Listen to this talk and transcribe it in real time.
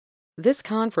This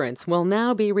conference will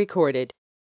now be recorded.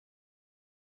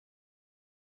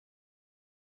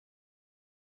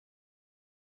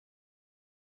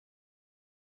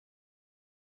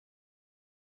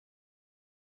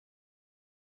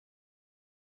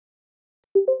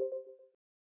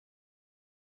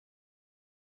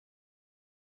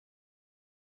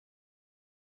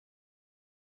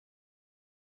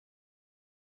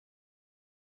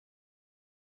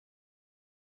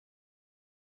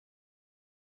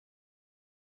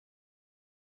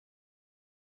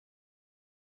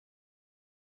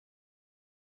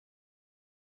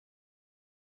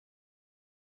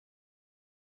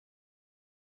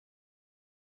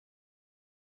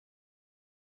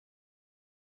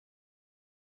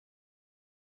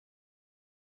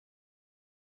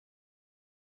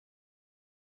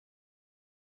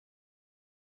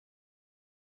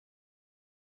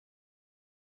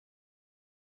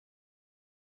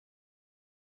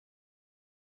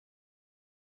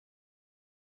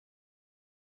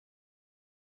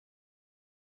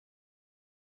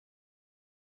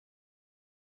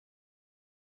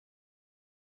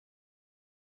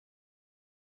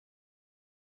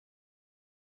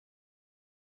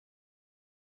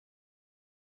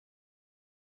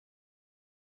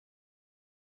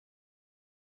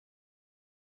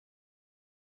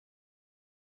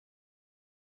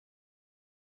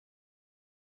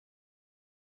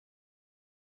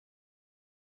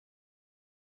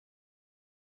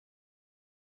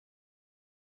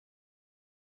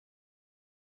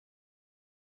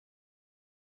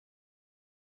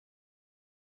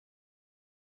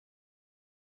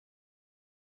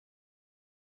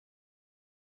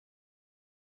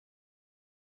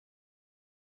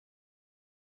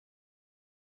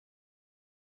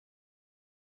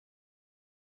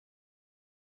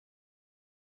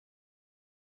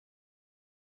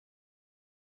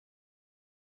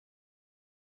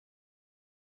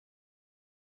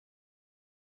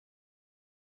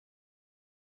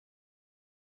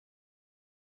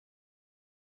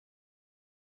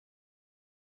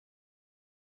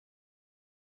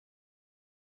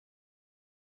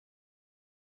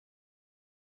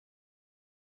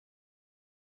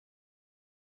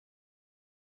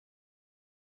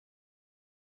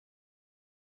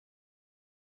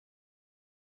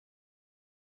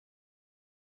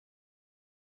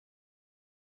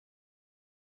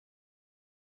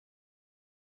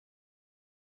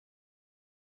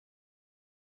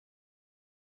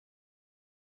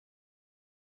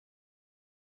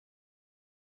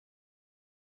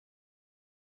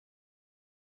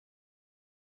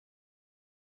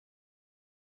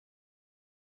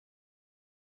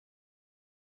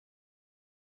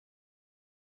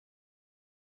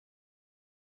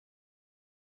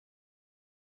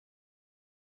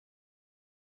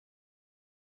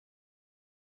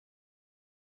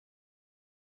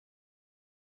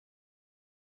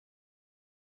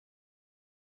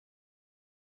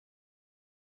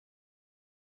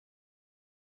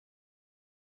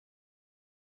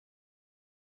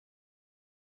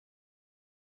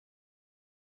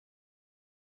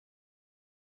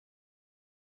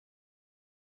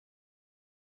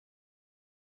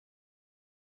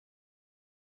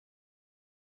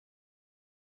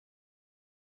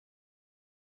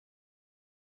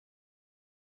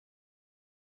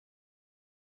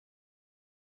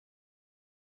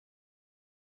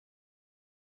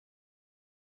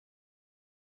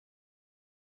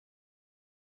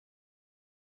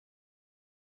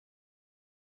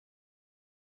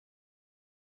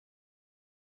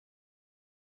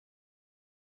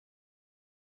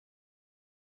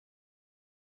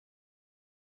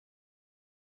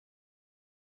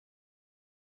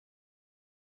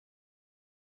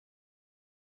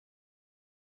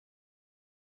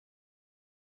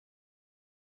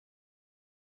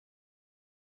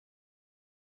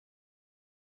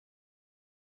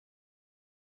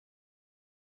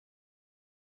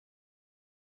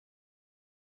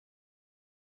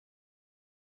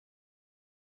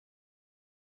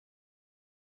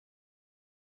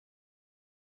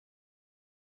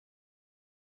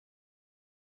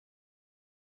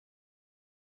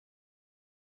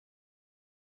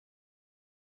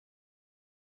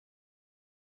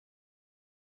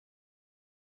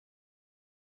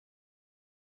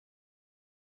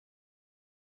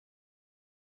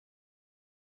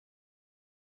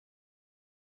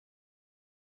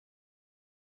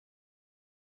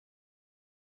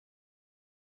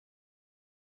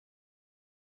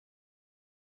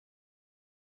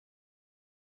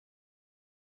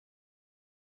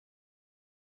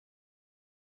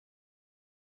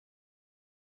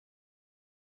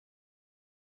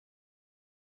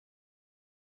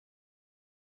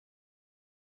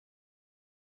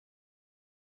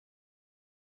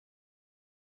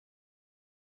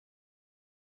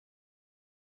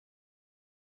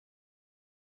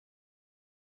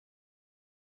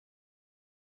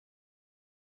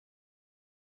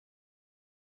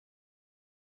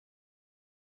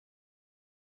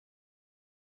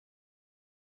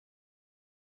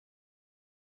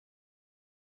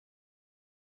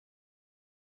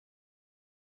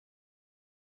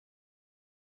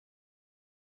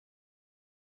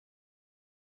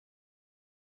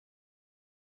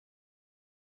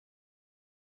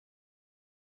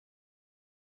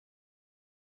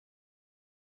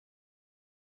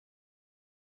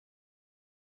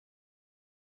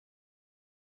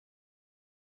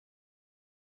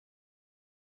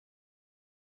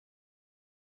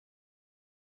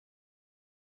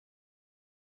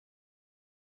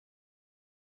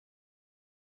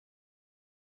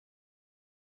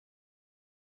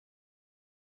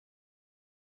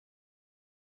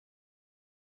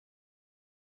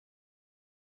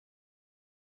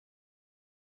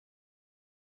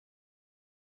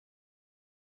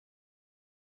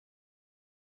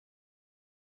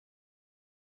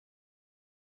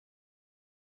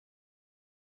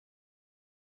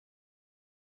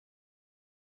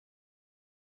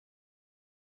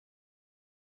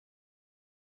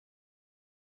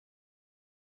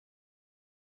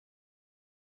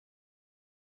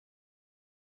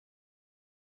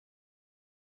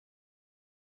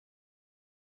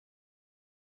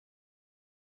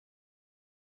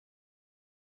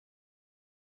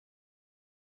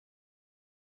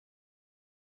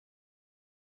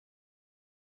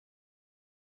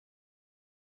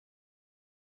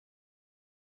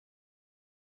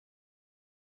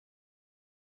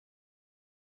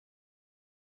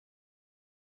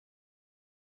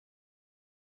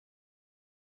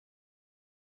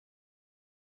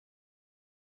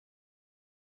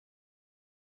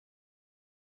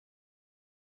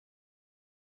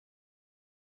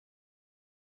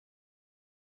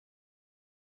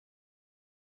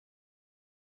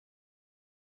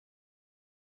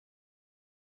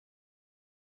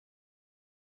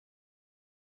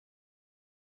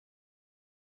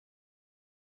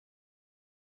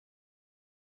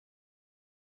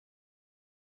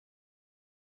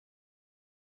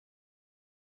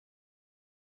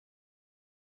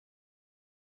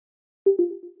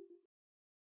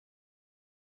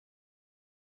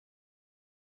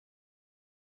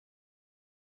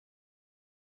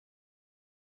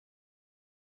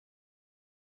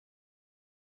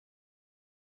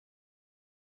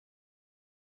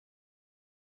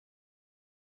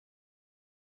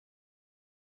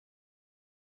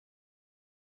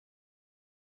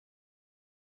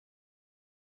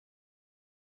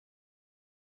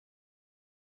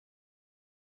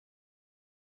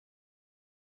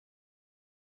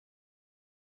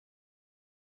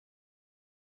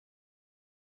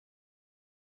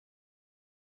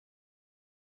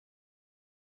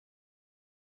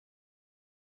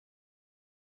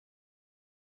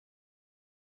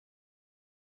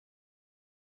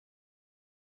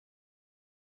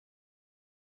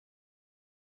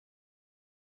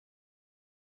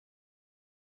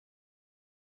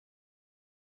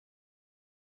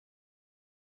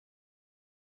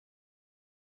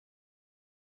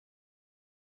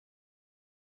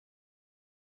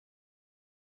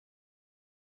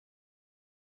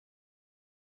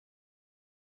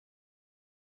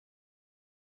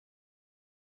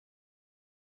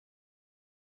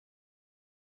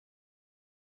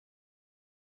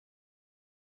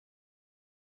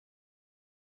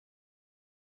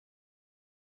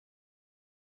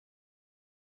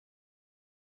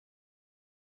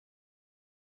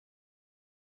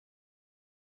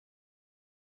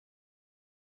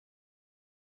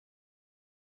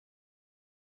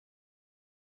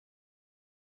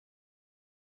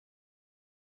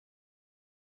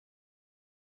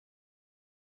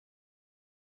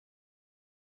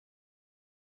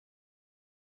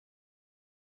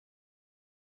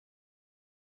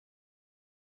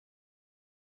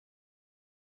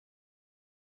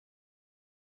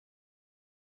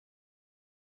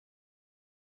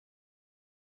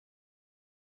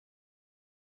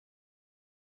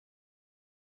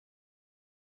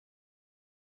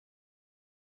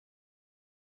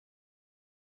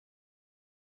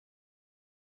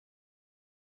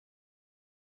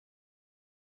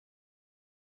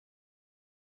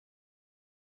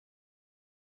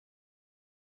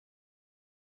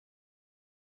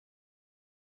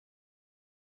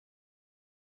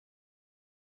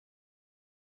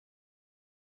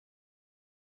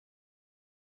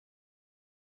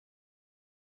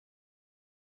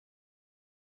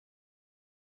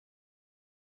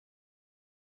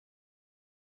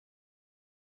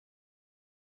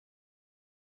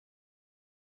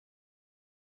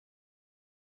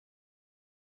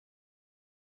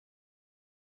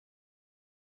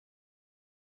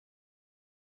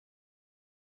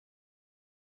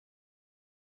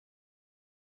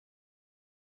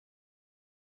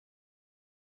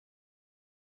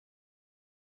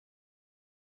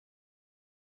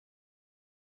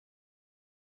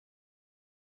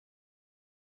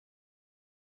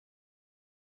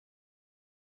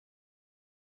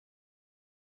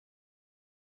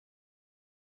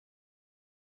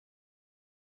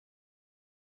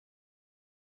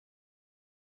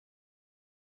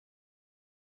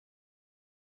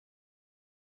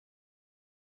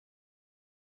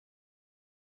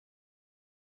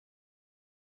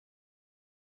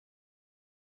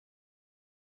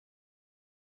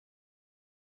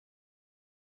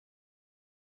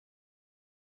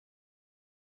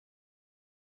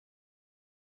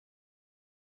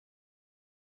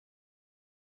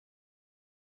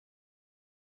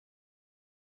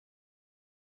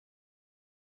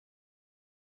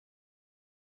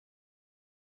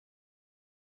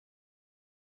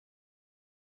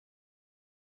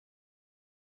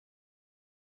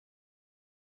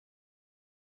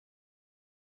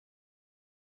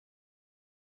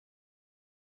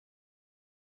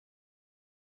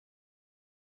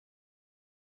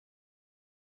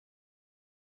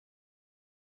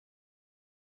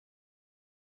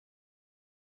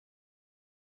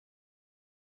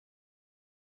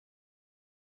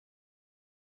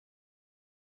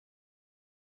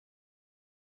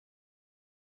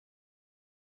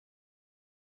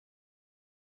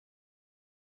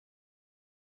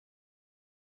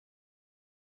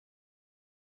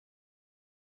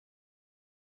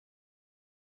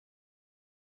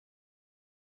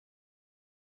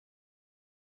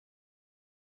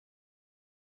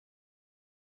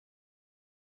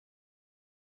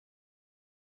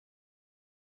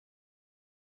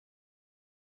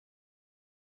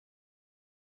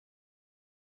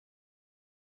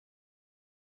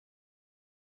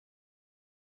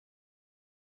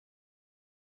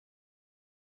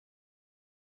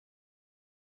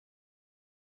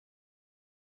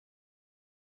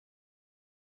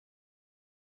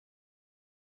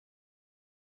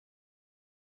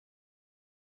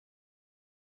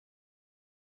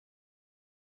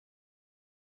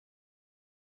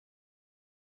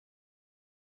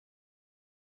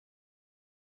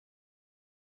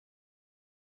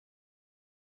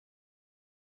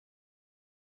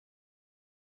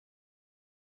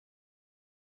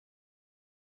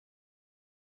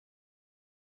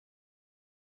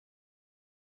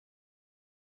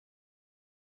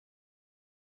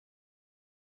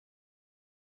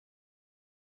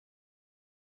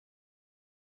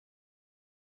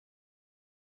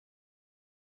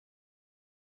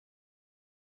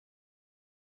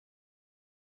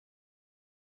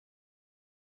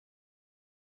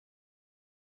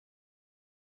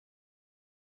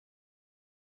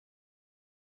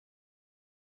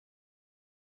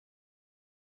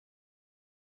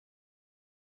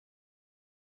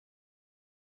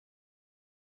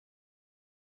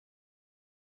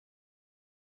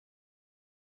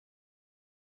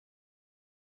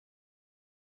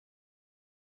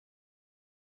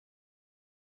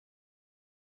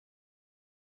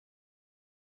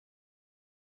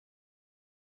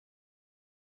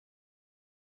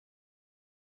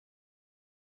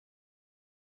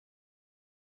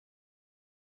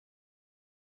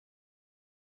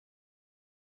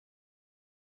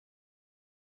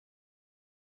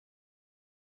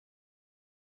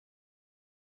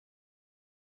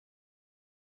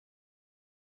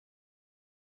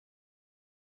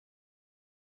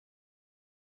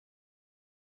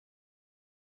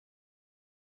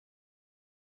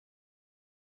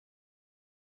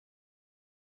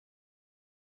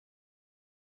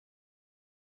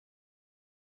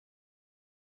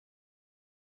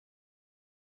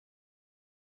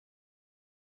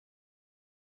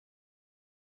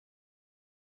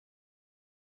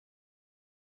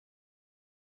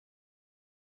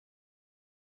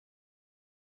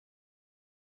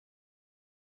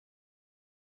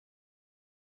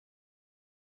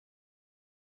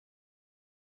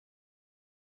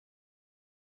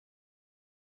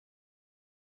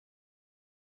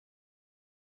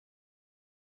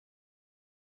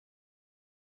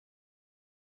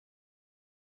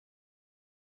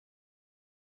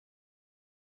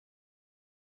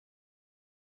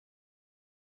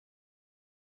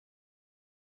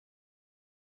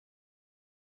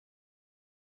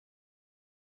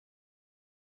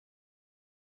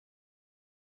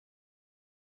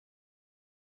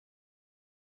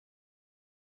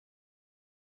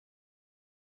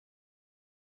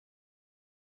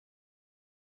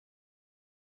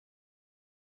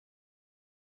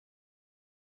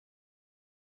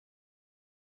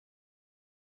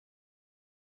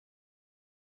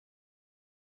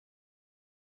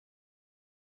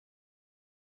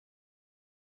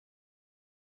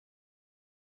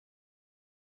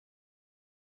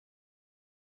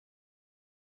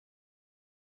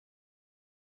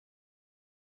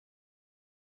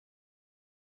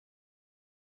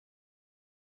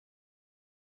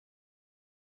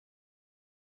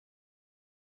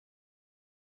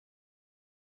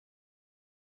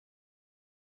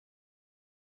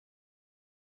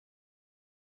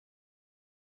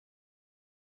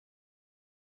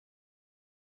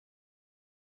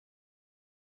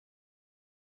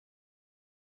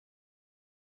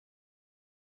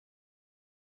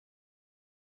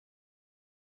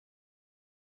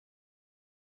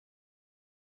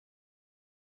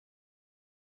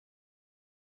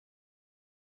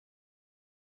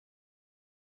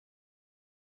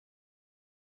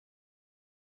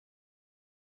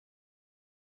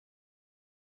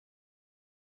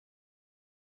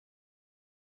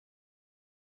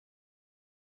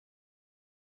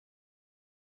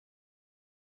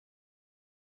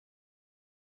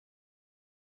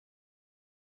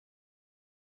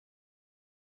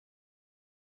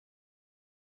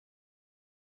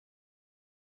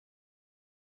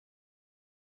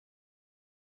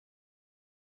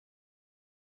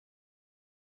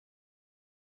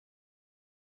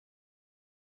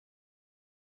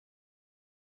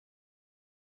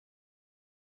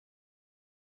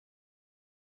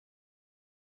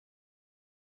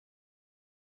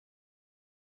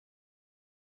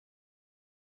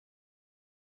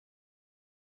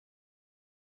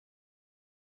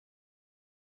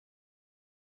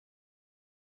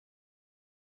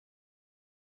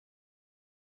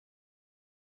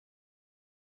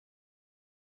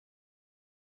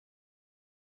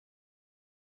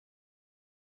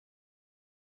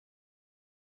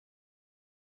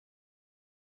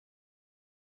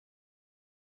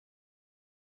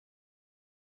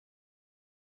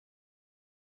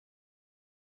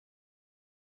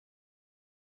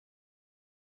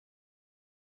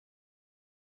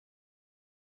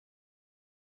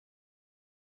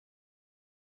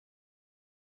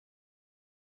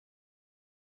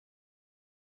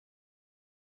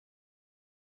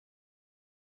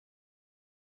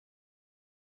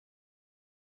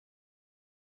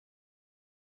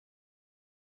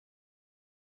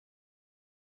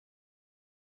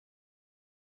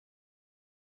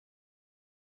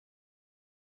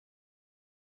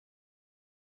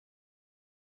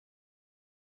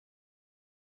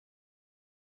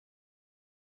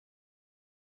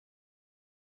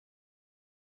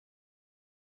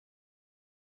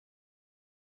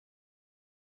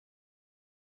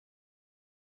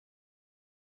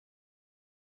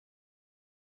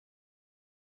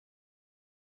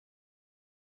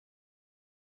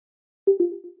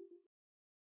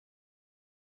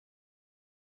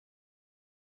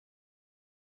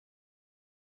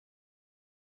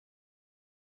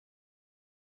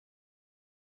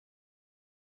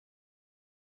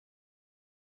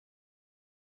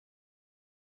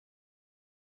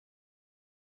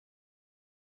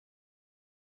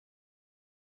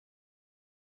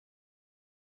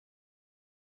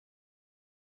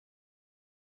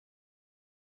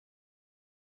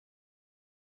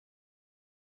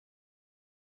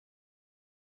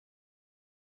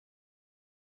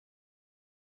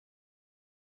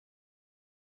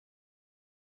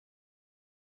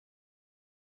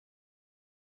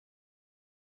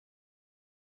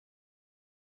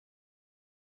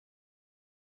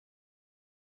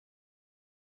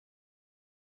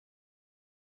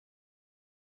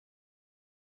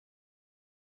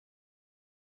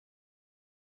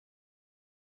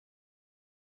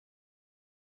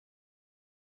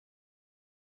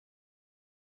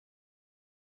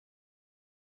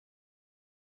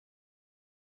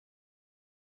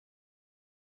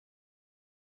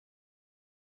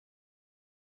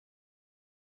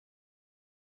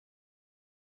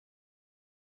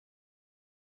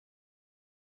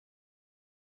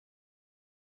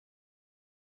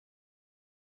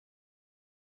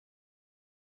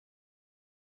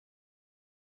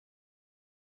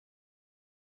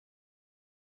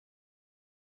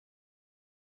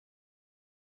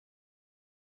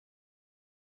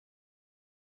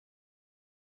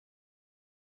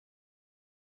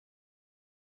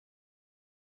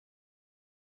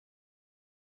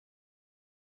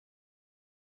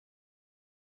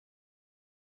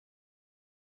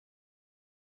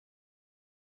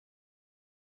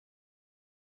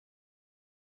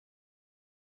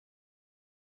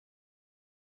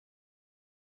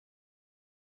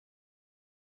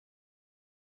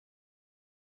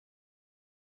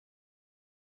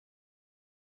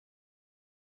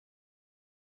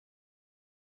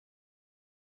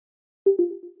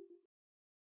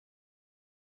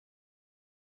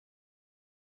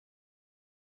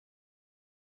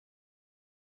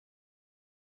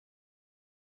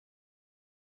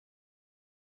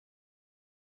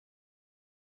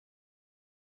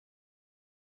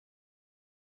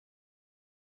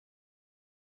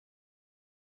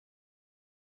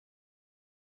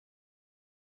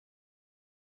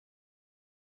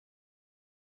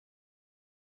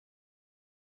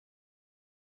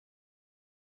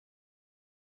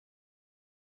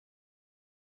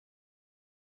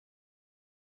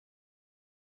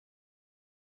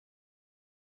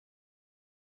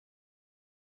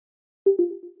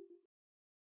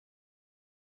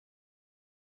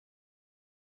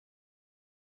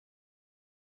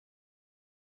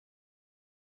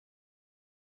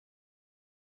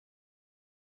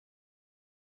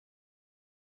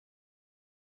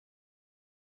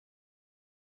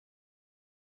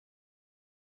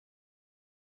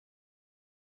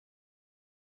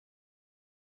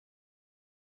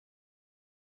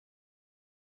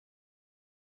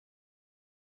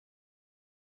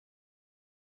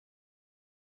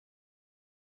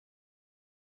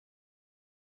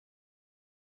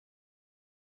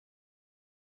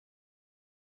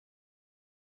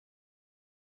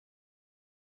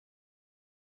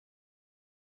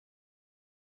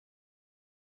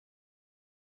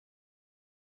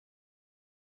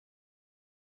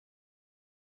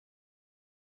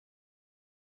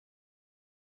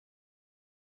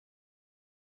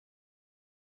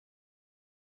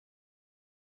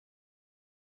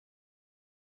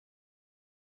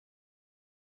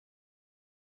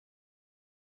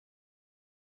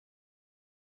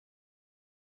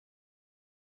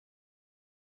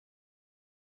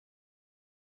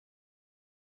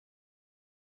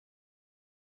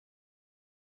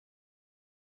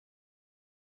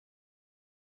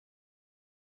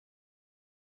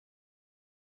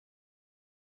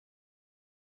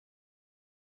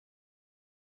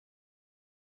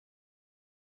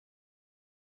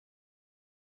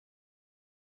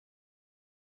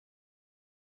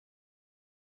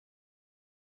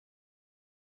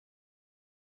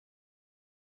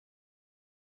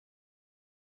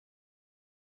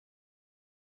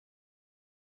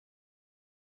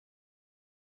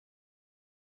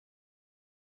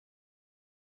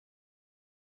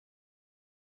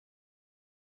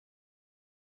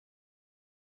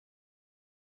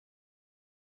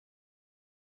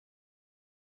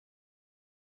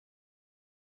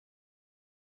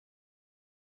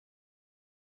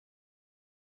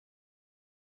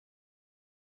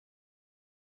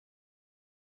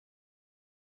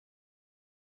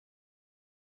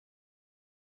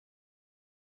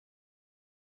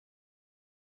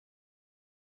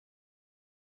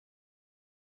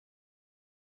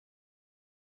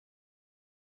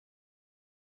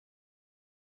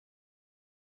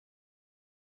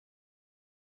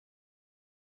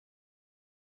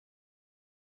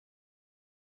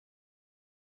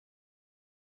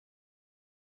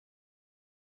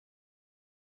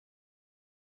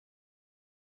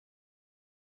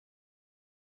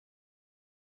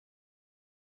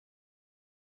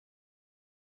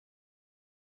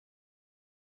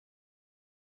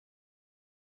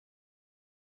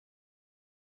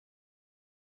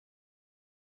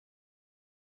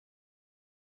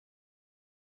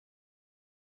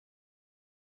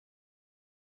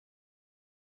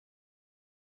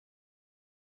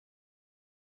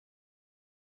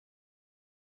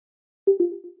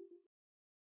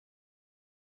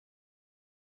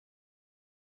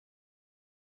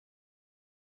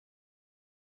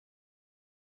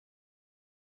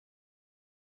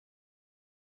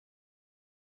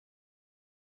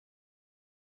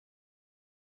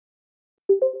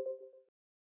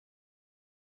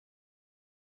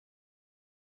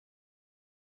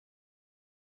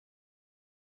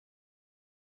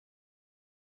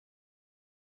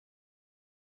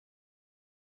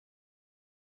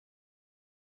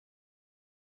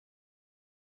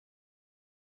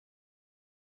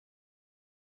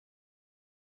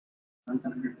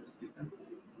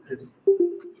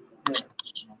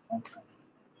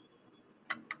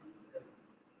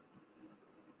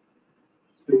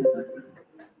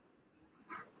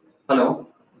 Hello.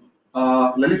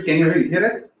 Lalit, can you hear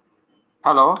us?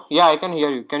 Hello. Yeah, I can hear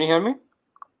you. Can you hear me?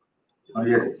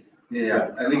 Yes.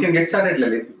 Yeah. We can get started,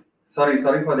 Lalit. Sorry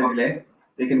for the Okay. delay.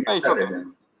 We can get It's okay. started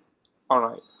then. All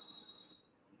right.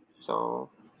 So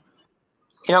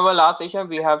in our last session,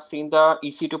 we have seen the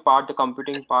EC2 part, the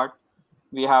computing part.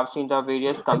 We have seen the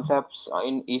various concepts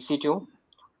in EC2,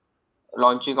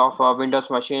 launching of a Windows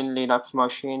machine, Linux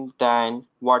machine, then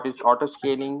what is auto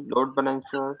scaling, load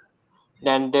balancer.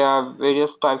 Then there are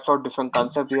various types of different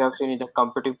concepts we have seen in the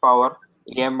computing power,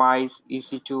 EMIs,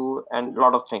 EC2, and a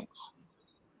lot of things.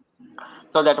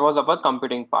 So that was our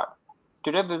computing part.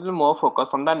 Today we will more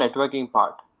focus on the networking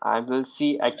part and we'll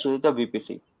see actually the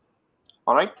VPC.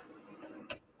 All right.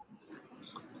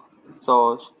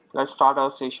 So let's start our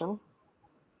session.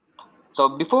 So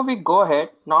before we go ahead,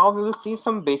 now we will see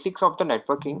some basics of the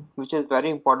networking, which is very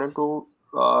important to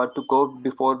go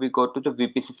before we go to the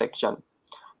VPC section,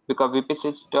 because VPC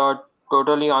is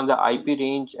totally on the IP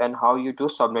range and how you do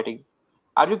subnetting.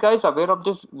 Are you guys aware of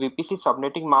this VPC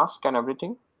subnetting mask and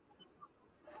everything?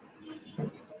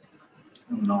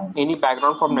 No. Any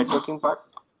background from networking part?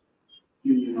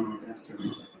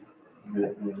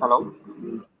 Hello?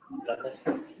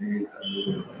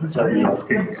 Sorry,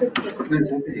 asking.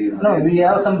 No, we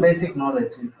have some basic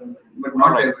knowledge. But All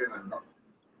not right. everyone. No?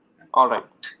 All right.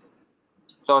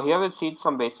 So here we'll see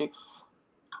some basics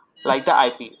like the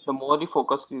IP. The more we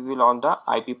focus, we will on the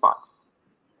IP part.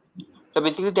 So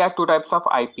basically, there are two types of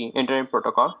IP Internet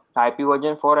Protocol: IP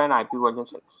version 4 and IP version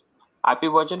 6.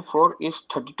 IP version 4 is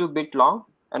 32-bit long,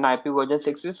 and IP version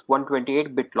 6 is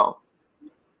 128-bit long.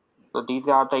 So these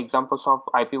are the examples of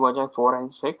IP version 4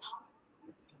 and 6.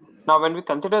 Now, when we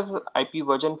consider the IP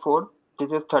version 4,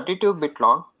 this is 32-bit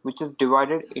long, which is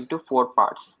divided into four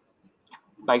parts,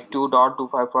 like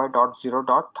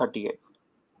 2.255.0.38.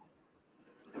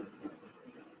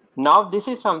 Now this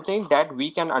is something that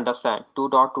we can understand,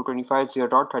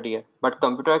 2.225.0.38, but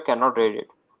computer cannot read it.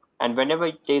 And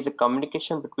whenever there is a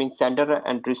communication between sender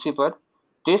and receiver,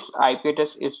 this IP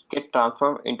address is get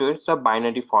transformed into its a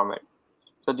binary format.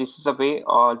 So this is a way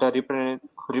the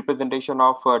representation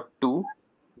of 2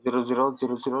 0 0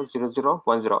 0 0 0 0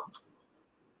 1 0.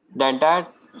 The entire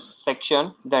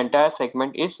the entire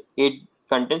segment is 8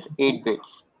 contains 8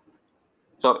 bits.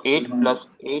 So 8 plus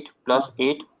 8 plus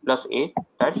 8 plus 8,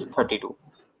 that's 32.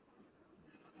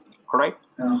 Alright,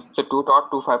 Yeah. so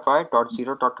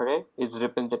 2.255.0.38 is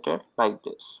represented like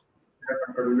this.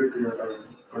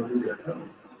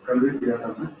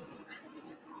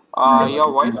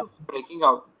 Your voice is breaking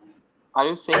out. Are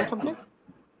you saying something?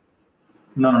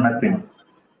 No, nothing.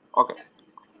 Okay,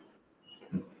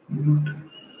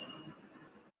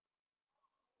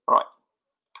 alright.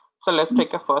 So let's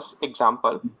take a first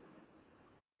example,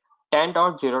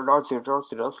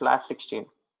 10.0.0.0/16.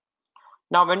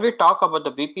 Now when we talk about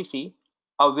the VPC,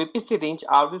 a VPC range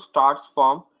always starts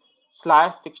from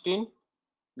 /16,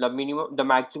 the minimum, the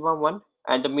maximum one,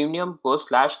 and the minimum goes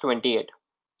 /28.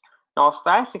 Now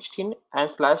 /16 and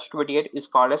 /28 is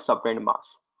called a subnet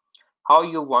mask. How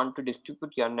you want to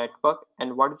distribute your network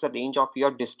and what is the range of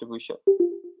your distribution.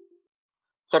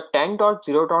 So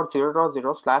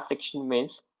 10.0.0.0/16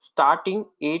 means starting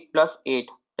 8 plus 8,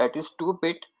 that is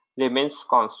 2-bit, remains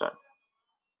constant.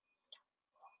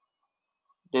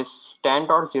 This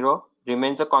 10.0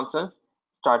 remains a constant,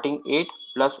 starting 8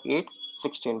 plus 8,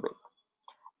 16-bit.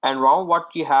 And now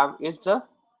what you have is the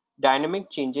dynamic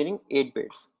changing 8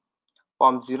 bits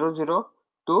from 00 to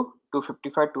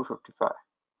 255, 255.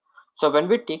 So when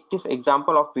we take this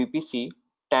example of VPC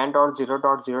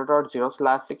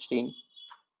 10.0.0.0/16,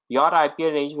 your IP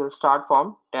range will start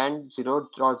from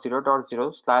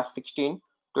 10.0.0.0/16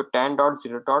 to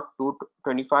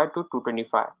 10.0.225 to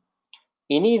 225.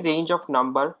 Any range of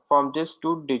number from this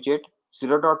 2-digit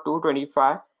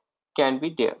 0.225 can be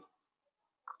there.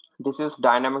 This is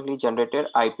dynamically generated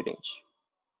IP range.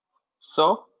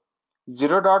 So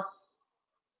 0.0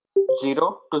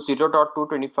 to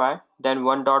 0.225, then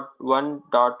 1.1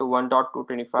 to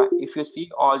 1.225. If you see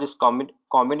all these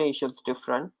combinations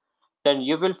different, then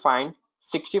you will find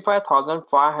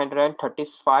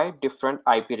 65,535 different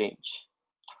IP range.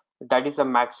 That is the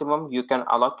maximum you can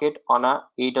allocate on a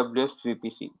AWS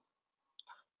VPC.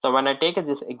 So when I take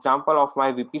this example of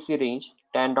my VPC range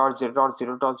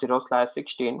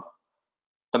 10.0.0.0/16,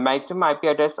 the maximum IP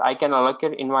address I can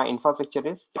allocate in my infrastructure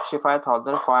is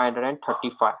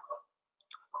 65,535.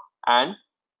 And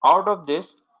out of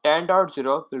this,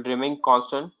 10.0 will remain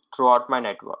constant throughout my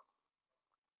network.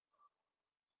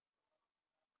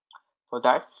 So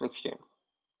that's 16.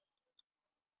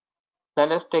 Then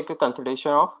let's take a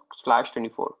consideration of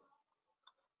 /24.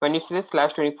 When you say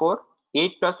 /24,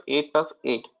 8 plus 8 plus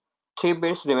 8, 3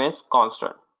 bits remains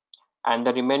constant, and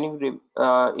the remaining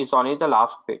is only the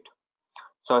last bit.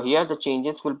 So here the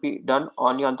changes will be done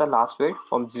only on the last bit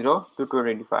from 0 to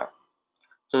 225.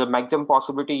 So the maximum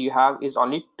possibility you have is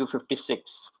only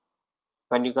 256.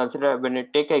 When you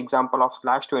take an example of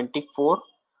 /24,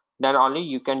 then only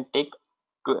you can take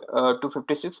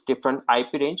 256 different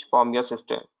IP range from your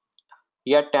system.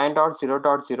 Here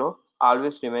 10.0.0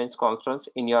 always remains constant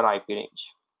in your IP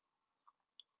range.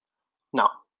 Now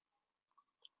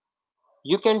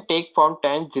you can take from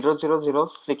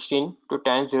 10.0.0.16 to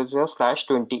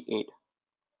 10.0.0/28.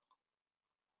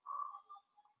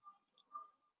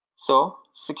 So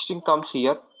 16 comes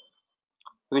here,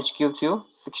 which gives you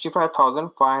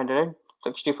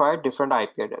 65,565 different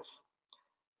IP addresses.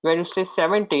 When you say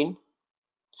 17,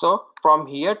 so from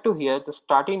here to here, the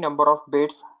starting number of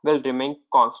bits will remain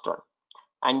constant,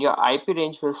 and your IP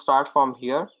range will start from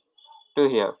here to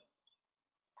here.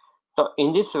 So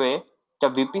in this way, the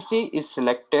VPC is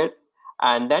selected,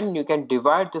 and then you can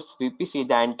divide this VPC,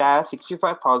 the entire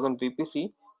 65,000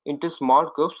 VPC, into small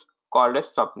groups called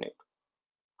as subnet.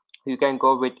 You can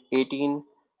go with 18,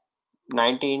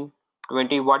 19,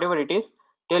 20, whatever it is.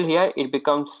 Till here it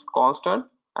becomes constant,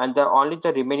 and only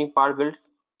the remaining part will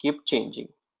keep changing.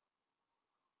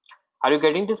 Are you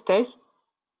getting this, guys?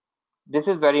 This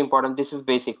is very important. This is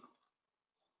basic.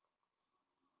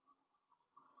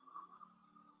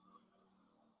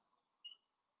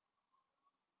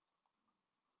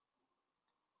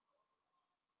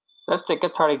 Let's take a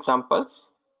third example,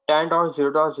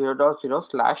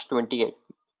 10.0.0.0/28,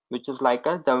 which is like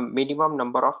the minimum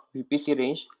number of VPC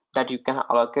range that you can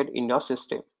allocate in your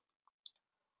system.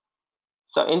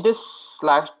 So in this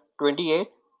 /28,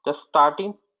 the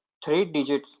starting 3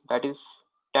 digits, that is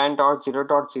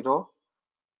 10.0.0,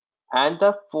 and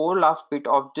the 4 last bit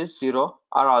of this 0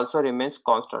 are also remains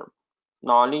constant.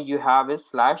 Now only you have a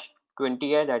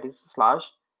 /28, that is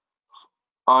slash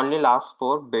only last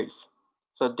 4 bits.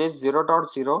 So this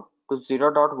 0.0 to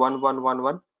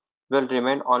 0.1111 will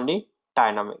remain only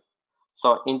dynamic.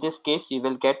 So in this case, you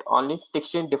will get only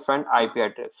 16 different IP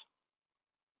addresses.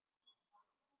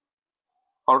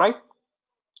 All right,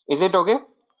 is it okay?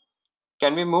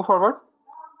 Can we move forward?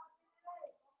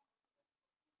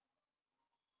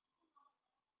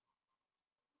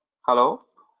 Hello?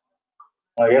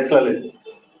 Yes, Lalit.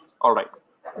 All right.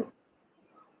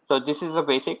 So this is the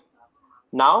basic.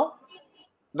 Now,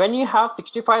 when you have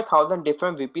 65,000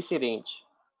 different VPC range,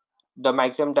 the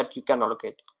maximum that you can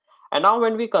allocate. And now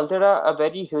when we consider a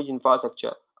very huge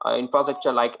infrastructure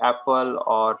like Apple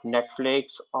or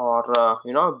Netflix or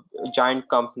giant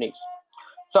companies.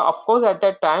 So of course at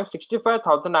that time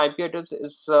 65,000 IP address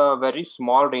is a very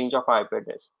small range of IP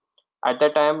address. At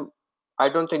that time, I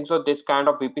don't think so this kind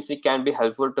of VPC can be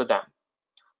helpful to them.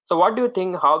 So what do you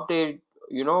think, how they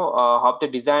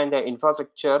design their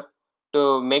infrastructure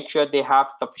to make sure they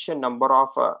have sufficient number of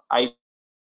IP?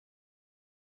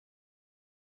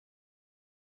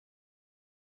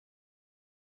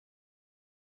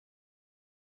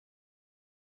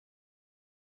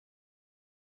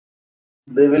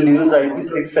 They will use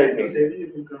IP6, I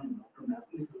think.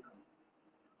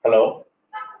 Hello?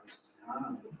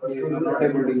 First one, not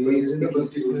able to use the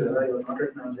first user. I was not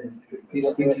at now. He's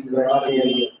speaking. You are not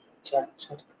hearing. Chat.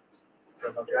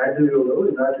 Gradually,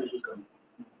 over that it will come.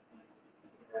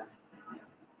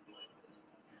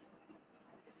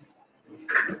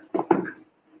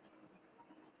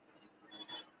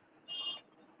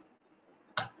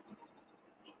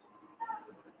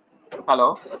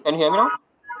 Hello, can you hear me now?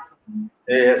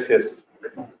 Yes.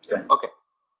 Okay.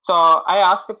 So I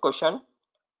asked a question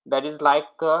that is like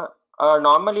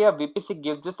normally a VPC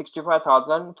gives you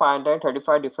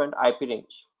 65,535 different IP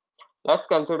range. Let's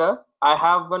consider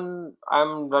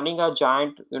I'm running a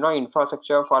giant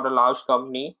infrastructure for a large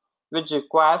company which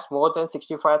requires more than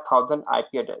 65,000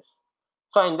 IP address.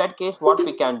 So in that case, what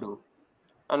we can do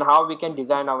and how we can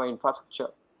design our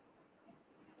infrastructure?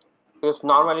 Because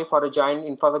normally for a giant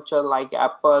infrastructure like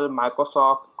Apple,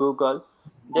 Microsoft, Google,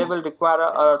 they will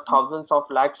require thousands of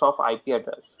lakhs of IP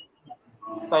address.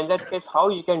 So in that case, how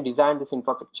you can design this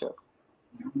infrastructure?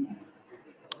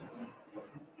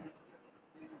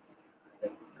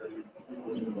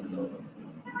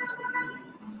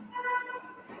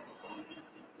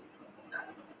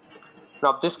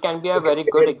 Now this can be a very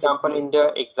good example in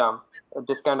the exam.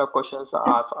 This kind of questions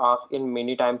are asked in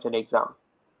many times in exam.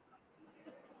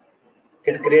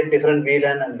 You can create different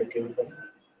VLAN and give them.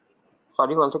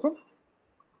 Sorry, once again.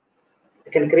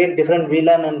 You can create different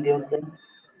VLAN and give them.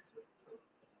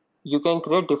 You can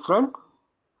create different.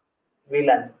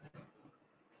 VLAN.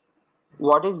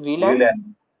 What is VLAN?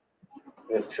 VLAN.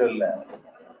 Virtual LAN.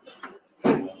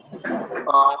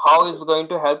 How is it going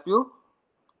to help you?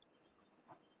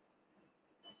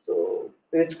 So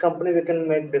each company we can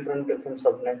make different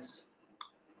subnets.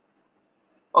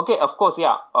 Okay, of course,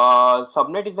 yeah.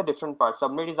 Subnet is a different part.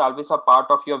 Subnet is always a part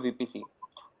of your VPC.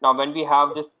 Now, when we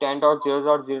have this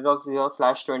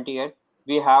 10.0.0.0/28,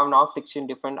 we have now 16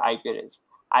 different IP addresses.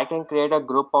 I can create a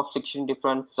group of 16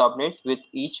 different subnets with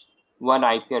each one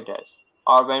IP address.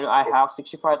 Or when I have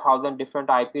 65,000 different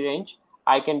IP range,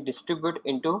 I can distribute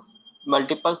into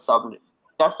multiple subnets.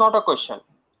 That's not a question.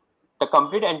 The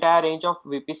complete entire range of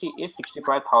VPC is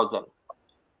 65,000.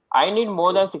 I need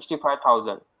more than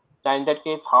 65,000. Then in that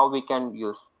case, how we can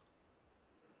use?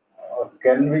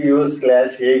 Can we use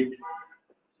 /8?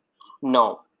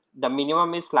 No, the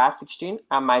minimum is /16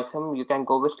 and maximum you can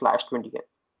go with /28.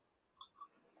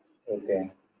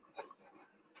 Okay.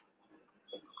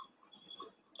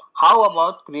 How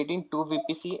about creating two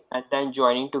VPC and then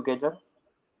joining together?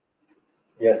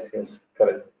 Yes,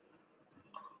 correct.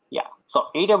 Yeah,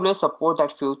 so AWS support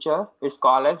that feature is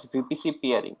called as VPC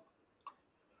peering.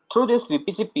 Through this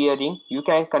VPC peering, you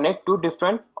can connect two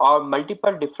different or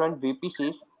multiple different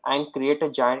VPCs and create a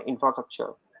giant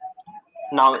infrastructure.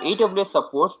 Now AWS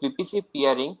supports VPC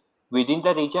peering within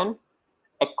the region,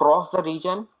 across the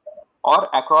region, or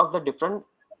across the different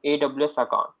AWS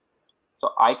account.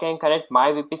 So I can connect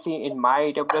my VPC in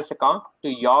my AWS account to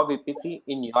your VPC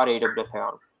in your AWS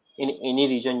account in any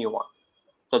region you want.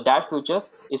 So that feature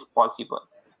is possible,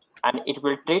 and it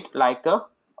will treat like a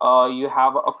you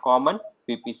have a common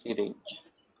VPC range.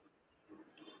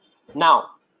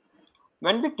 Now,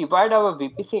 when we divide our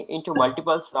VPC into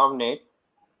multiple subnet,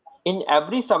 in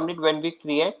every subnet when we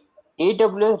create,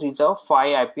 AWS reserve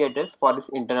 5 IP address for its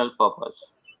internal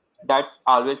purpose. That's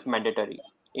always mandatory.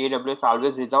 AWS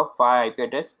always reserve 5 IP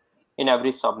address in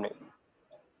every subnet.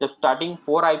 The starting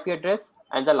 4 IP address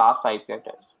and the last IP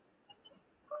address.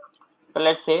 So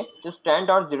let's say this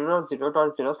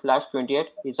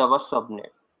 10.0.0.0/28 is our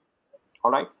subnet.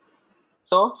 Alright.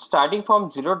 So starting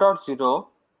from 0.0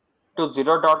 to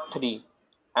 0.3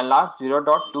 and last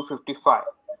 0.255.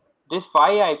 This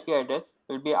 5 IP address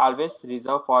will be always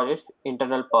reserved for its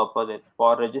internal purposes,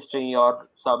 for registering your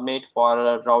subnet,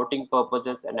 for routing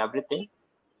purposes and everything.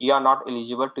 You are not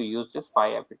eligible to use this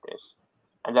 5 IP address.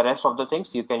 And the rest of the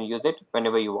things you can use it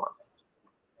whenever you want.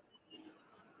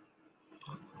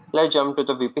 Let's jump to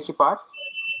the VPC part.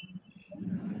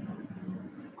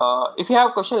 If you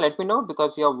have a question, let me know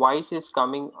because your voice is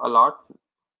coming a lot.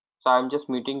 So I'm just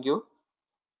muting you.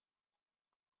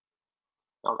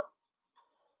 All right.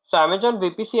 So Amazon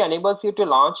VPC enables you to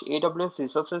launch AWS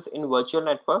resources in virtual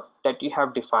network that you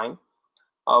have defined.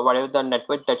 Whatever the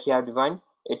network that you have defined,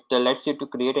 it lets you to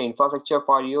create an infrastructure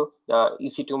for you, the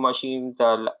EC2 machines,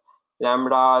 the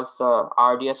lambdas, the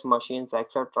RDS machines,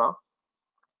 etc.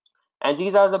 And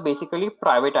these are the basically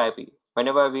private IP.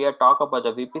 Whenever we are talk about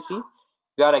the VPC,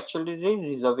 we are actually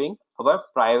reserving our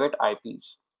private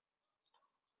IPs.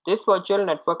 This virtual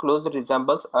network closely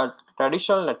resembles a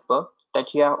traditional network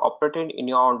that you have operated in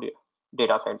your own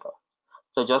data center.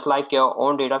 So just like your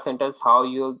own data centers, how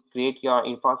you create your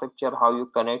infrastructure, how you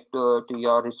connect to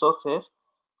your resources,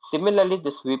 similarly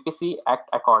this VPC act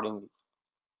accordingly.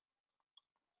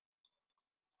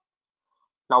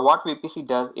 Now what VPC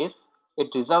does is,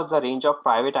 it reserves the range of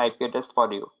private IP address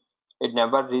for you. It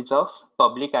never reserves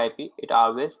public IP, it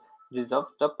always reserves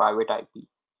the private IP.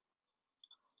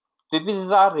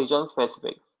 VPCs are region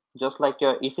specific. Just like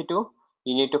your EC2,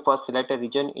 you need to first select a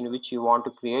region in which you want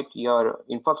to create your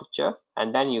infrastructure,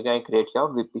 and then you can create your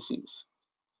VPCs.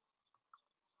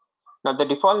 Now the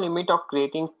default limit of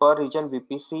creating per region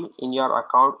VPC in your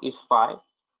account is 5.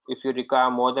 If you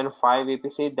require more than 5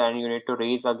 VPC, then you need to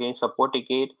raise again support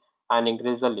ticket and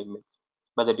increase the limit.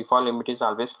 But the default limit is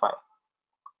always 5.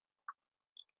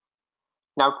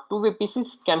 Now two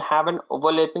VPCs can have an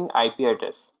overlapping IP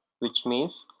address, which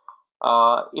means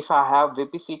if I have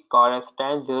VPC called as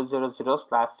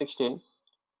 10.0.0/16,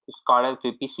 it's called as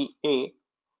VPC A,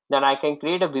 then I can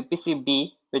create a VPC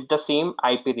B with the same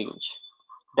IP range.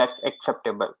 That's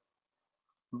acceptable.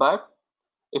 But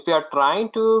if you are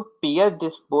trying to peer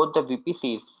this both the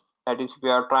VPCs, that is, if you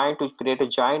are trying to create a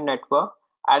giant network,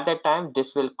 at that time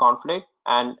this will conflict,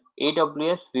 and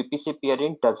AWS VPC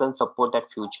peering doesn't support that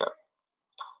feature.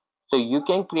 So you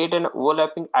can create an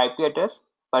overlapping IP address,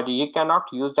 but you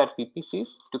cannot use that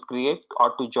VPCs to create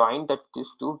or to join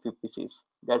these two VPCs.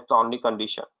 That's the only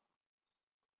condition.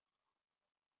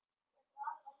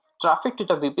 Traffic to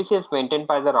the VPC is maintained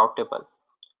by the route table.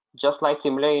 Just like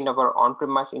similarly in our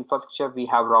on-premise infrastructure, we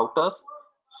have routers.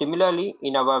 Similarly,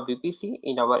 in our VPC,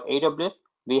 in our AWS,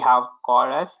 we have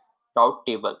called as route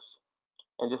tables.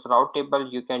 In this route table,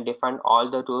 you can define all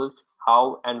the rules,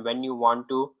 how and when you want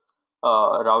to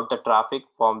route the traffic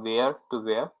from where to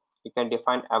where. You can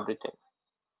define everything.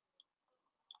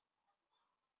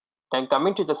 Then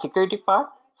coming to the security part,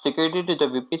 security to the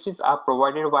VPCs are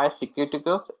provided via security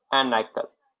groups and NICL.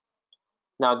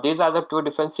 Now these are the two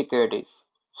different securities.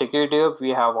 Security group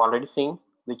we have already seen,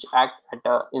 which act at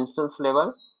the instance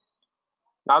level.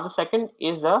 Now the second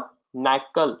is the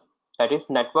NICL, that is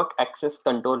Network Access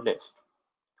Control List.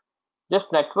 This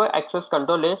network access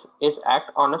control list is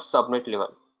act on a subnet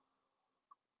level.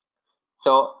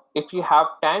 So if you have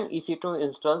 10 EC2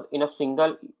 instances in a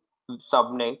single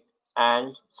subnet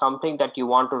and something that you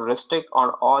want to restrict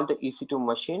on all the EC2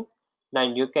 machine,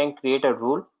 then you can create a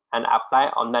rule and apply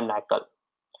on the NICL.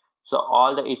 So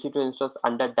all the EC2 instances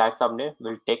under that subnet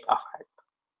will take effect.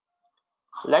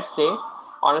 Let's say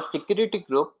on a security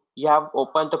group, you have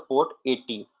opened the port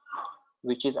 80,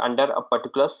 which is under a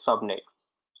particular subnet.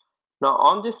 Now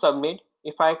on this subnet,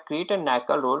 if I create a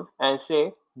NICL rule and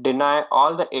say deny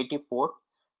all the 80 ports,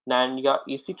 then your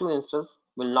EC2 instance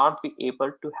will not be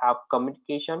able to have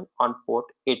communication on port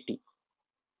 80.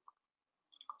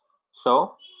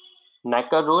 So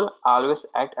NICL rule always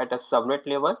act at a subnet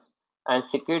level and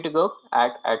security group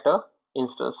act at a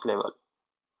instance level.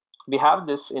 We have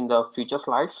this in the future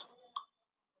slides.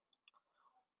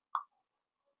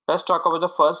 Let's talk about the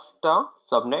first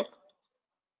subnet.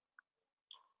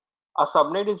 A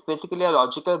subnet is basically a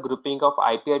logical grouping of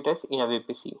IP address in a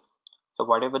VPC. So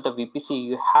whatever the VPC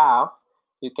you have,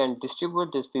 you can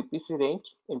distribute this VPC range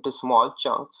into small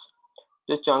chunks.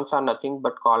 These chunks are nothing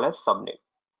but called as subnet.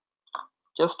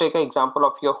 Just take an example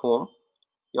of your home.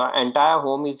 Your entire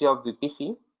home is your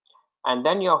VPC, and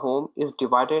then your home is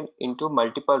divided into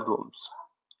multiple rooms.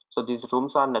 So these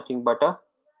rooms are nothing but a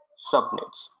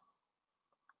subnets.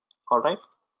 All right.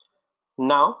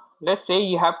 Now let's say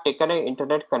you have taken an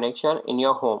internet connection in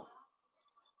your home.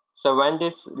 So when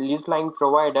this lease line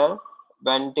provider,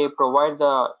 when they provide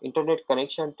the internet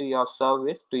connection to your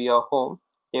service, to your home,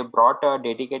 they brought a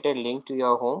dedicated link to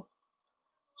your home.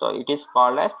 So it is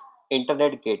called as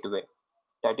internet gateway.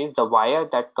 That is the wire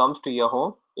that comes to your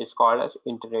home is called as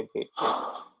internet gateway.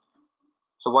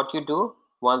 So what you do,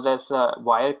 once this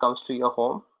wire comes to your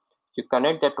home, you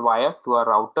connect that wire to a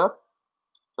router.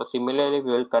 So similarly,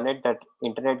 we will connect that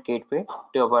internet gateway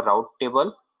to our route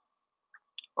table.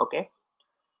 Okay.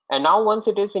 And now once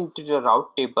it is into the route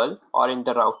table or in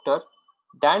the router,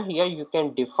 then here you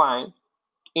can define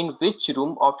in which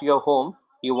room of your home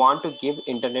you want to give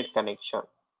internet connection.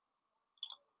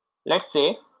 Let's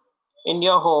say in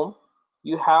your home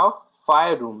you have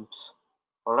 5 rooms,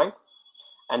 all right,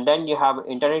 and then you have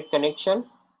internet connection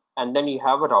and then you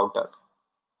have a router.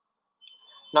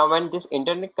 Now when this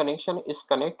internet connection is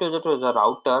connected to the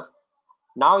router,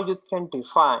 now you can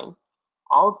define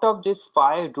out of these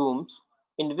 5 rooms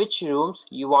in which rooms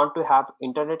you want to have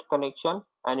internet connection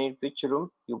and in which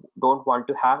room you don't want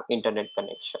to have internet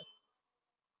connection.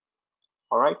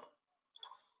 All right.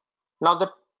 Now the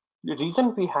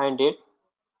reason behind it,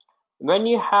 when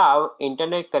you have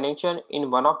internet connection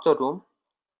in one of the room,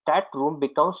 that room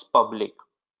becomes public.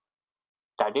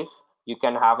 That is, you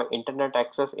can have internet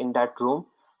access in that room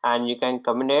and you can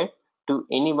communicate to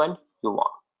anyone you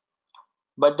want.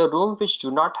 But the room which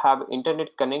do not have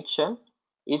internet connection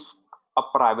is a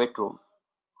private room.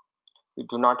 You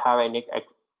do not have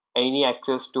any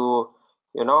access to,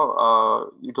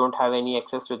 you don't have any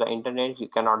access to the internet. You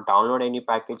cannot download any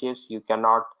packages. You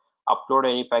cannot upload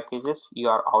any packages. You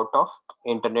are out of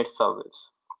internet service.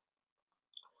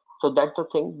 So that's the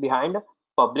thing behind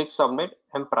public subnet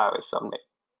and private subnet.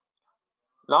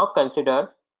 Now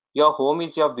consider your home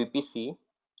is your VPC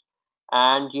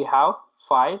and you have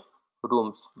 5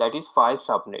 rooms, that is 5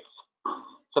 subnets.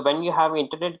 So when you have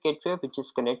internet gateway which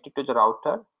is connected to the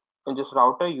router, in this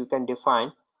router you can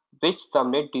define which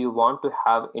subnet do you want to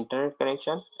have internet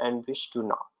connection and which do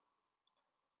not.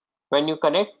 When you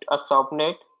connect a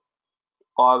subnet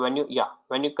or when you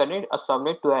connect a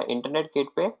subnet to an internet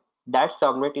gateway, that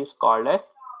subnet is called as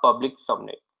public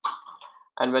subnet.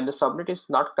 And when the subnet is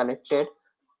not connected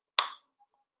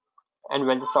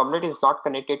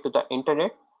to the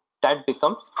internet, that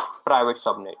becomes private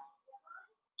subnet.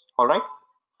 All right.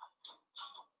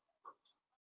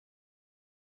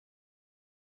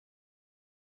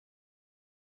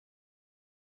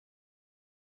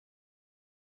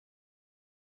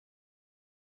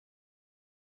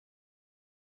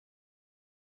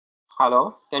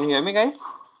 Hello, can you hear me guys?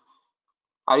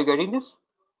 Are you getting this?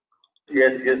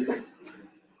 Yes, yes.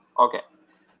 Okay.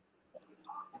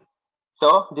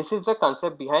 So this is the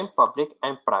concept behind public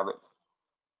and private.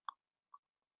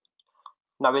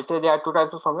 Now we say there are two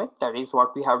types of subnet. That is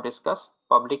what we have discussed,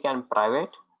 public and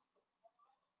private.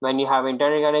 When you have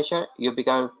internet connection, you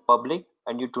become public,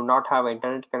 and you do not have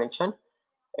internet connection,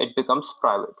 it becomes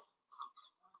private.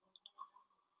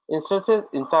 Instances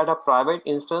inside a private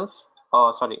instance,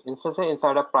 instances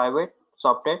inside a private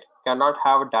subnet cannot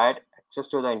have direct access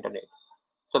to the internet.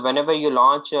 So whenever you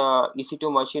launch a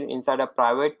EC2 machine inside a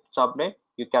private subnet,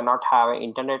 you cannot have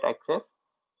internet access.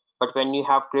 But when you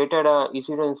have created a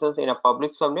EC2 instance in a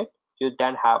public subnet, you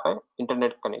then have an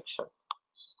internet connection.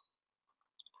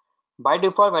 By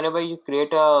default, whenever you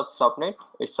create a subnet,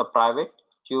 it's a private.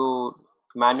 You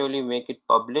manually make it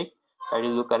public. That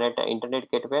is, you connect an internet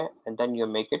gateway and then you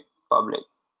make it public.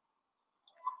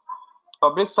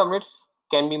 Public subnets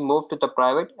can be moved to the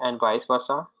private and vice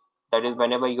versa. That is,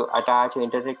 whenever you attach an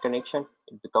internet connection,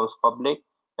 it becomes public.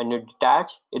 When you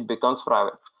detach, it becomes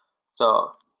private.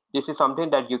 So this is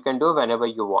something that you can do whenever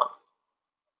you want.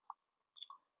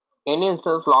 Any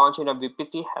instance launched in a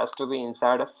VPC has to be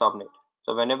inside a subnet.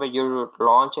 So whenever you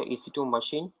launch a EC2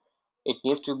 machine, it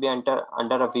needs to be under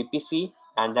a VPC,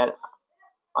 and then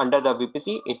under the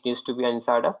VPC, it needs to be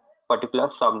inside a particular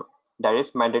subnet. That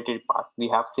is mandatory part. We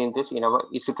have seen this in our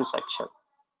EC2 section.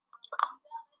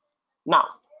 Now,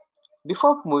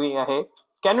 before moving ahead,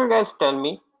 can you guys tell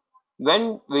me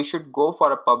when we should go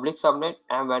for a public subnet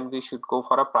and when we should go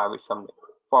for a private subnet?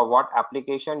 For what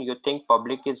application you think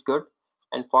public is good,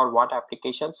 and for what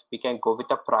applications we can go with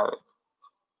a private?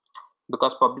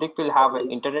 Because public will have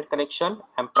an internet connection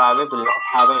and private will not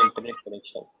have an internet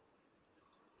connection.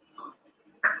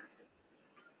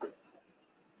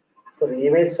 For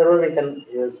email server, we can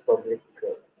use public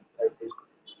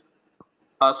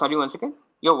IPs. Sorry, one second.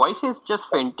 Your voice is just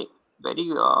fainting, very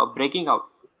breaking out.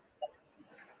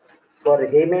 For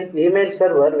email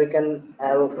server, we can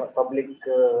have a public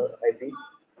IP.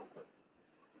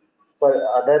 For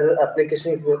other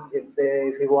applications,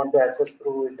 if we want to access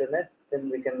through internet, then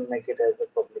we can make it as a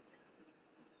public.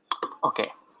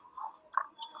 Okay.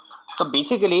 So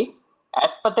basically,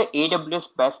 as per the AWS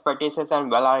best practices and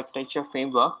well architecture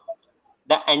framework,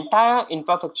 the entire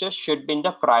infrastructure should be in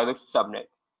the private subnet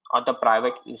or the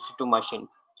private EC2 machine.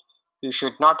 You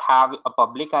should not have a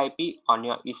public IP on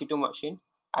your EC2 machine,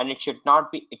 and it should not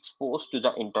be exposed to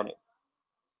the internet.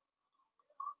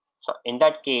 So in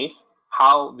that case,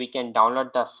 how we can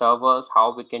download the servers,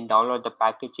 how we can download the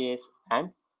packages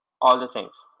and all the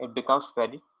things, it becomes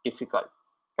very difficult,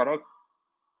 correct?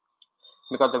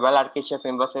 Because the well architecture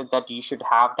framework says that you should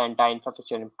have the entire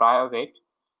infrastructure in private,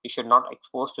 you should not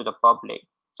expose to the public.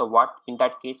 So what in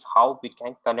that case, how we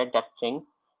can connect that thing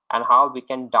and how we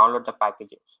can download the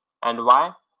packages, and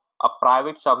why a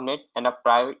private subnet and a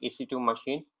private EC2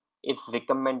 machine is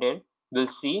recommended, we'll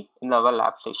see in our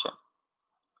lab session.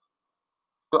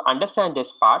 To understand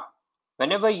this part,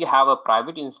 whenever you have a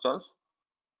private instance,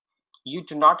 you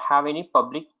do not have any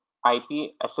public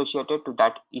IP associated to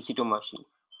that EC2 machine,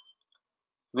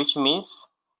 which means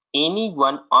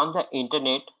anyone on the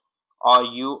internet or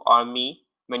you or me,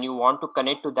 when you want to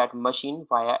connect to that machine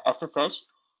via SSH,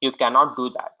 you cannot do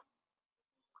that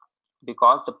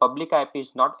because the public IP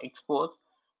is not exposed.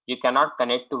 You cannot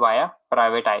connect to via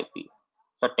private IP.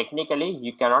 So technically,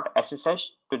 you cannot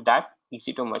SSH to that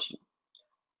EC2 machine.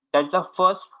 That's the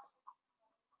first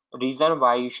reason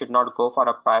why you should not go for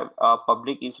a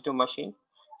public EC2 machine.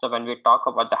 So when we talk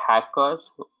about the hackers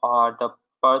or the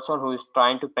person who is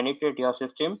trying to penetrate your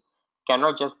system,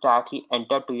 cannot just directly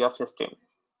enter to your system.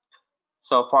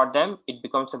 So for them, it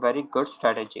becomes a very good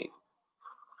strategy.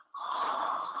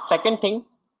 Second thing,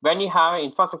 when you have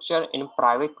infrastructure in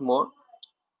private mode,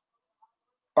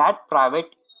 that private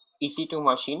EC2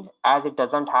 machine, as it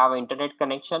doesn't have internet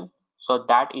connection, so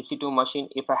that EC2 machine,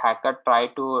 if a hacker try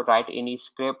to write any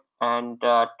script and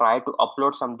try to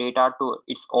upload some data to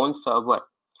its own server,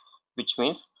 which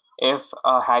means if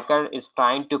a hacker is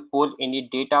trying to pull any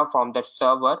data from that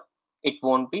server, it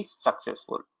won't be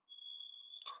successful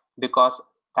because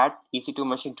that EC2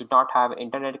 machine do not have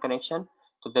internet connection,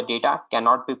 so the data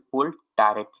cannot be pulled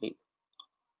directly.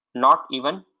 Not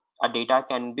even a data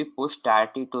can be pushed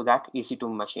directly to that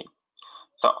EC2 machine.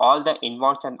 So all the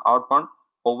inbounds and outbound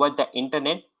over the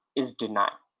internet is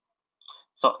denied.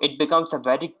 So it becomes a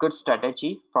very good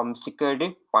strategy from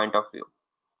security point of view.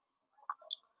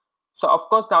 So of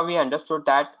course, now we understood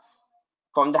that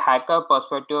from the hacker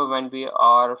perspective, when we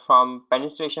are from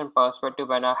penetration perspective,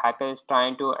 when a hacker is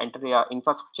trying to enter your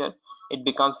infrastructure, it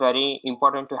becomes very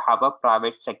important to have a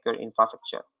private secure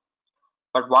infrastructure.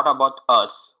 But what about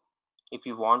us? If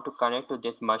you want to connect to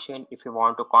this machine, if you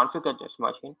want to configure this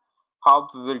machine, how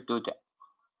we will do that.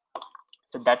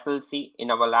 So that we'll see in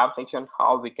our lab section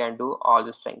how we can do all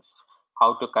these things,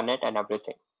 how to connect and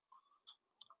everything.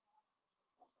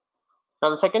 Now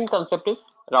the second concept is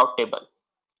route table.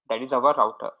 That is our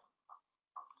router.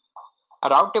 A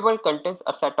route table contains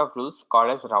a set of rules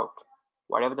called as route.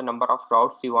 Whatever the number of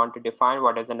routes you want to define,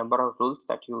 whatever the number of rules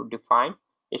that you define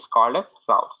is called as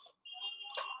routes.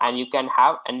 And you can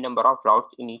have n number of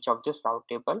routes in each of this route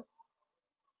table.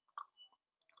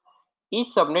 Each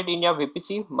subnet in your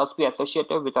VPC must be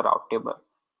associated with a route table.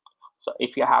 So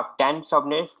if you have 10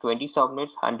 subnets, 20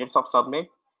 subnets, hundreds of subnets,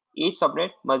 each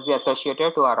subnet must be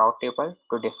associated to a route table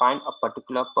to define a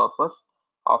particular purpose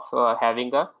of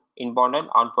having a inbound and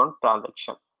outbound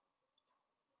transaction.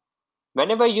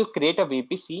 Whenever you create a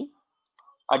VPC,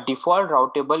 a default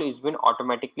route table is been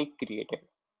automatically created.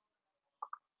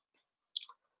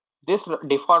 This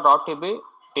default route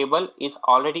table is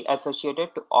already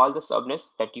associated to all the subnets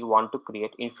that you want to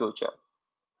create in future.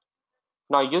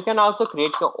 Now you can also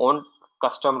create your own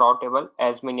custom route table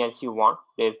as many as you want.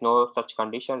 There is no such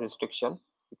condition restriction.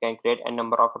 You can create a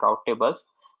number of route tables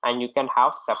and you can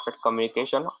have separate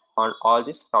communication on all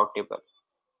these route tables.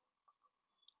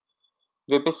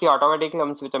 VPC automatically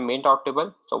comes with a main route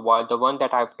table. So while the one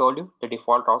that I've told you, the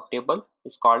default route table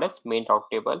is called as main route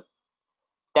table.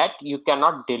 That you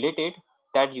cannot delete it,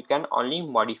 that you can only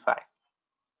modify.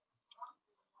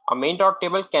 A main route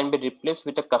table can be replaced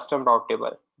with a custom route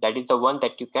table. That is the one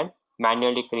that you can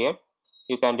manually create.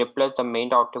 You can replace the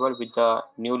main route table with the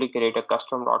newly created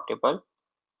custom route table.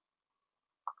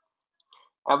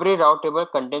 Every route table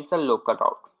contains a local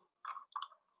route.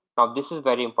 Now this is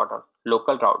very important,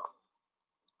 local route.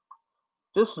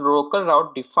 This local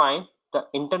route defines the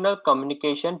internal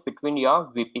communication between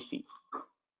your VPC.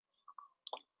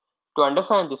 To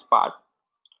understand this part,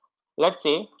 let's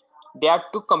say there are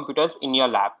two computers in your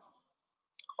lab.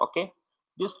 Okay,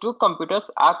 these two computers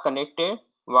are connected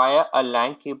via a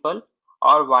LAN cable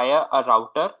or via a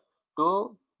router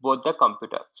to both the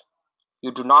computers.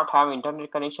 You do not have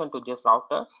internet connection to this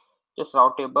router. This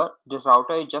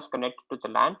router is just connected to the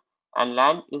LAN, and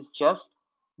LAN is just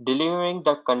delivering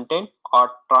the content or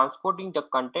transporting the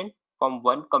content from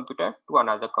one computer to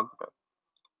another computer.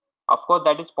 Of course,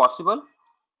 that is possible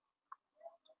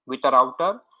with a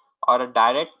router or a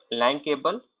direct LAN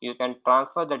cable. You can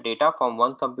transfer the data from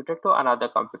one computer to another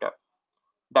computer.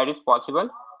 That is possible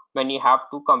when you have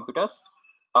two computers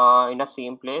in the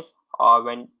same place, or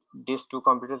when these two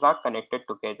computers are connected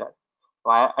together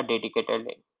via a dedicated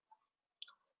link.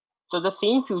 So the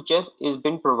same features is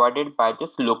been provided by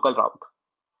this local route.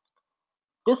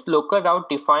 This local route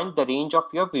defines the range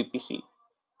of your VPC.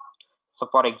 So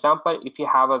for example, if you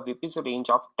have a VPC range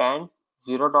of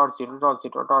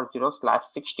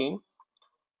 10.0.0.0/16,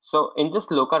 so in this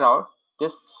local route,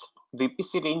 this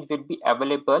VPC range will be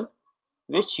available,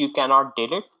 which you cannot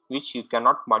delete, which you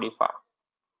cannot modify.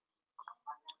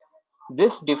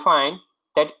 This defines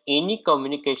that any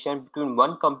communication between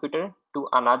one computer to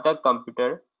another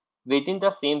computer within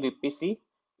the same VPC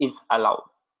is allowed.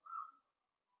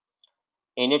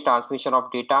 Any transmission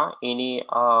of data, any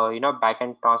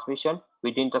backend transmission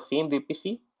within the same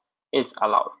VPC is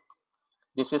allowed.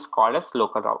 This is called as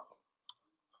local route.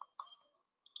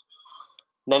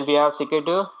 Then we have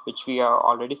security, which we have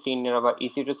already seen in our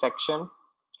EC2 section,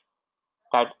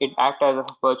 that it acts as a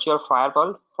virtual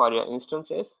firewall for your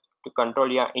instances to control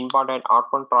your inbound and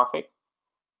outbound traffic.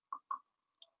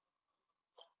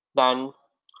 Then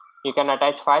you can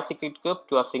attach 5 security groups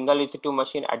to a single EC2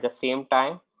 machine at the same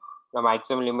time. The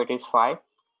maximum limit is 5.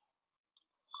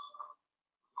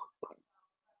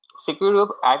 Security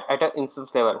group at an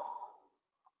instance level.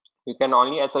 You can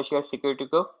only associate security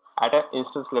group at an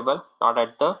instance level, not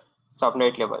at the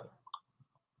subnet level.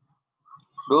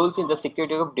 Rules in the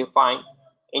security group define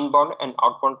inbound and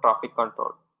outbound traffic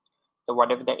control. So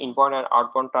whatever the inbound and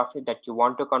outbound traffic that you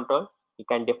want to control, you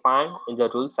can define in the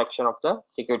rules section of the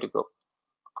security group.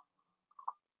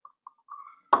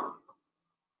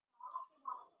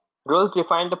 Rules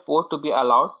define the port to be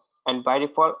allowed, and by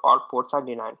default all ports are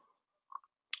denied.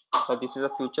 So this is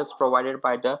the features provided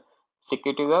by the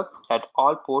security group, that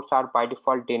all ports are by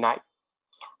default denied,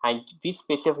 and we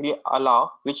specifically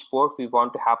allow which port we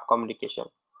want to have communication,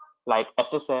 like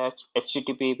SSH,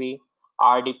 HTTP,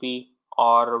 RDP,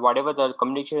 or whatever the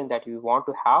communication that we want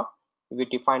to have. We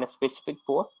define a specific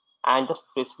port and the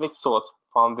specific source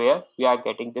from where we are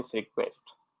getting this request.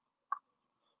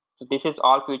 So this is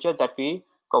all features that we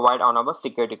provide on our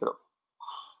security group.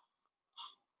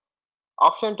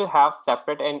 Option to have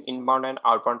separate and inbound and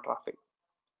outbound traffic.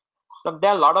 Now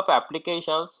there are a lot of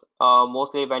applications,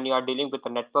 mostly when you are dealing with a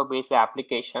network-based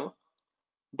application.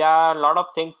 there are a lot of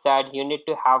things that you need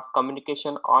to have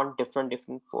communication on different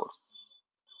ports.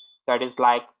 That is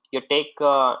like you take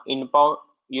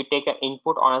you take an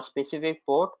input on a specific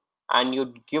port and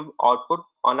you give output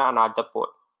on another port.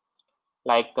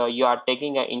 Like you are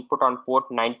taking an input on port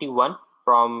 91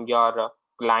 from your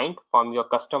client, from your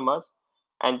customers,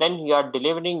 and then you are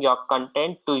delivering your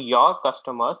content to your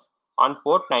customers on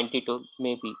port 92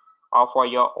 maybe, or for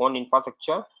your own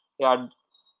infrastructure you are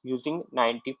using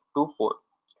 92 port.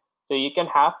 So you can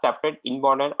have separate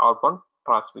inbound and outbound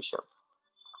transmission.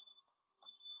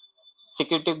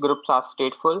 Security groups are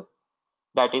stateful.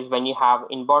 That is when you have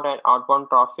inbound and outbound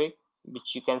traffic,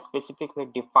 which you can specifically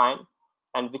define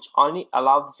and which only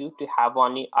allows you to have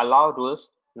only allow rules,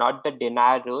 not the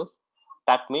deny rules.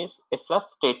 That means it's a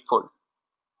stateful.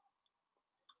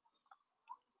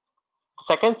 The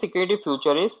second security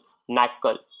feature is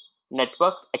NACL,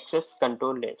 Network Access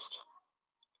Control List.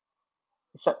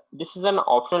 So this is an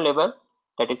optional level.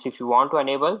 That is, if you want to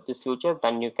enable this feature,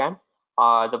 then you can.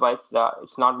 Otherwise,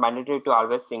 it's not mandatory to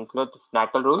always include this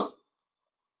NACL rule.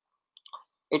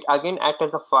 It again acts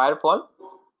as a firewall,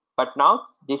 but now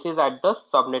this is at the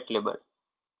subnet level.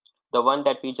 The one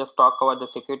that we just talked about, the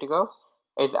security curve,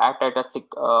 is act at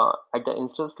the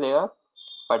instance layer,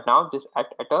 but now this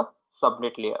act at a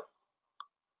subnet layer.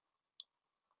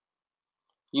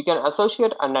 You can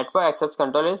associate a network access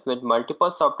control list with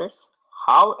multiple subnets.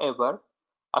 However,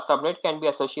 a subnet can be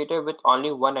associated with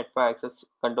only one network access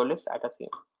control list at a time.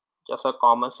 Just a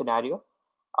common scenario.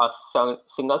 A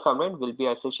single subnet will be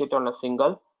associated on a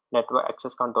single network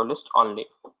access control list only.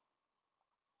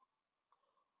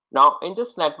 Now, in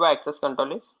this network access control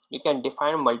list, you can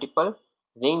define multiple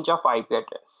range of IP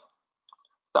address.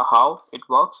 So how it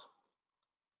works?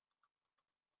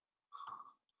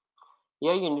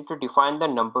 Here you need to define the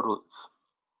number rules.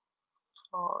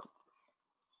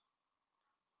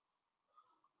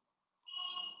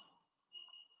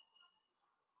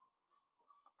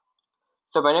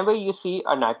 So whenever you see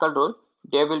a NACL rule,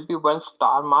 there will be one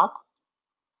star mark.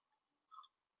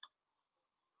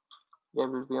 There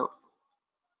will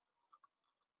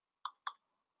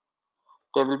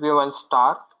be one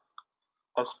star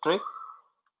asterisk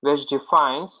which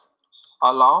defines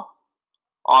allow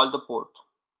all the ports.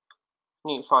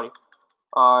 Sorry,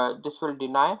 this will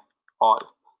deny all,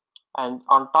 and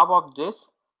on top of this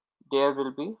there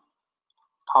will be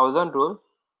 1000 rule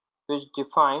which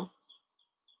define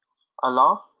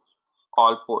allow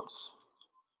all ports.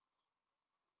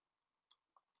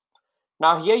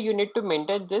 Now here you need to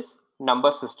maintain this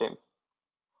number system.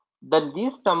 The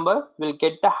least number will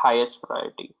get the highest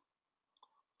priority.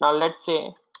 Now let's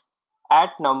say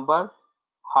at number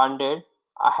 100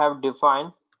 I have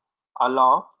defined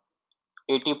allow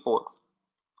 80 port.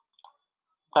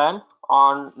 Then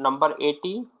on number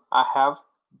 80 I have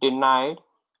denied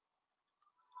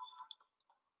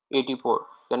 80 port.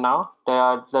 So now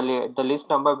the list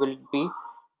number will be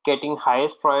getting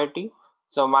highest priority.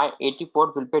 So my 80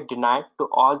 port will be denied to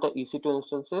all the EC2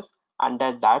 instances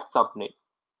under that subnet.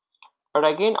 But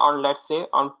again, on let's say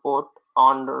on port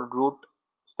on route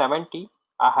 70,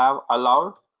 I have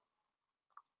allowed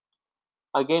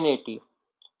again 80.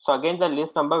 So again, the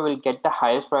list number will get the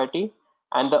highest priority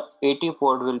and the 80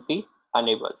 port will be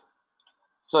enabled.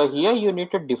 So here you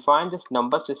need to define this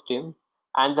number system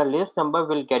and the list number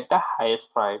will get the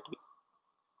highest priority.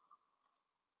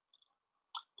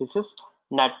 This is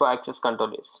network access control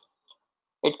list.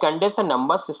 It contains a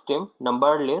number system,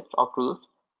 number list of rules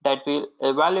that will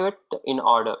evaluate in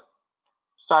order,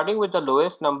 starting with the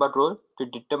lowest number rule to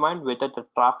determine whether the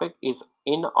traffic is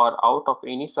in or out of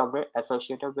any subnet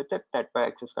associated with the network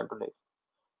access control list.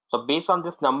 So based on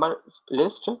this number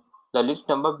list, the list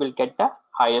number will get the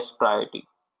highest priority.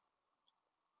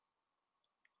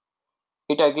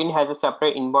 It again has a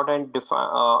separate inbound and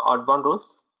outbound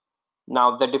rules.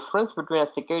 Now the difference between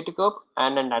a security group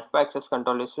and a network access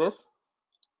control list is,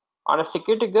 on a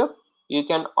security group, you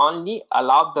can only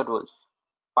allow the rules.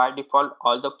 By default,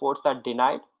 all the ports are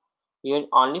denied. You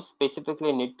only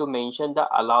specifically need to mention the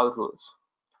allow rules.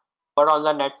 But on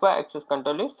the network access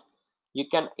control list, you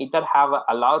can either have an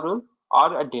allow rule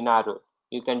or a deny rule.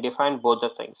 You can define both the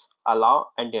things, allow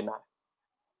and deny.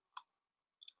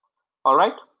 All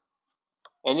right.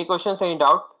 Any questions, any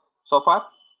doubt so far?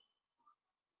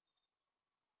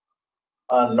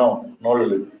 No,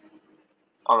 Lily.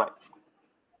 All right.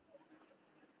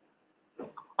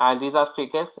 And these are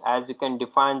stateless, as you can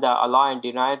define the allow and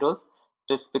deny rule.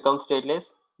 This becomes stateless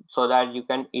so that you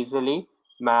can easily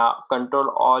control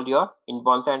all your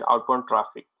inbound and outbound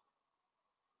traffic.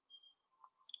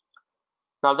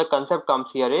 Now the concept comes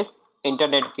here is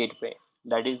internet gateway.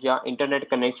 That is your internet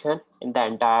connection in the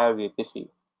entire VPC.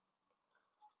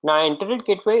 Now, Internet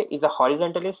Gateway is a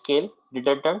horizontally scaled,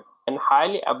 redundant, and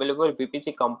highly available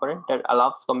VPC component that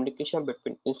allows communication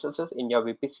between instances in your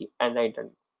VPC and the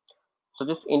Internet. So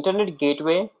this Internet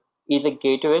Gateway is a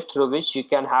gateway through which you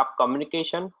can have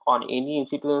communication on any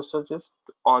EC2 instances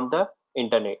on the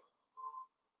Internet.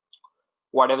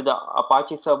 Whatever the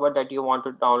Apache server that you want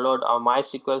to download, or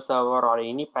MySQL server, or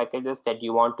any packages that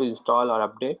you want to install or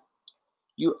update,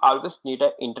 you always need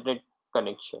an internet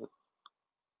connection.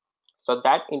 So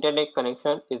that internet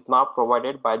connection is now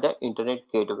provided by the Internet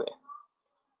Gateway.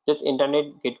 This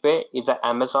Internet Gateway is an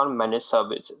Amazon managed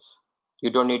services.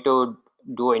 You don't need to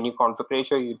do any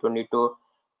configuration. You don't need to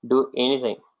do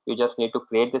anything. You just need to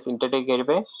create this Internet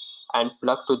Gateway and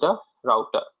plug to the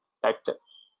router. That's it.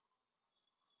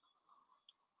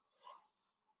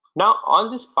 Now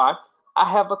on this part,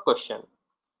 I have a question.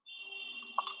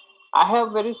 I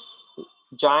have very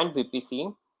giant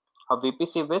VPC, a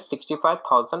VPC with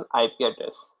 65,000 IP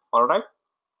address. All right.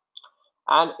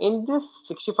 And in this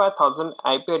 65,000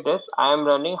 IP address, I am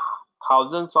running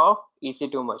thousands of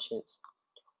EC2 machines.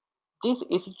 These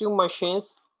EC2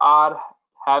 machines are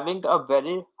having a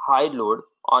very high load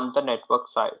on the network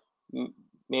side.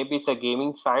 Maybe it's a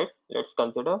gaming side. Let's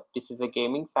consider this is a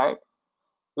gaming side,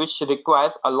 which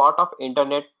requires a lot of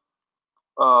internet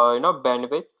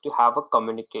bandwidth to have a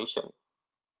communication.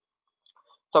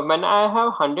 So when I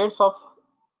have hundreds of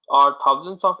or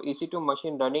thousands of EC2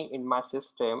 machine running in my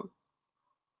system,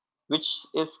 which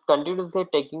is continuously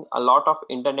taking a lot of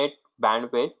internet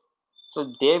bandwidth,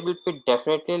 so there will be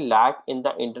definitely lag in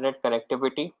the internet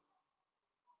connectivity.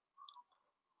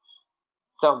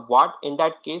 So what in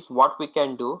that case, what we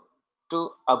can do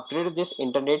to upgrade this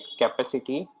internet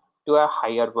capacity to a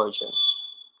higher version,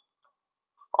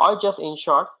 or just in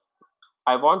short,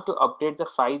 I want to update the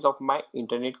size of my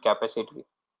internet capacity.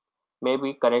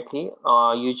 Maybe currently,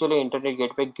 usually Internet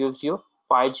Gateway gives you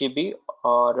 5 GB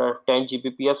or 10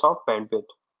 Gbps of bandwidth.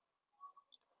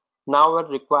 Now we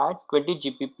require 20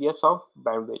 Gbps of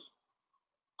bandwidth.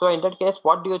 So in that case,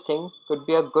 what do you think could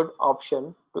be a good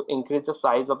option to increase the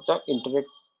size of the internet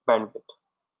bandwidth?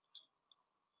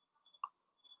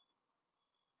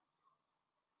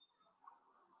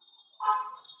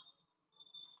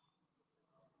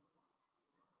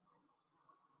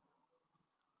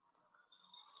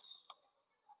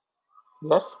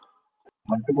 Yes.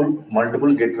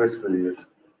 Multiple gateways will use.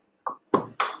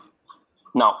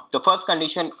 Now, the first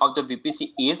condition of the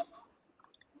VPC is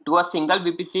to a single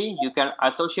VPC, you can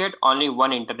associate only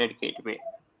one internet gateway.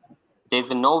 There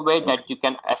is no way that you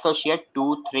can associate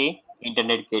 2-3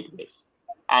 internet gateways.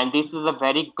 And this is a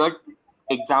very good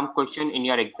exam question in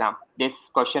your exam. This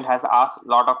question has asked a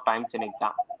lot of times in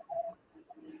exam.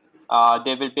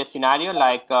 There will be a scenario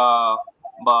like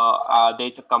there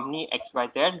is a company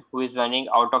XYZ who is running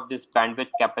out of this bandwidth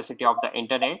capacity of the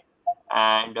internet,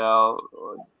 and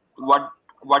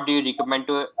what do you recommend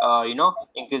to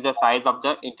increase the size of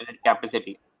the internet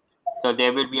capacity? So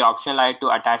there will be option like to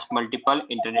attach multiple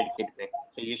internet gateway.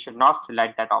 So you should not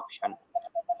select that option.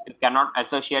 You cannot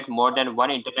associate more than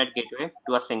one internet gateway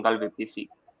to a single VPC.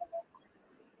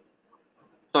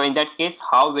 So in that case,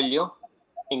 how will you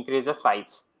increase the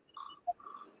size?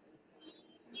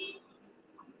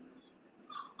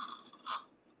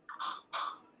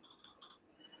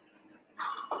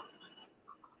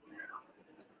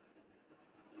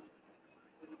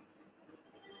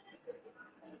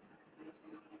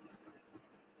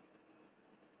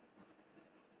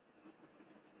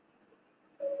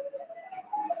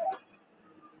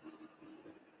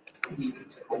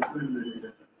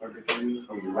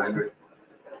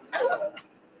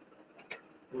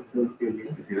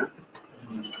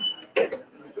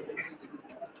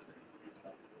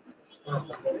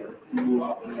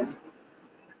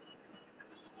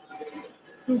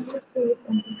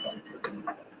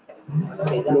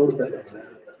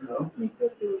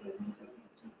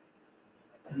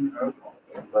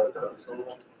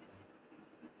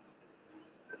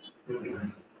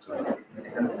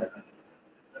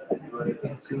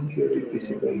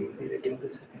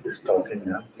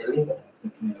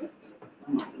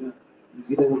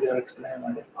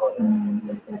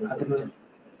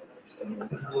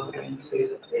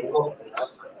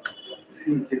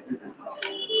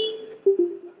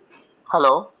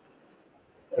 Hello.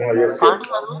 Yes, Can't yes.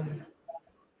 you hear me?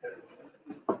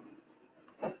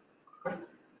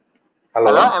 Hello.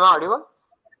 Hello, am I audible?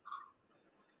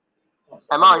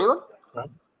 Am I audible?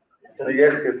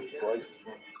 Yes, yes.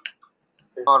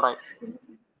 All right.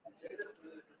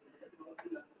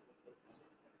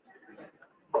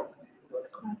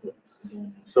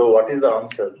 So what is the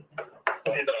answer?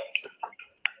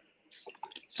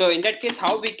 So in that case,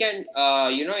 how we can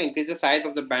increase the size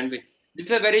of the bandwidth? This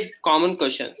is a very common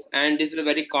question, and this is a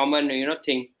very common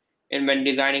thing in when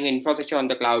designing infrastructure on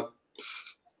the cloud.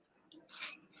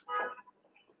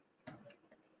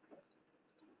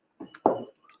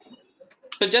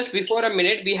 So just before a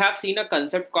minute, we have seen a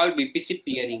concept called VPC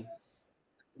peering.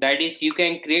 That is, you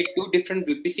can create two different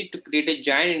VPC to create a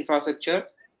giant infrastructure,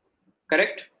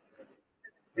 correct?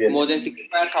 Yes. More than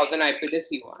 65,000 IP address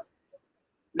you want.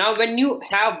 Now, when you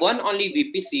have one only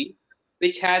VPC,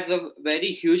 which has a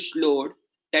very huge load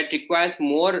that requires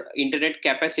more internet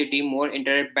capacity, more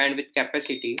internet bandwidth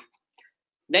capacity,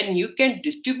 then you can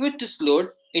distribute this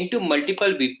load into multiple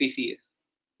VPCs,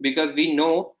 because we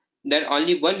know that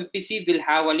only one VPC will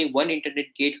have only one internet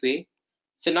gateway.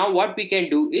 So now what we can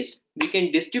do is we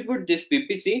can distribute this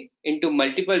VPC into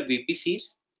multiple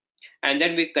VPCs, and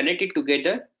then we connect it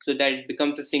together so that it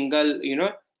becomes a single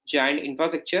giant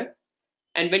infrastructure.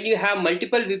 And when you have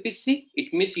multiple VPC,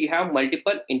 it means you have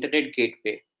multiple internet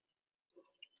gateway.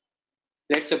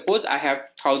 Let's suppose I have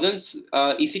thousands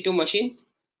EC2 machine.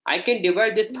 I can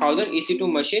divide this 1000 EC2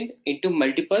 machine into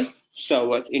multiple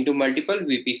servers, into multiple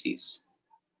VPCs.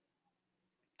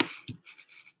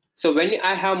 So when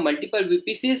I have multiple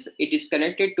VPCs, it is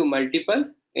connected to multiple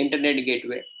internet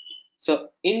gateway. So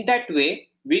in that way,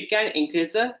 we can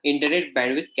increase the internet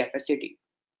bandwidth capacity.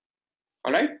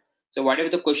 All right. So whatever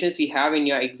the questions you have in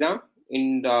your exam,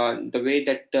 in the way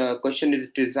that the question is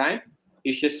designed,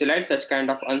 you should select such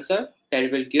kind of answer that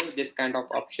will give this kind of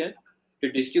option to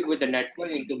distribute the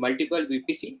network into multiple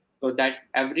VPC, so that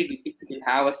every VPC will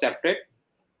have a separate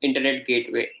internet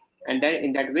gateway, and then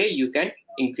in that way you can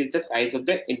increase the size of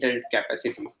the internet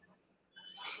capacity.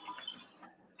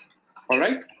 All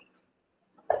right.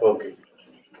 Okay.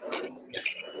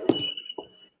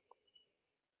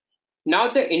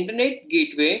 Now the internet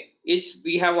gateway is,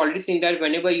 we have already seen that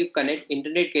whenever you connect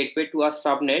internet gateway to a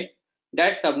subnet,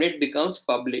 that subnet becomes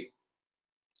public.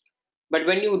 But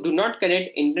when you do not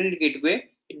connect internet gateway,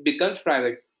 it becomes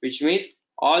private, which means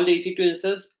all the EC2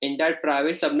 instances in that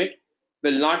private subnet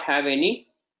will not have any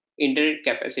internet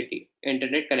capacity,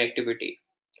 internet connectivity.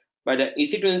 But the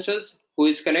EC2 instance who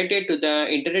is connected to the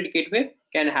internet gateway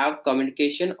can have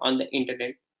communication on the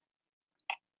internet.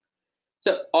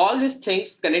 So all these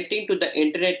things connecting to the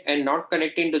internet and not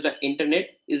connecting to the internet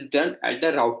is done at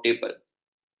the route table.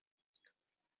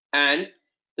 And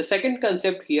the second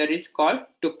concept here is called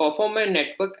to perform a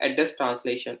network address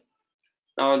translation.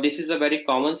 Now this is a very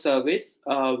common service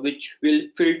which will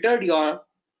filter your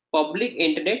public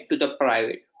internet to the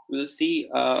private. We'll see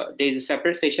there is a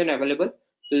separate session available.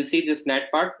 We'll see this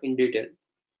net part in detail.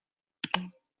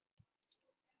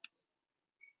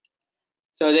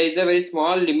 So there is a very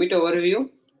small limit overview,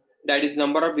 that is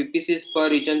number of VPCs per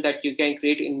region that you can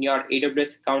create in your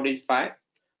AWS account is 5.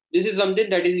 This is something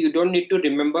that is you don't need to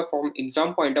remember from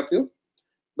exam point of view,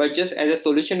 but just as a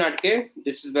solution architect,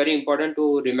 this is very important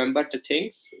to remember the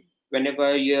things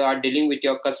whenever you are dealing with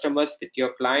your customers, with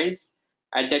your clients.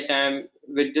 At that time,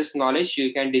 with this knowledge,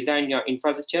 you can design your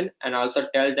infrastructure and also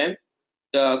tell them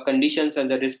the conditions and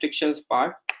the restrictions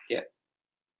part here.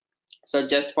 So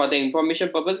just for the information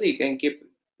purpose, you can keep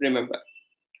remember.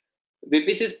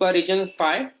 VPCs per region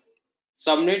 5.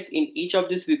 Subnets in each of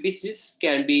these VPCs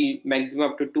can be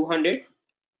maximum up to 200.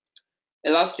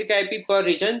 Elastic IP per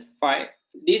region 5.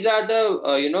 These are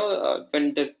the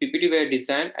when the PPT were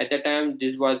designed at the time,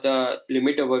 this was the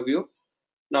limit overview.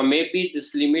 Now maybe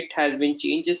this limit has been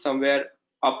changed somewhere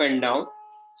up and down,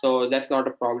 so that's not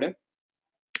a problem.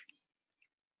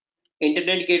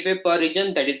 Internet gateway per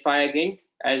region, that is 5 again,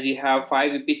 as you have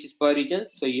 5 VPCs per region,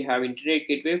 so you have internet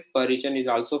gateway per region is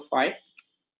also 5.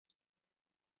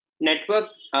 Network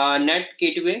net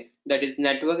gateway, that is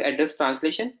network address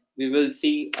translation. We will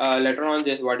see later on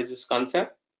this what is this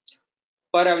concept.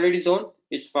 Per availability zone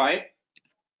is 5.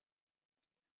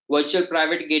 Virtual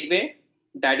private gateway,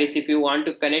 that is if you want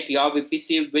to connect your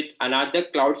VPC with another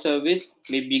cloud service,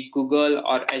 maybe Google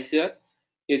or Azure,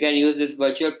 you can use this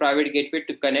virtual private gateway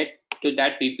to connect to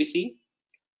that VPC.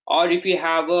 Or if you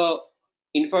have a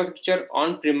infrastructure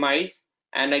on premise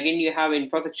and again you have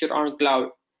infrastructure on cloud,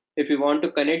 if you want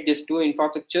to connect these two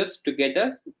infrastructures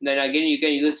together, then again you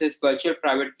can use this virtual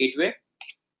private gateway,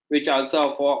 which also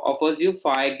offers you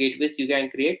 5 gateways you can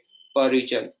create per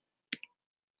region.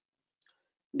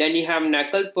 Then you have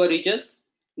NACL per regions,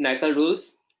 NACL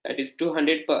rules, that is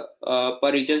 200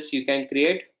 per regions you can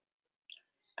create.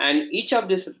 And each of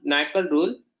this NACL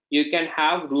rule, you can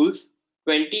have rules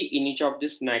 20 in each of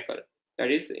this NACL. That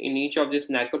is, in each of these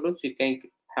NACL rules, you can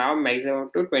have maximum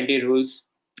up to 20 rules.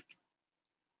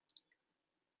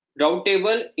 Route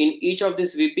table in each of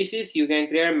these VPCs, you can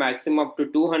create a maximum up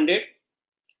to 200.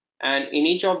 and in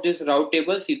each of these route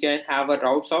tables you can have a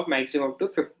routes of maximum up to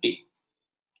 50.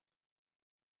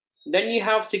 Then you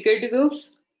have security groups.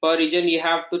 Per region you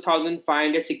have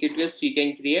 2500 security groups you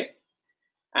can create,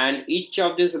 and each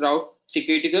of these route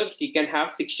security groups you can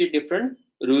have 60 different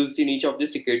rules in each of the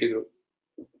security group.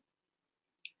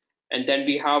 And then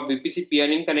we have VPC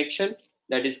peering connection,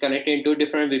 that is connected into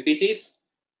different VPCs,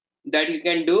 that you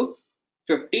can do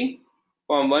 50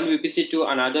 from one VPC to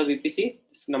another VPC.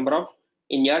 This number of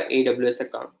in your AWS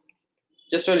account.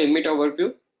 Just a limit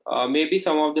overview. Maybe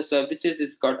some of the services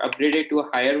is got upgraded to a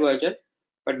higher version,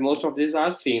 but most of these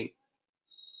are same.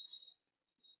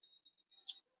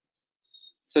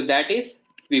 So that is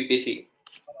VPC.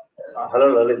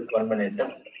 Hello, Lalit, 1 minute.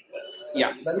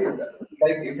 Yeah.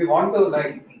 Like if you want to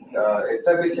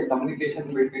establish a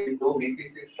communication between two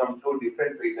VPCs from two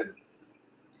different regions,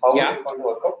 how Yeah. is it going to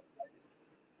work out?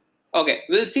 Okay,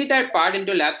 we'll see that part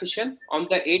into lab session. On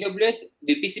the AWS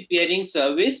VPC peering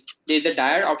service, there is a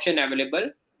direct option available.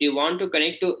 Do you want to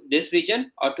connect to this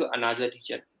region or to another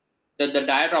region? The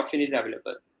direct option is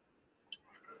available.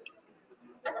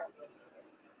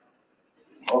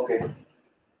 Okay.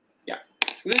 Yeah,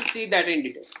 we'll see that in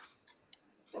detail.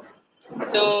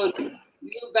 So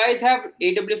you guys have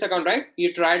AWS account, right?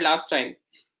 You tried last time,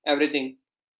 everything.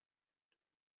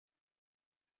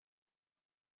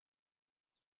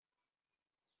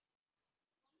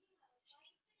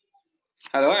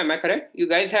 Hello, am I correct? You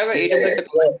guys have an AWS account.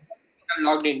 Yeah. I'm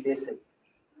logged in. Yes, sir.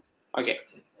 Okay,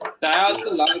 so I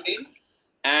also logged in,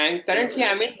 and currently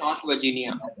I'm in North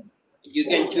Virginia. You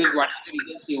can choose whatever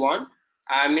regions you want.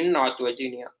 I'm in North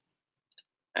Virginia,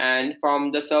 and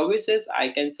from the services I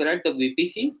can select the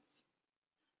VPC.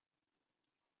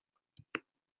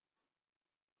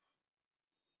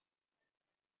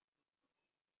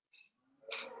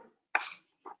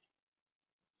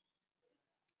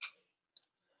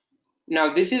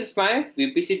 Now this is my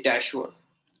VPC dashboard.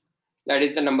 That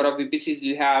is the number of VPCs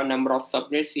you have, number of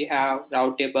subnets you have,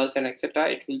 route tables, and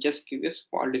etc. It will just give you a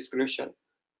small description.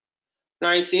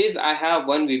 Now it says I have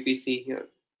one VPC here,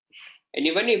 and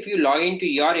even if you log into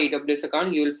your AWS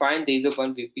account, you will find there is a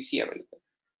one VPC available.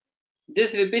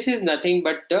 This VPC is nothing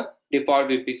but the default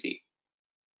VPC,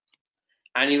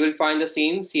 and you will find the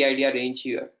same CIDR range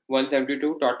here,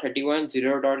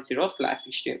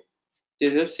 172.31.0.0/16. This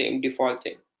is the same default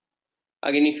thing.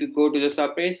 Again, if you go to the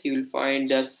subnets, you will find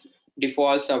the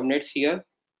default subnets here.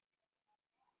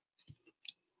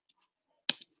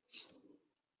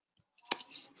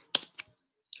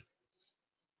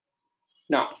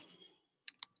 Now,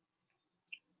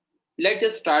 let's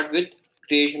just start with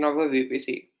creation of a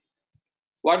VPC.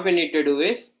 What we need to do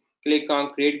is click on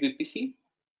create VPC,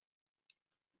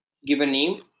 give a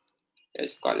name,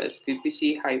 let's call it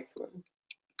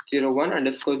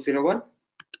VPC-01_01,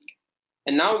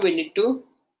 and now we need to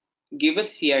give a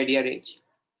CIDR range.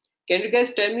 Can you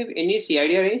guys tell me any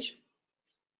CIDR range?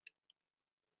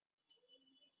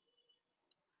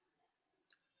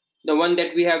 The one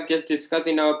that we have just discussed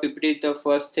in our PPT, the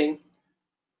first thing.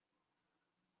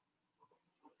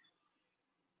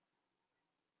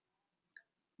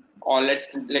 Or let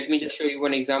me just show you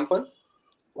one example.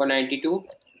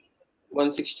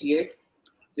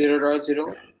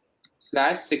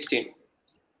 192.168.0.0/16.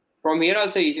 From here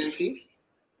also you can see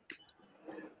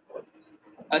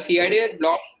a CIDR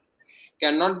block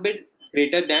cannot be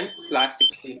greater than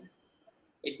 /16.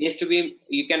 It needs to be,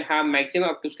 you can have maximum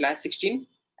up to /16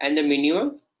 and the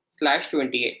minimum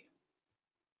 /28.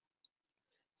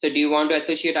 So do you want to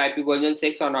associate IP version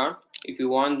 6 or not? If you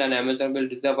want, then Amazon will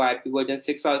reserve IP version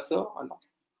 6 also or not.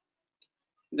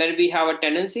 Then we have a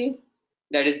tenancy,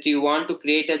 that is, do you want to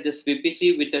create this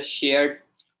VPC with a shared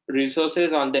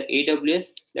resources on the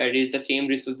AWS? That is, the same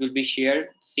resource will be shared,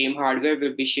 same hardware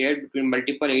will be shared between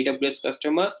multiple AWS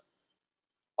customers,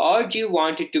 or do you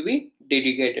want it to be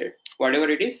dedicated? Whatever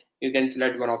it is, you can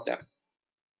select one of them,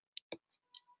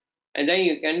 and then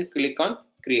you can click on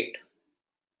create,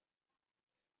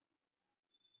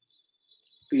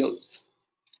 close.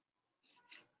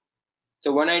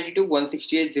 So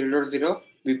 192.168.0.0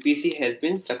 VPC has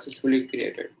been successfully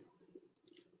created.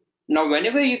 Now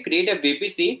whenever you create a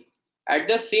VPC, at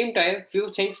the same time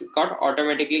few things got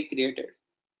automatically created.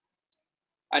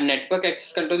 A network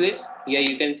access control list, here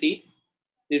you can see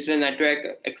this is a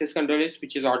network access control list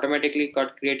which is automatically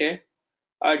got created.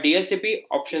 A DSCP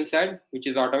option set which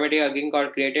is automatically again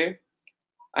got created,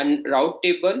 and route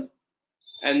table,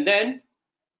 and then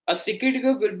a security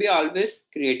group will be always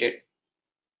created.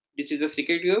 This is a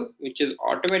security group which is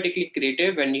automatically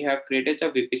created when you have created the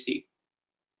VPC.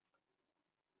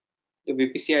 The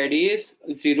VPC ID is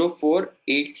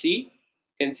 048C, you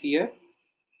can see here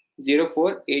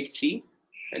 048C,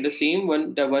 and the same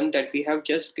one, the one that we have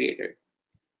just created,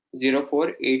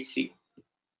 048C.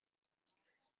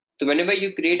 So whenever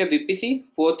you create a VPC,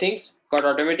 4 things got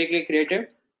automatically created: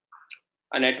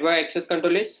 a network access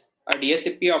control list, a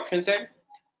DSCP option set,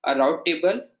 a route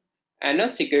table, and a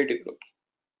security group.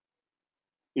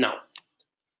 Now,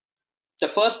 the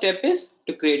first step is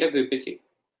to create a VPC.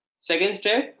 Second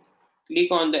step,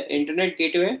 click on the internet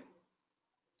gateway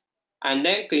and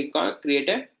then click on create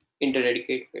an internet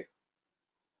gateway.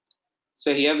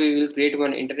 So here we will create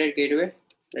one internet gateway.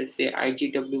 Let's say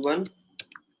IGW10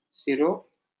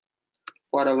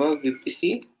 for our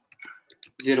VPC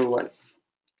 01,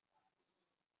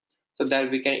 so that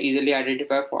we can easily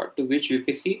identify for to which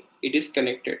VPC it is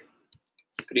connected.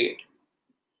 Create.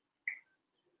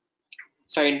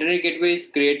 So internet gateway is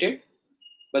created,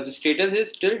 but the status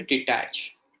is still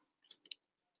detached.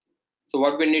 So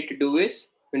what we need to do is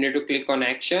we need to click on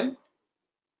action,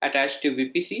 attach to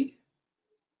VPC,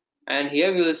 and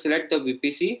here we will select the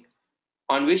VPC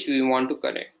on which we want to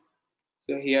connect.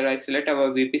 So here I select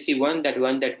our VPC 1, that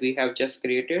one that we have just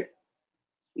created,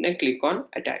 and then click on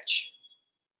attach.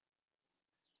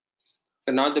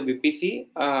 So now the VPC,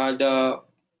 the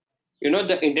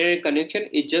internet connection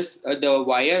is just the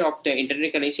wire of the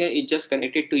internet connection is just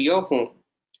connected to your home.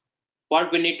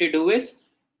 What we need to do is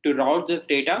to route this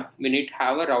data, we need to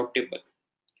have a route table.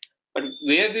 But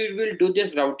where we will do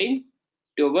this routing?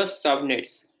 To our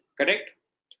subnets, correct?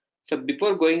 So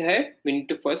before going ahead, we need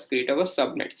to first create our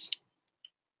subnets.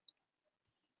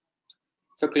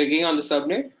 So clicking on the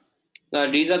subnet,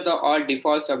 now these are the all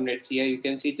default subnets. Here you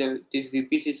can see these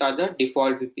VPCs are the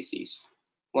default VPCs,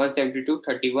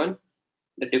 172.31,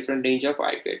 the different range of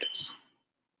IP address.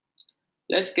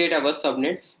 Let's create our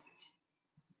subnets.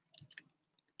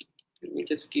 Let me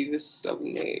just give you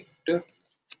subnet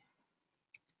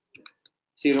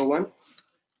 01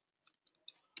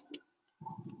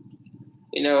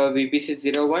 in our VPC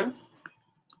 01,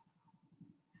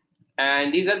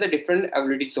 and these are the different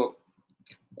availability zone.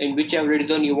 In which availability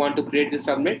zone you want to create the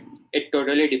subnet, it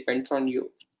totally depends on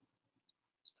you.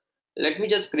 Let me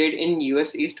just create in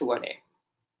US East 1A.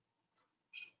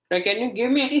 Now can you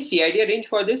give me any CID range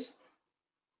for this,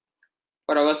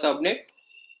 for our subnet?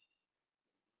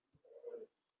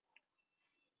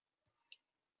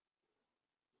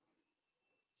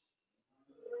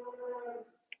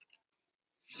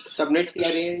 Subnet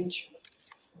CID range.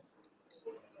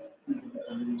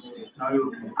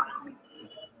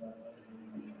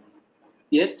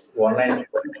 Yes.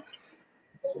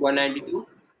 192.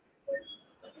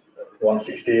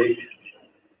 168.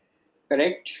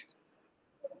 Correct.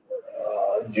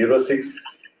 06.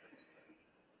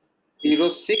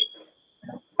 06.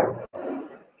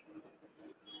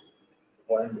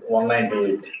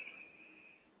 198.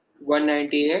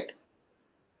 198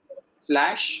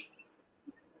 slash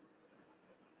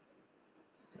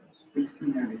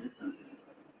 16.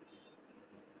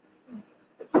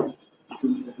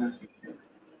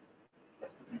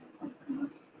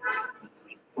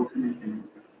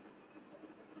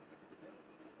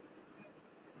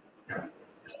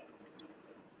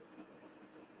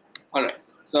 all right.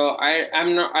 So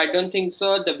I don't think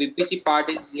so the VPC part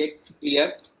is yet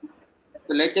clear.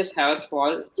 So let's just have a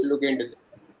small look into this.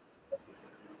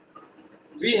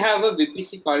 We have a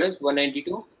VPC called as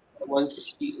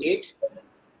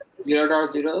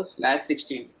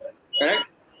 192.168.0.0/16, correct?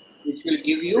 Which will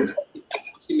give you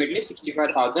approximately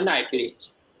 65,000 IP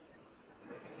range.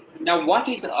 Now, what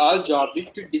is our job is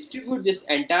to distribute this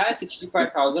entire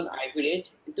 65,000 IP range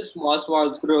into small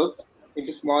groups,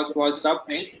 into small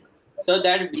subnets, so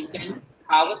that we can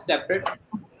have a separate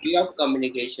way of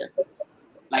communication.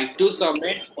 Like 2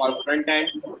 subnets for front end,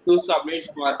 2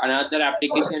 subnets for another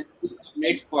application, 2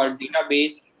 subnets for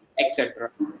database,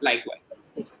 etc. Likewise.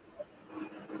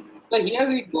 So here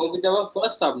we go with our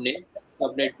first subnet,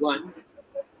 subnet 1,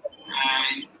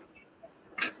 and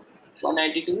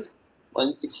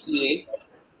 192.168.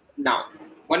 Now,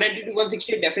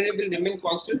 192.168 definitely will remain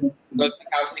constant because we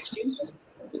have 16. So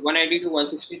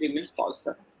 192.168 remains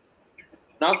constant.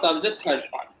 Now comes the third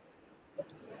part. So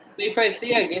if I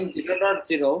say again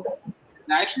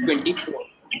 0.0/24,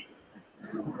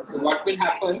 so what will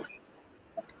happen?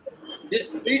 This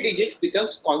 3 digits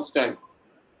becomes constant.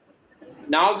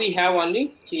 Now we have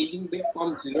only changing bit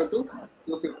from 0 to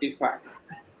 255.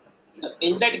 So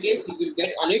in that case, you will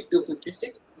get only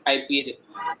 256 IP range.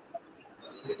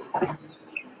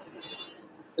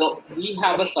 So we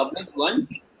have a subnet 1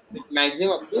 with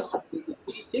maximum up to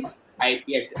 256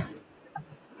 IP address.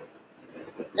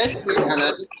 Let's create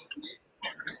another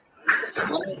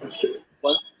subnet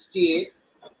 168.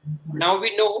 Now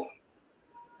we know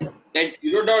That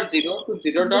 0.0 to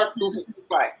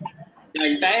 0.255, the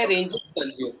entire range is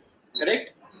consumed,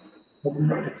 correct?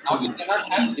 Now we cannot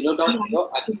have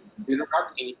 0.0 again, 0.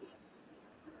 Anything.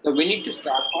 So we need to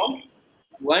start from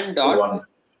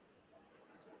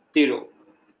 1.0.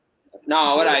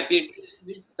 Now our IP address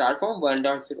will start from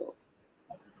 1.0.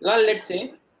 Now let's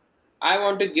say I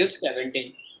want to give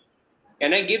 17.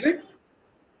 Can I give it?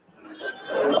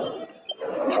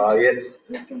 Yes.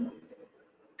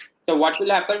 So what will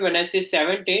happen when I say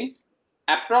 17?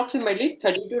 Approximately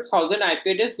 32,000 IP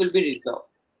addresses will be reserved.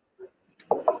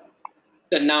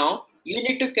 So now you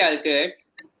need to calculate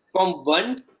from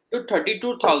 1 to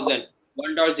 32,000, 1.0,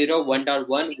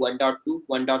 1.1, 1.2,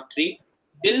 1.3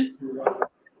 till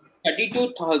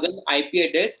 32,000 IP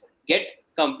address get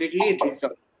completely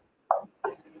reserved.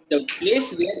 The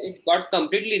place where it got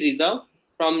completely reserved,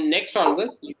 from next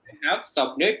onwards, you have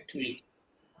subnet 3.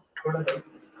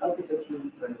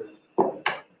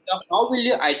 So how will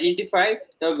you identify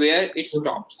the where it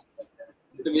stops?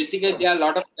 So basically there are a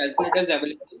lot of calculators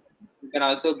available. You can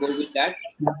also go with that.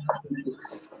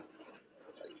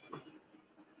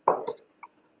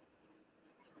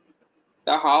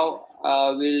 So how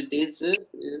will this is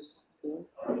 2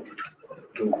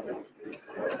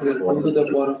 to the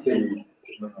power of n.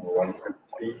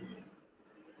 150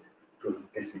 to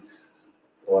 56.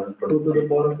 2 to the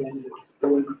power of n.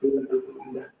 2 into 2 into 2.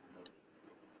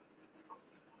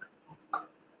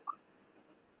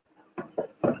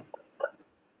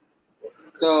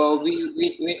 so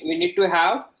we need to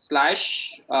have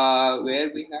slash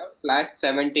where we have slash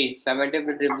 17. 17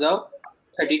 will reserve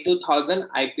 32,000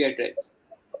 IP address.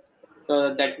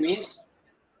 So that means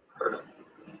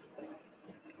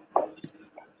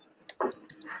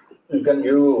You can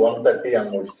give 130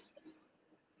 onwards.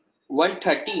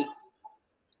 130.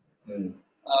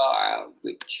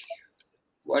 Which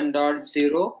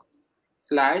 1.0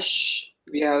 slash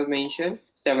we have mentioned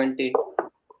 17.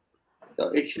 So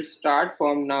it should start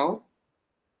from now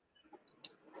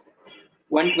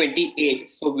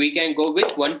 128. So we can go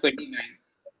with 129.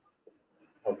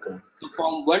 Okay. So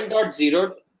from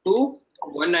 1.0 to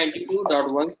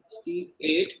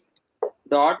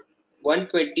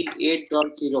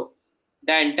 192.168.128.0,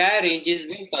 the entire range is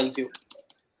being consumed.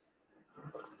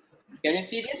 Can you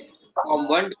see this? From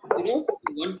 1.0 to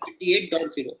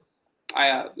 128.0,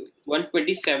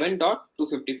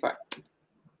 127.255.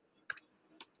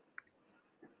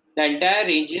 The entire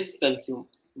range is consumed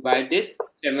by this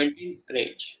 17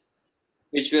 range,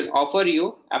 which will offer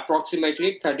you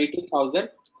approximately 32,000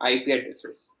 IP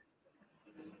addresses.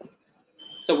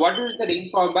 So what is the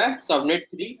range found by subnet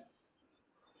 3?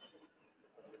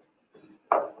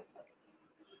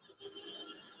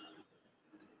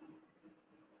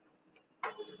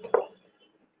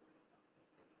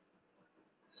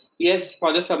 Yes,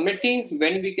 for the subnetting,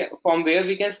 when we can, from where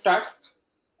we can start?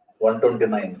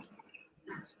 129.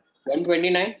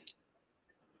 129.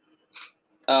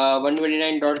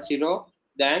 129.0.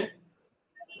 Then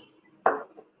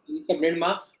subnet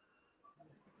mask.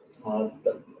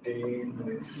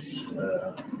 13 is,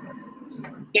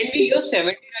 Can we use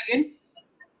 17 again?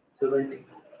 70.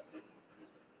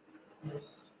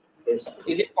 Yes.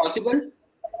 Is it possible?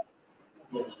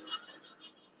 Yes.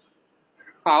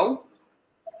 How?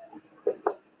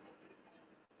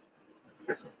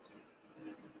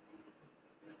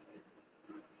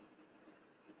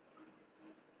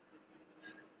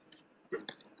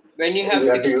 When you have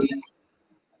 16,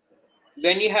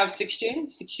 when you have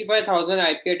 16, 65,000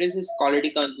 IP address is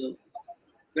already consumed.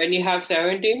 When you have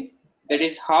 17, that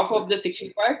is half of the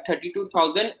 65,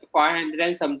 32,500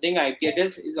 and something IP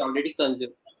address is already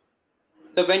consumed.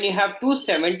 So when you have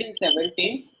 17,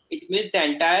 it means the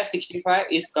entire 65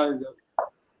 is consumed.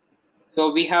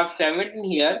 So we have 17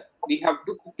 here, we have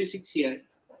 256 here.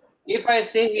 If I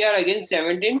say here again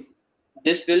 17,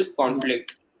 this will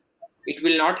conflict. It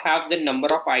will not have the number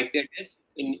of IP address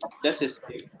in the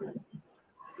system.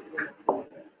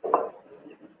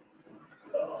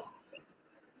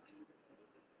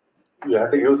 you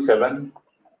have to use 7.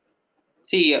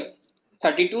 See here,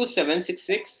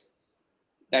 32,766,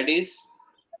 that is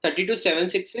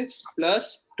 32,766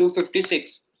 plus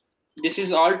 256. This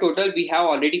is all total we have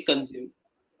already consumed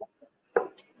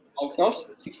out of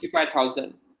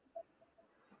 65,000.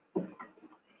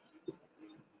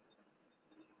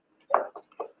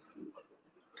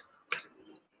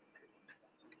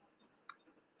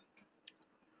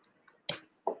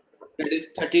 That is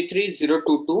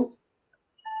 33,022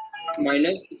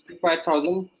 minus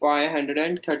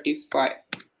 65,535.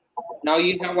 Now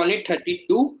you have only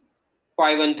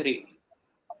 32,513.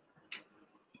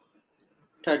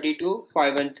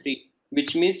 32,513,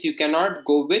 which means you cannot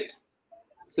go with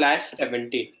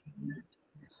 /17.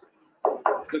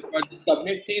 So for the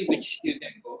subnet tree, which you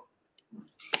can go.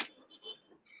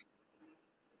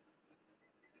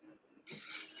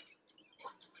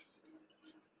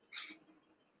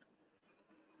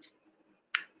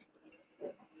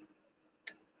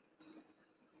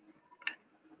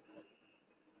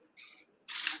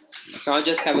 Now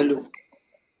just have a look.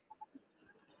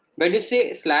 When you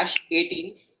say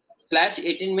 /18,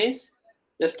 /18 means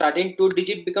the starting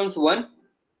 2-digit becomes 1,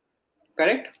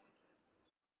 correct?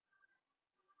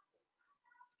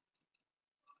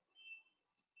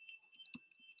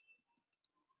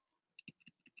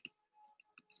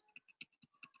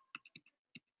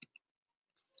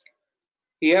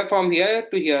 Here from here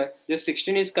to here, this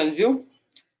 16 is consumed.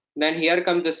 Then here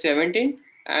comes the 17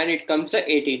 and it comes the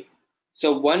 18.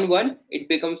 So 1 1, it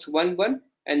becomes 1 1,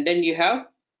 and then you have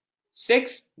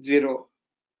 6 0.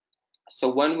 So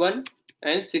 1 1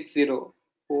 and 6 0,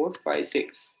 4 5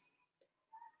 6.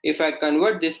 If I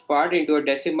convert this part into a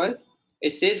decimal,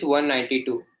 it says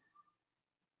 192.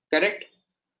 Correct?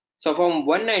 So from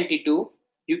 192,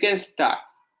 you can start.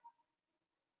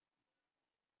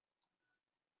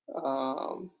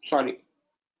 Sorry.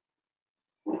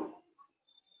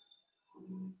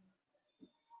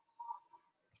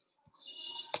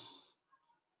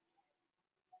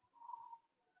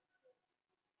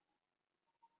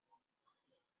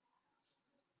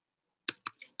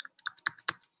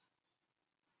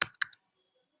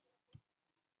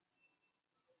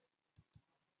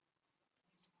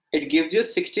 It gives you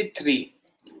 63.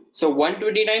 So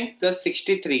 129 plus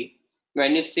 63.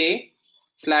 When you say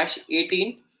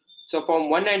 /18, so from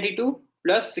 192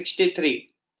 plus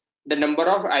 63, the number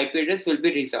of IP address will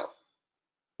be reserved.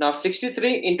 Now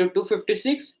 63 into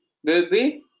 256 will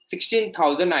be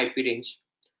 16,000 IP range.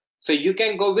 So you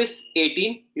can go with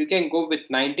 18, you can go with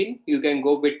 19, you can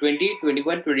go with 20,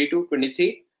 21, 22,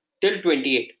 23 till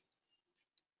 28.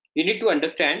 You need to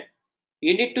understand,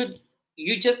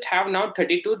 you just have now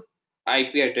 32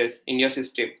 IP address in your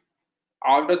system.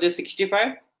 Out of the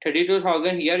 65,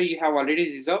 32,000 here you have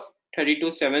already reserved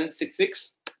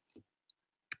 32,766,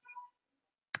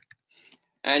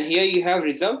 and here you have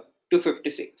reserved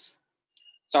 256.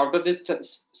 So out of this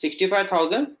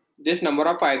 65,000, this number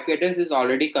of IP address is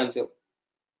already consumed.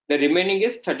 The remaining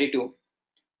is 32.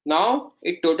 Now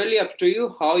it totally up to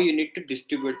you how you need to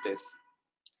distribute this.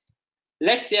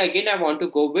 Let's say again I want to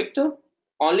go with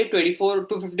only 24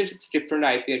 to 56 different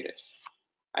IP address.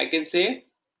 I can say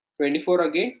 24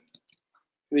 again,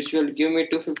 which will give me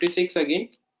 256 again.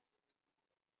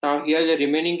 Now here the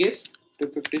remaining is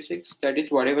 256, that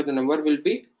is whatever the number will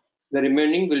be, the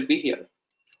remaining will be here.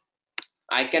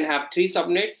 I can have 3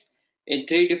 subnets in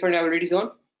 3 different availability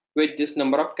zones with this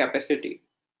number of capacity.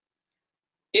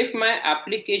 If my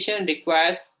application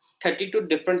requires 32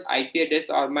 different IP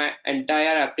address, or my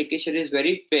entire application is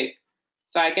very big,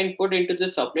 so I can put into the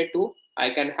subnet 2, I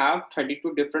can have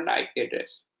 32 different IP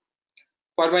address.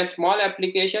 For my small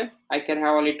application, I can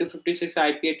have only 256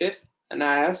 IP address, and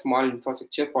I have small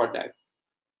infrastructure for that.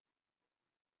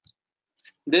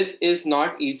 This is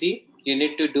not easy, you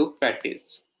need to do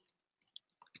practice.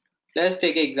 Let's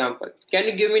take an example. Can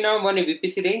you give me now one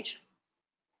VPC range?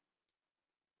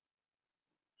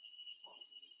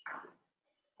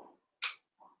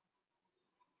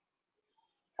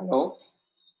 Hello?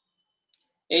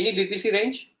 Any VPC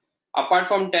range apart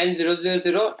from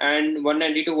 10.0.0.0 and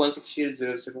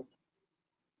 192.168.0.0?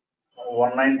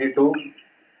 192,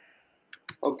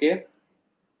 Okay.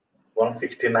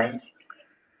 169,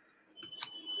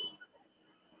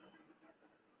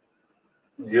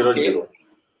 00. Okay.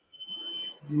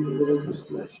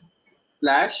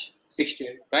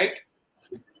 /16, right?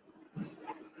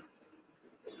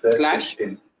 Slash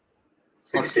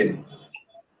 16.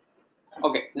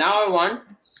 Okay, now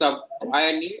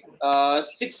I need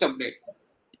 6 subnet.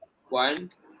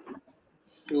 1,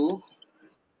 2,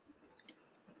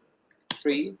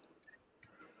 3.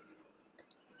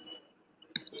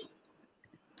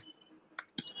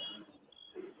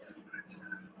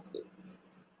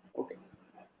 Okay.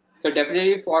 So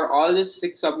definitely for all these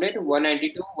 6 subnet,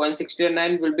 192,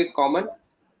 169 will be common.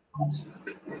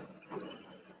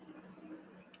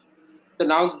 So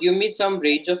now give me some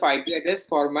range of IP address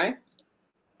for my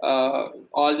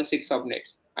all the 6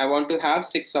 subnets. I want to have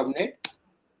 6 subnet,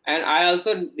 and I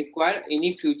also require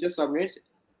any future subnets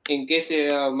in case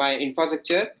my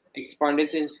infrastructure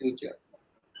expands in future.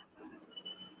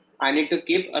 I need to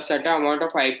keep a certain amount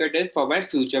of IP address for my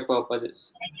future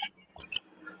purposes.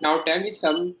 Now tell me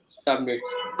some subnets.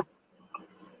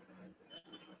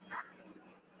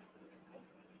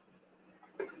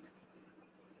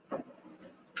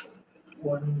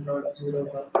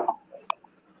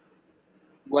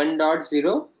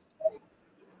 1.0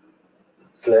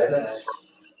 slash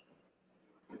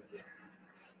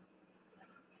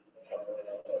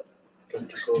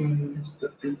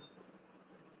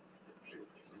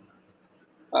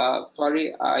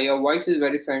sorry, your voice is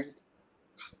very faint.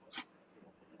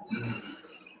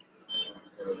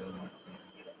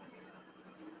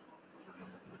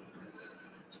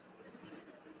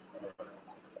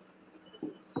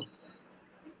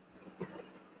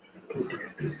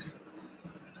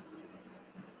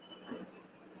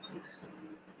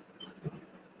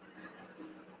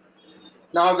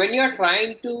 Now, when you are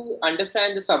trying to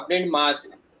understand the subnet mask,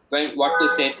 what to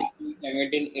say, 16,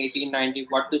 17, 18, 19,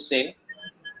 what to say,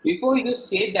 before you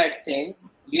say that thing,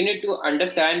 you need to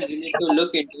understand, you need to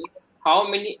look into how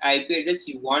many IP addresses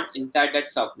you want inside that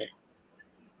subnet.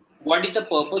 What is the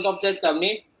purpose of that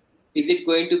subnet? Is it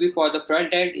going to be for the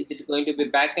front end? Is it going to be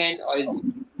back end? Or is it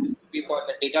going to be for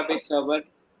the database server?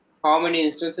 How many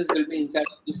instances will be inside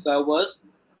of the servers?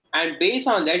 And based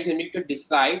on that, you need to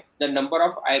decide the number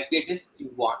of IP addresses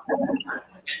you want. And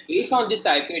based on this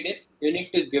IP address, you need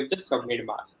to give the subnet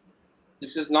mask.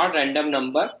 This is not random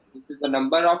number. This is the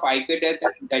number of IP address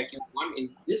that you want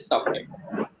in this subnet.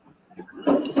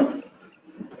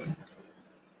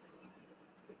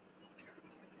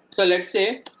 So let's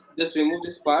say, just remove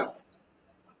this part.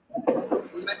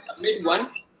 In my subnet 1,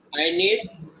 I need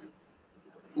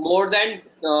more than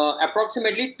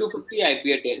approximately 250 IP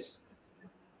address.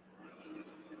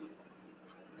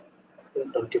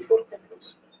 24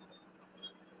 campus.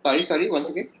 Sorry, once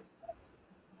again.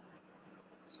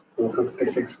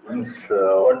 256 means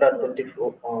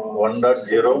 1.24 1.0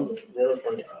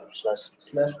 0.24 slash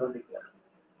 24.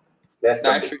 slash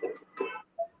That should 24.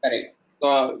 correct.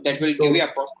 So that will give you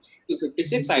approximately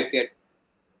 256 IP address.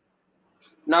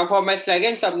 Now for my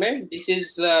second subnet, this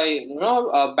is a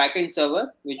backend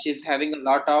server which is having a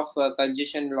lot of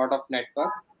congestion, a lot of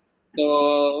network.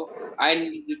 So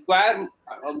I require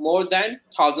more than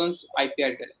thousands IP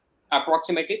address,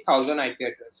 approximately 1000 IP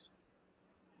address.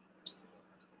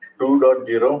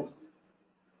 2.0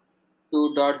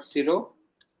 2.0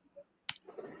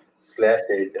 slash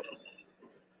 8.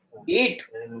 8.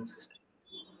 Minimum system.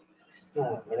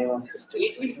 No, minimum system.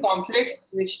 8 means complex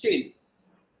 16.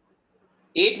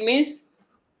 8 means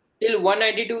till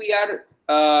 192 you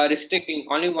are restricting.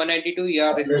 Only 192 you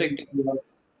are restricting.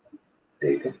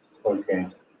 Okay.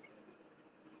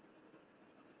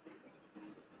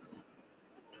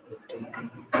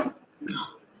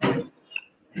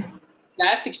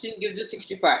 Slash 16 gives you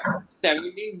 65.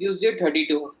 17 gives you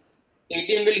 32.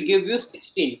 18 will give you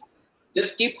 16.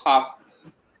 Just keep half.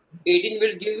 18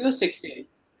 will give you 16.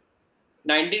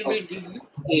 19 will give you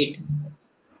 8.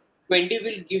 20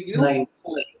 will give you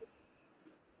 4.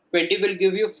 20 will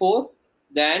give you 4.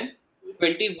 Then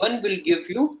 21 will give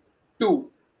you 2.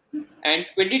 And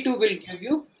 22 will give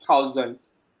you 1000.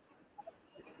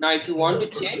 Now if you want to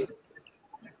check,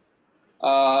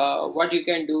 what you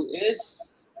can do is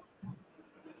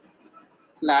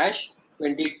slash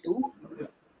 22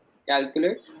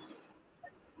 calculate,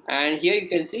 and here you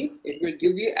can see it will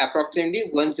give you approximately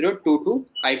 1022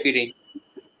 IP range.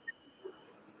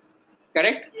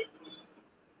 Correct?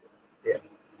 Yeah.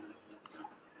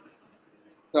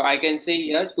 So I can say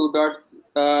here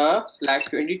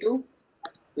 2./22,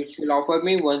 which will offer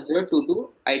me 1022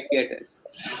 IP address.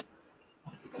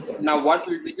 Now what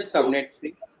will be the subnet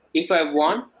string? If I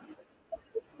want,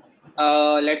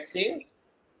 let's say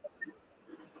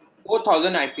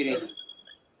 4000 IP range.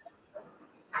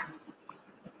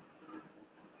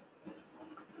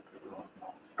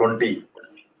 $20.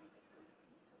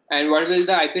 And what will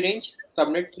the IP range?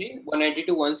 Subnet 3,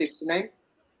 192.169.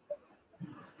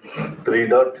 3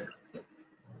 dot.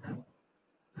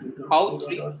 How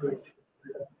 3?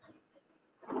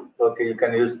 Okay, you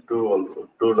can use 2 also.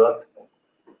 2 dot.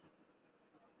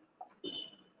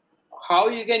 How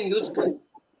you can use 2?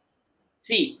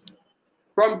 See,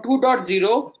 from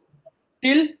 2.0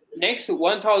 till next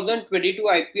 1022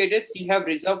 IP address you have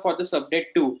reserved for the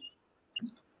subnet 2.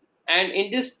 And in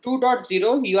this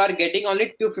 2.0 you are getting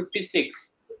only 256.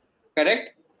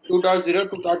 Correct? 2.0,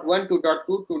 2.1,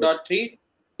 2.2, 2.3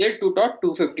 till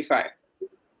 2.255.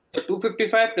 So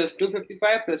 255 plus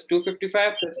 255 plus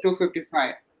 255 plus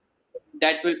 255.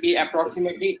 That will be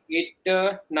approximately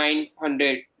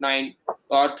 909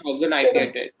 or 1000 IP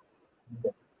address.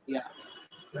 Yeah.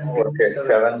 Okay,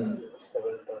 7.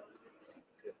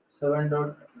 7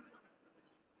 dot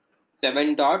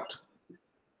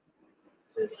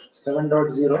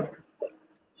 7.0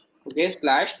 Okay,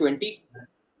 slash 20.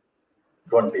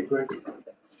 20.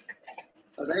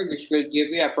 Alright, which will give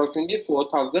you approximately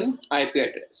 4000 IP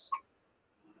address.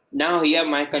 Now here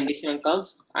my condition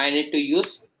comes, I need to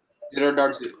use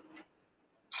 0.0.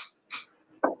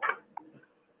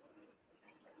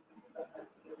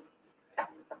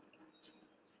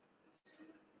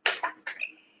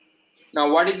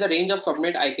 Now what is the range of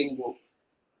subnet I can go?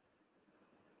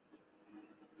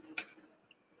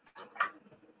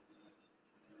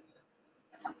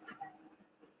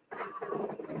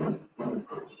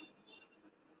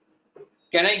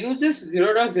 Can I use this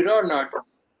 0.0 or not?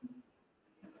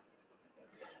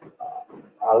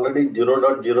 Already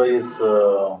 0.0 is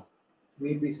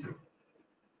VPC.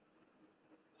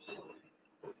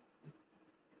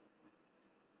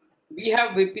 We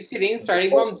have VPC range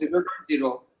starting from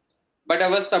 0.0, but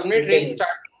our subnet range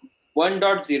starts from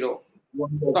 1.0. So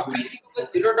I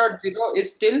think our 0.0 is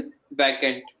still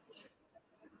vacant.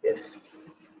 Yes.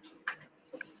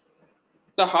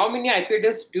 So how many IP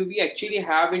addresses do we actually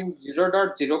have in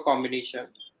 0.0 combination?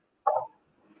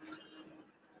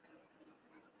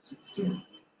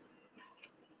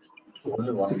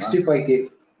 only one. 65K.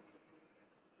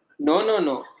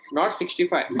 No, not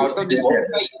 65. Out of this 65, you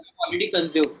have already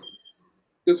consumed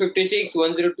 256,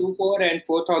 1024, and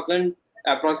 4000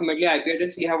 approximately IP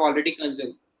addresses you have already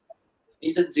consumed.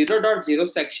 In the 0.0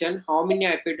 section, how many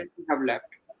IP addresses you have left?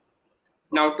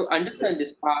 Now to understand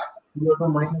this part,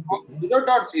 from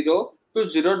 0.0 to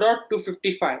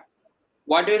 0.255,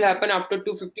 what will happen after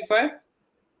 255?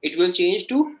 It will change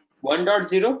to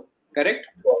 1.0, correct?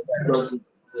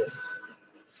 Yes.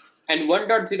 And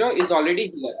 1.0 is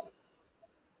already here.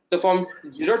 So from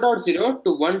 0.0 to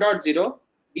 1.0,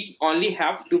 we only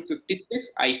have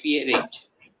 256 IP range,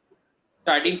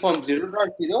 starting from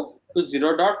 0.0 to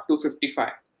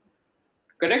 0.255,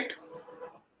 correct?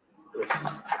 Yes.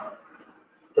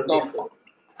 So,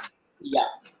 yeah,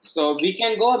 so we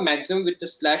can go maximum with the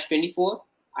 /24.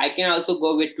 I can also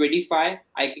go with 25.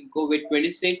 I can go with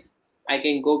 26. I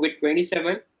can go with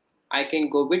 27. I can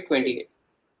go with 28.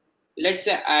 Let's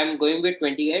say I'm going with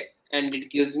 28 and it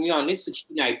gives me only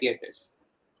 16 IP address.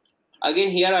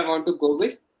 Again, here I want to go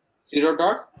with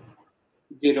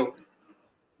 0.0.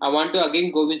 I want to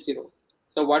again go with 0.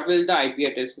 So what will the IP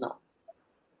address now?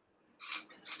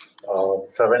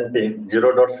 17,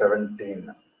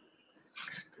 0.17.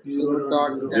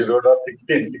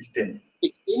 0.16. 16.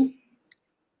 16.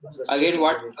 Again,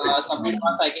 what subnet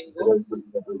mask I can go?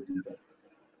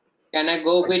 Can I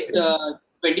go with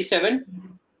 27?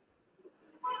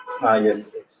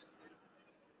 Yes.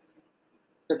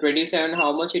 So 27,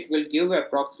 how much it will give?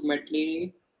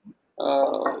 Approximately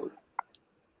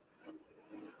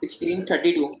 16,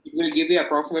 32. It will give you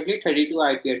approximately 32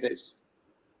 IP address.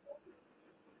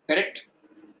 Correct?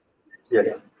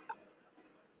 Yes.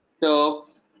 So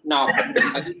now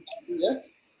again, here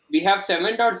we have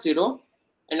 7.0,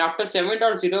 and after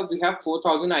 7.0 we have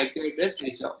 4000 IP address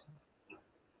reserved.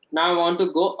 Now I want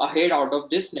to go ahead out of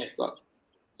this network.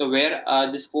 So where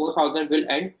this 4000 will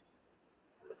end?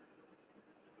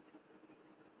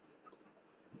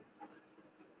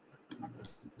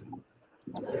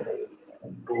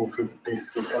 Two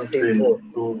 56 24. into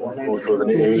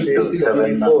 4008 to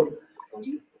 7.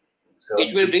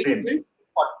 It will reach 15. till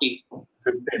 40.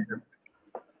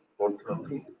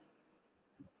 15.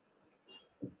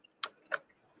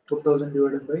 4,000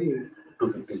 divided by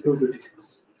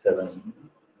 256. 7,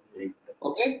 8.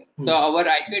 Okay. So our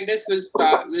IP address will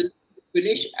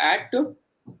finish at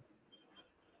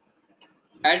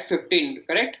 15.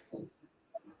 Correct?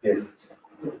 Yes.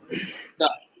 So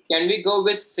can we go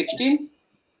with 16?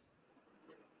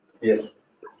 Yes.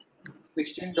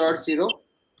 16.0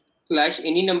 /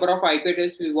 any number of IP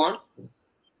address we want.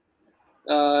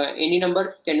 Any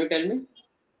number, can you tell me?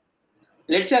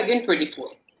 Let's say again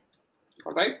 24.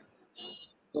 All right.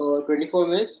 So 24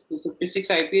 means 256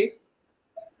 IP.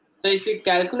 So if we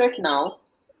calculate now,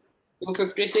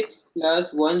 256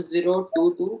 plus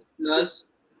 1022 plus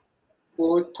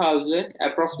 4000,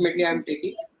 approximately I'm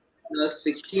taking, plus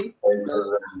 16 plus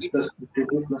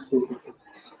 52 plus 256.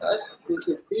 plus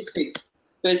 256.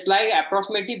 So it's like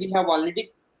approximately we have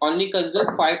only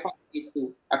consumed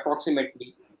 582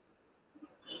 approximately.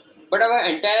 But our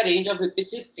entire range of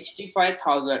VPC is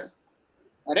 65,000.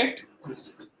 Correct?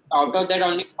 Out of that,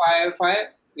 only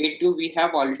 582 we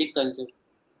have already consumed.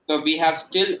 So we have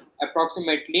still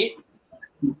approximately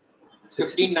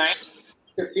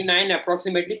 59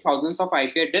 approximately thousands of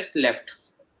IP address left.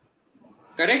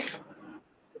 Correct?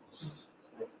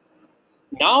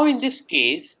 Now in this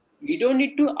case, we don't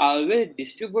need to always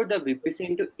distribute the VPC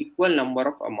into equal number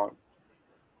of amounts.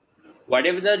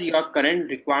 Whatever your current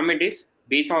requirement is,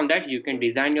 based on that you can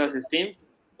design your system.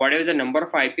 Whatever the number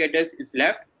of IP address is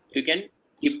left, you can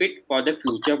keep it for the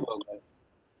future purpose.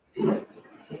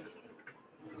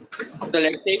 So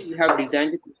let's say we have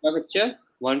designed the infrastructure,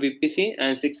 1 VPC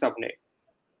and 6 subnet.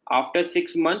 After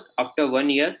 6 months, after 1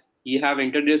 year, you have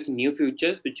introduced new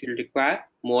features which will require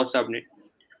more subnet.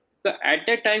 So at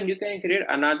that time, you can create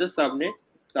another subnet,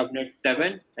 subnet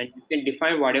 7, and you can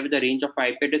define whatever the range of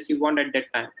IP address you want at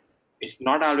that time. It's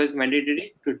not always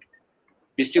mandatory to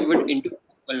distribute into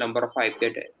equal number of IP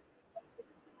address.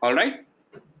 All right.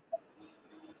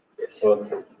 Yes.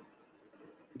 Okay.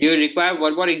 Do you require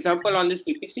one more example on this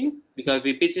VPC? Because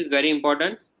VPC is very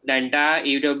important. The entire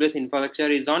AWS infrastructure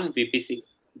is on VPC.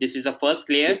 This is the first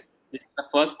layer. This is the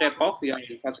first step of your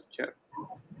infrastructure.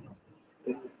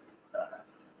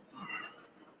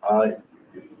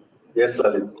 Yes,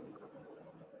 Lalit.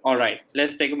 All right.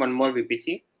 Let's take one more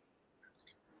VPC.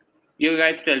 You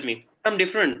guys tell me some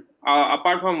different,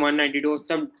 apart from 192,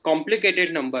 some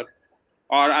complicated number,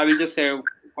 or I will just say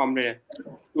complicated.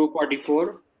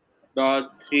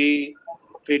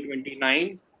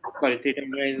 244.329. Sorry,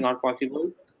 329 is not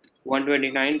possible.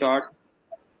 129 dot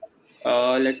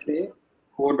let's say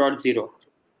 4.0. So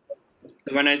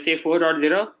when I say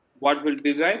 4.0, what will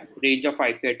be my range of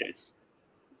IP address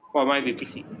for my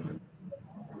VPC?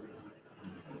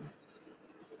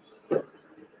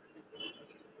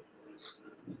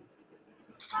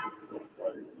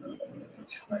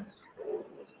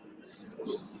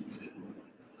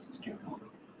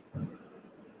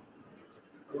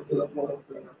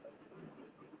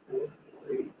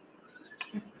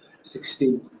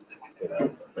 Sixteen.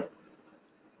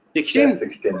 16?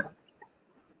 16.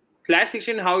 Slash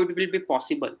 16, how it will be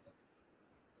possible?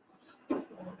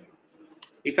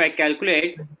 If I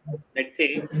calculate, let's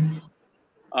say,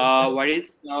 what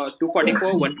is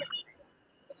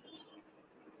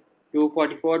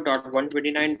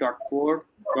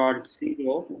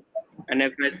 244.129.4.0, and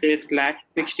if I say slash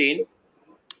 16,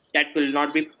 that will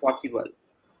not be possible.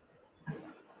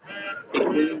 It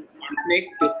will conflict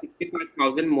to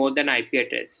 65,000 more than IP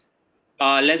address,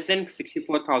 less than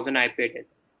 64,000 IP address,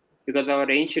 because our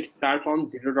range should start from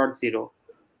 0.0.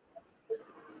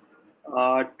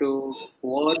 To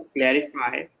more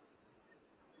clarify,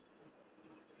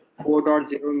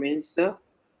 4.0 means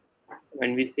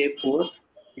when we say 4,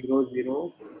 0,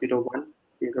 0, 0, 1,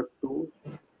 0, 2,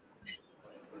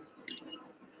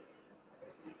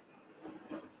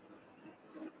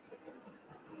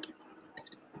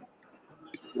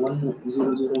 One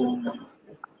 001.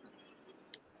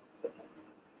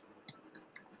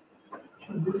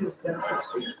 This is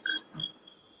 1016.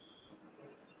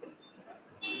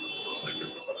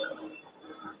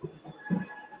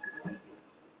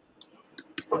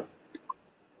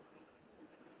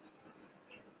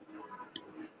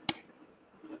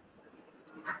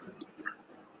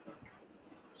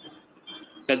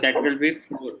 so that will be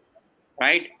 4,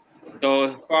 right?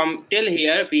 So from till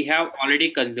here, we have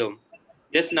already consumed.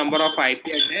 This number of IP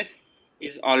address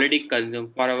is already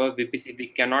consumed for our VPC. We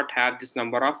cannot have this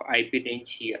number of IP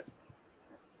range here.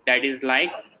 That is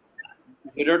like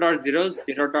 0.0,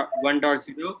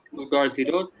 0.1.0,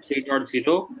 2.0,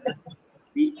 3.0.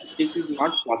 This is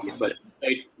not possible.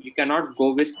 You cannot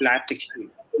go with slash 16.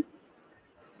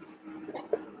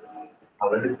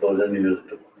 Already 1000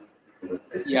 used.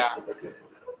 Yeah.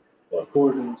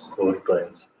 4 times. 4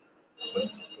 times.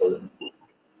 Means 1000.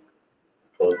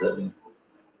 1000.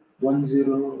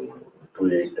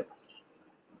 1028.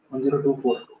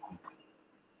 1024.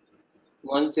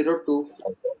 102.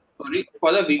 Sorry,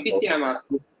 for the VPC I'm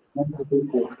asking.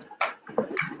 1024.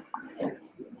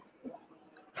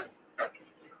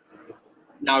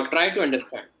 Now try to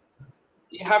understand.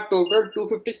 You have total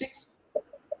 256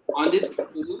 on this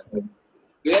table,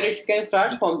 where it can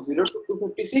start from 0 to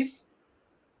 256.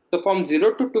 So from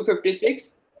 0 to 256,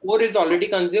 4 is already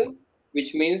consumed,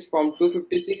 which means from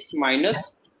 256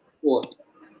 minus 4,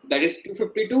 that is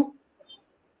 252.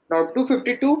 Now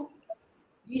 252,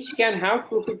 each can have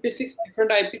 256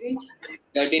 different IP range,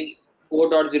 that is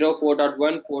 4.0,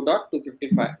 4.1,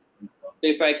 4.255. So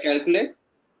if I calculate,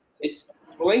 it's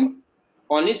showing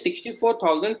only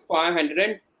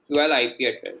 64,512 IP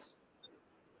address.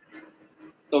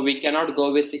 So we cannot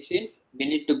go with 16, we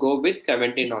need to go with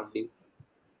 17 only.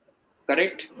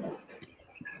 Correct?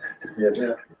 Yes.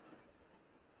 Yeah.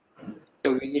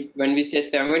 So we need, when we say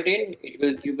 17, it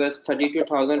will give us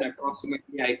 32,000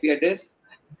 approximately IP address.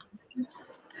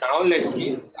 Now let's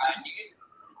see, I need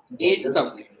 8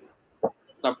 subnets.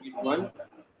 Subnet 1,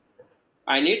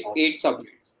 I need 8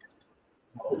 subnets.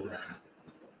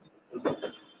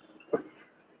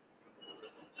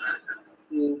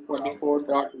 To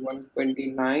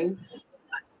 44.129.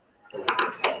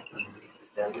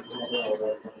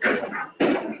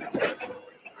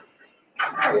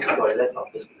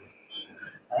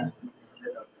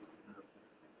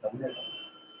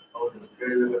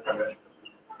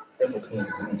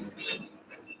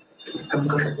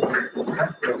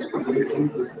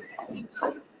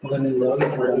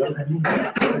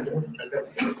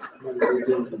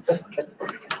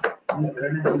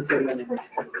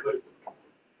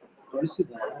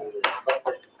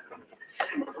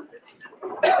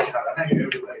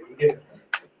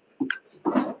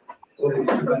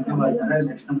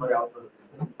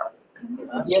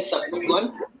 Yes, submit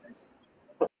one.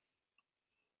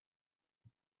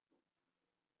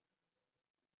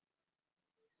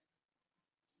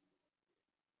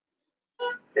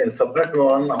 In subnet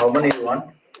one, how many you want?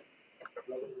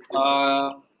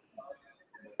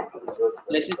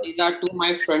 Let's say these are two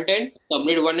my front end.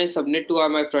 Subnet 1 and subnet 2 are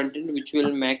my front end, which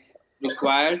will max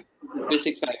require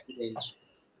 56 IP range.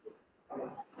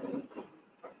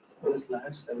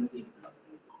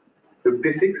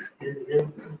 56?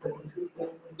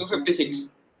 256.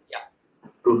 Yeah.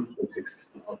 256.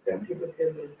 Okay.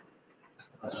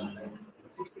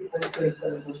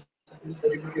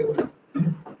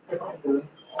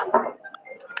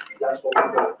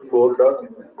 4 dot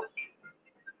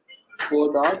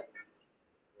 4 dot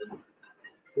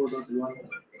 4.1.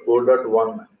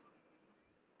 4.1.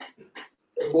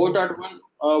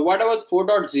 What about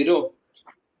 4.0?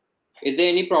 Is there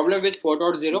any problem with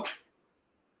 4.0?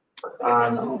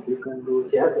 No.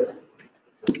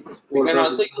 We can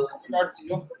also use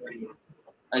 4.0.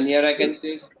 And here I can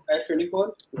say slash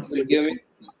 24, which will give me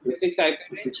 56 IP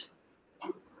range.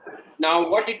 Now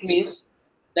what it means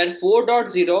that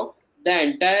 4.0, the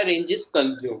entire range is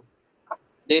consumed.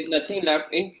 There is nothing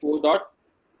left in 4 dot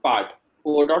part.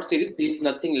 4 dot series, there is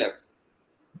nothing left.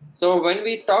 So when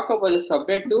we talk about the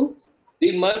subnet 2,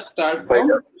 we must start from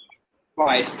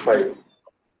 5.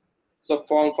 So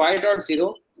from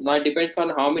 5.0, now it depends on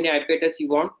how many IP address you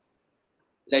want.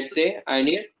 Let's say I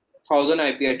need 1000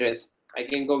 IP address. I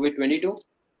can go with 22,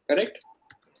 correct?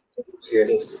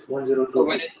 Yes. So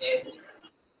when I say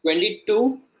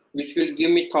 22, which will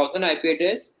give me 1000 IP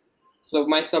address, so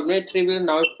my subnet 3 will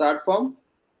now start from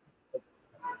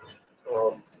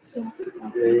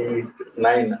 8, 9.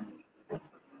 9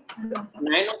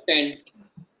 or 10.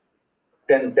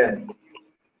 10.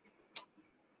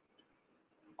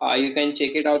 You can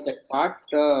check it out that part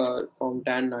from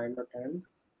 10, 9 or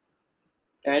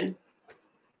 10.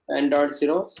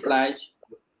 10.0 slash.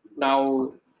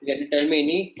 Now, can you tell me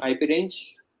any IP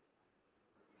range?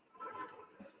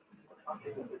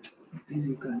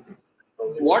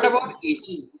 What about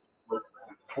 18?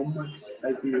 How much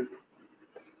IP?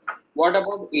 What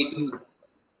about 18?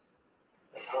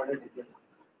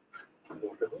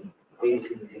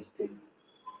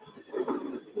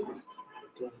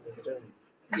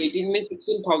 18 means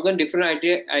 16,000 different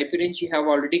IP range you have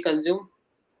already consumed,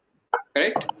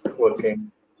 correct? Okay.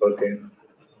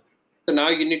 So now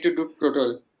you need to do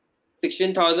total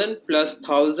 16,000 plus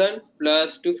 1000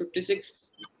 plus 256.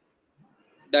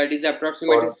 That is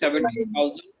approximately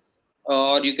 17,000,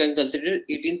 or you can consider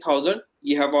 18,000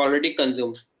 you have already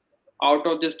consumed. Out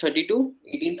of this 32,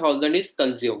 18,000 is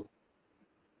consumed.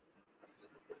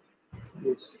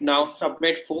 Yes. Now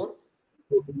subnet 4.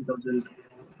 14,000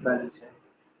 balance.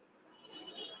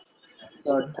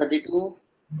 32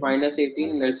 minus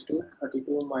 18, let's do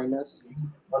 32 minus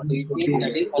 18,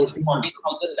 that is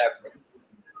 14,000 left.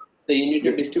 So you need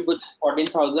to distribute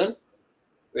 14,000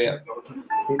 where?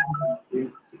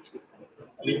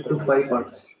 Into 5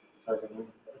 parts.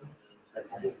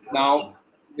 Now,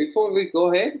 before we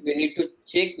go ahead, we need to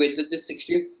check whether the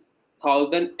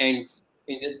 60,000 ends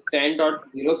in this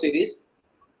 10.0 series,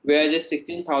 where the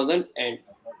 16,000 end.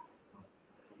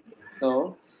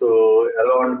 So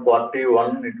around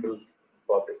 41 it will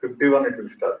 51 it will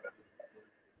start.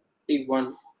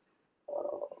 51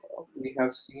 we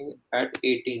have seen at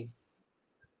 18.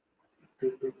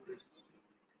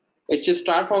 It should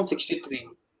start from 63,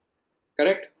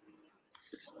 correct?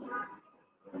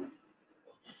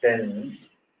 10.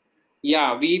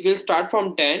 Yeah, we will start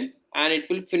from 10 and it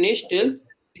will finish till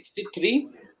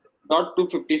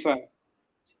 63.255.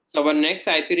 So our next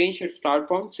IP range should start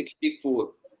from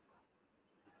 64,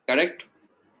 correct?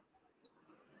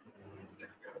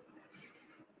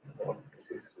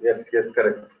 Yes,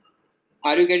 correct.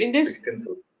 Are you getting this?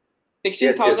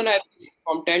 16,000 Yes. IP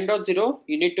from 10.0,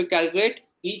 you need to calculate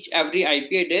every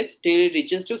IP address till it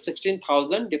reaches to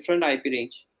 16,000 different IP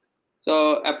range.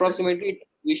 So approximately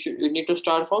we need to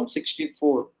start from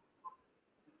 64.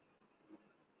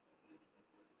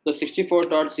 So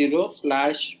 64.0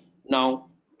 slash now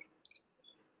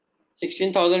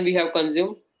 16,000 we have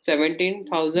consumed,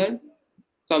 17,000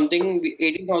 something,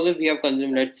 18,000 we have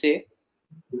consumed, let's say.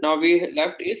 Now we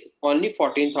left is only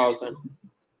 14,000.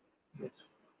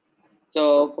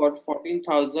 So for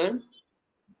 14,000,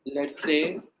 let's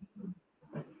say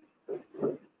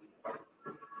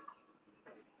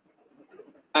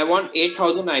I want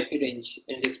 8,000 IP range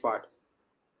in this part.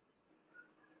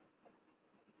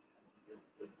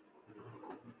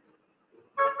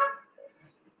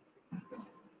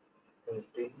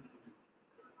 Okay.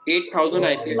 8,000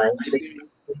 IP. 19,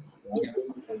 Yeah.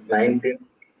 19.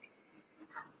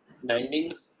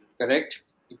 19, correct.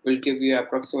 It will give you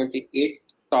approximately 8.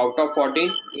 So out of 14,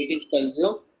 8 is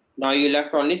consumed. Now you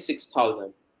left only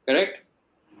 6,000, correct?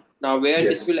 Now where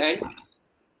this Yes. will end?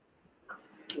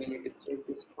 We need to check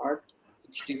this part.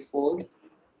 64,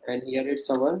 and here it's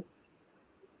our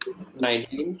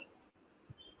 19.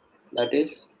 That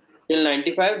is till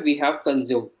 95 we have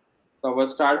consumed. So our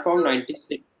start from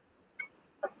 96.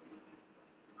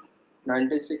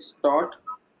 96 dot,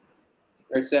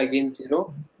 let's say again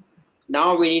 0.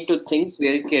 Now we need to think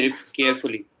very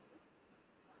carefully.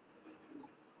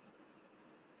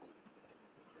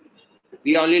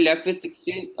 We only left with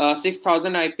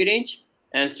 6,000 IP range,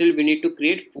 and still we need to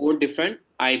create 4 different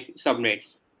IP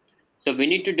subnets. So we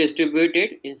need to distribute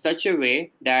it in such a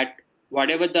way that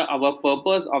whatever our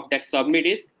purpose of that subnet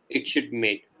is, it should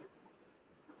meet.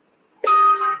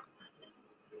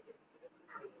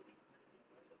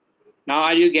 Now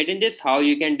are you getting this? How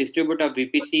you can distribute a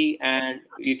VPC, and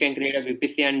you can create a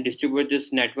VPC and distribute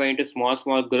this network into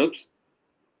small groups?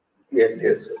 Yes,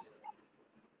 yes, yes.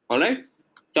 All right.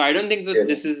 So I don't think that Yes.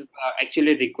 this is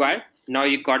actually required. Now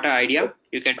you got an idea.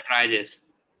 You can try this,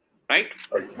 right?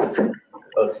 Okay.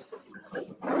 Okay.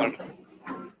 All right.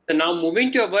 So now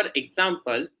moving to our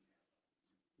example,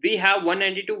 we have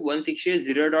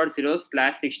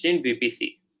 192.168.0.0/16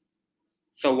 VPC.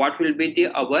 So what will be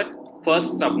our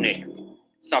first subnet?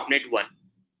 Subnet 1.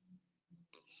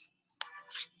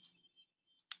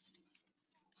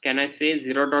 Can I say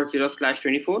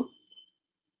 0.0/24?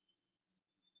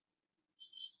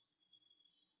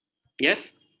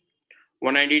 Yes.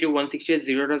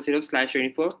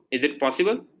 192.168.0.0/24. Is it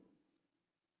possible?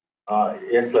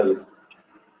 Yes, Lalit.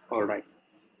 All right.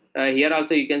 Here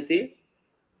also you can see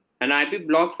an IP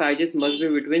block sizes must be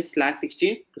between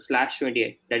 /16 to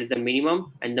 /28. That is the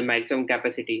minimum and the maximum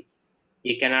capacity.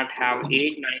 You cannot have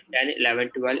 8, 9, 10, 11,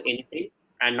 12, anything,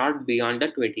 and not beyond the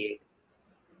 28.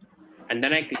 And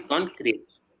then I click on create.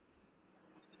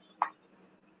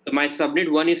 So my subnet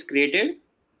 1 is created.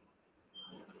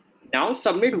 Now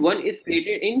subnet 1 is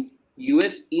created in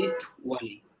US East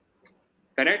only.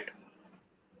 Correct?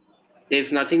 There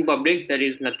is nothing public, there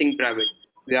is nothing private.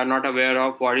 We are not aware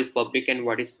of what is public and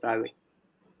what is private.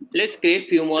 Let's create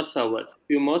few more servers,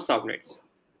 few more subnets.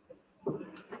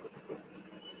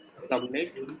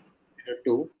 Subnet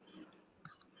 2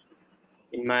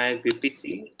 in my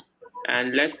VPC,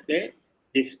 and let's say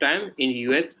this time in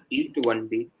US East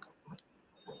 1B.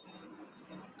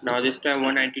 Now this time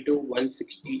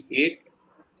 192.168.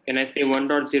 Can I say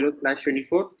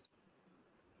 1.0/24?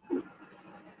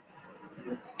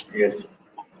 Yes.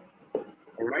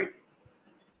 All right.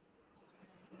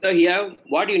 So here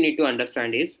what you need to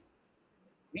understand is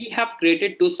we have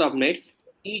created 2 subnets,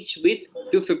 each with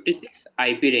 256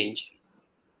 IP range.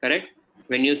 Correct?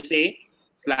 When you say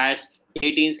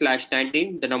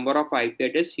 /18/19, the number of IP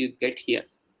address you get here.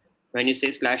 When you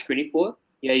say /24,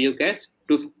 here you get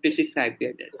 256 IP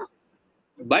address.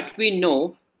 But we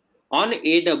know on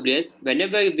AWS,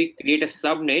 whenever we create a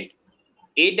subnet,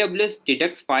 AWS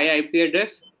deducts 5 IP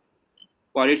address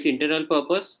for its internal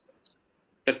purpose.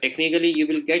 So technically you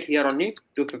will get here only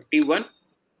 251.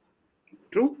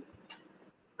 True?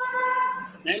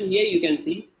 And here you can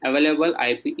see available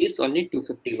IP is only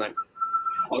 251.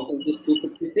 Out of this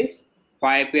 256,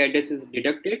 5 IP address is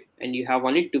deducted, and you have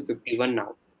only 251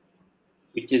 now,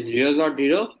 which is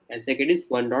 0.0, and second is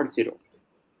 1.0.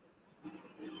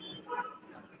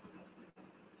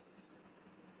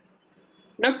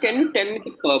 Now, can you tell me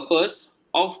the purpose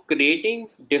of creating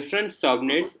different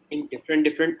subnets in different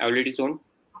availability zone?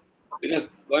 Because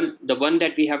the one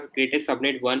that we have created,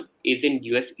 subnet 1, is in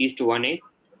US East 1A,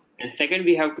 and second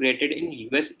we have created in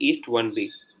US East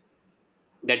 1B.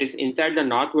 That is inside the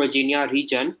North Virginia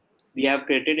region. We have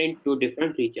created in 2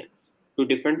 different regions, 2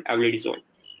 different availability zones.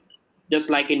 Just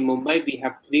like in Mumbai, we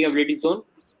have 3 availability zones,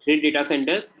 3 data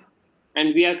centers,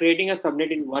 and we are creating a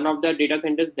subnet in one of the data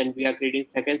centers. Then we are creating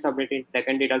second subnet in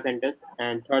second data centers,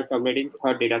 and third subnet in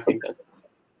third data centers.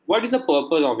 What is the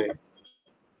purpose of it?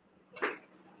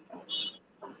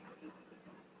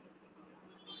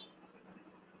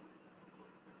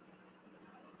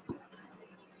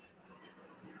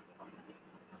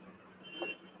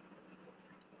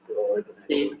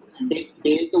 There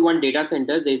is one data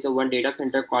center. There is one data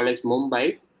center called as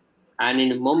Mumbai, and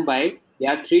in Mumbai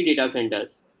there are 3 data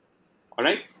centers. All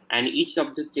right, and each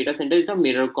of the data center is a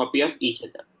mirror copy of each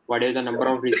other. Whatever the number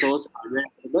of resource hardware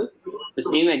available, the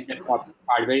same exact copy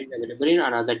hardware is available in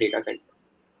another data center.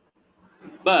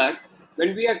 But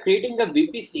when we are creating a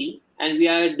VPC and we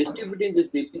are distributing this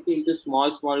VPC into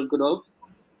small groups,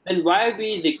 then why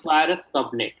we require a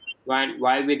subnet?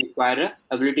 Why we require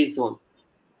a ability zone?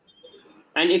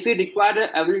 And if we require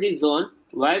a ability zone,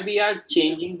 why we are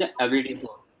changing the ability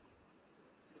zone?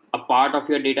 A part of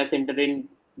your data center in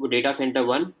data center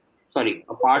 1, sorry,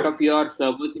 a part of your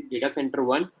servers in data center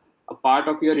 1, a part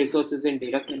of your resources in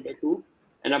data center 2,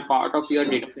 and a part of your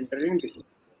data center in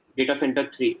data center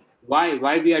 3.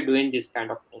 Why we are doing this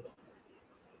kind of thing?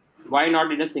 Why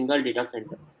not in a single data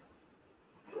center?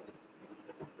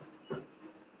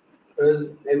 Well,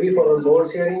 maybe for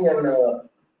load sharing and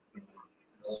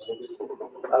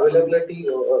availability,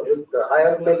 with the high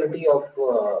availability of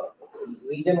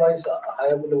region-wise high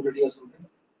availability or something.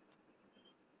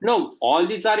 No, all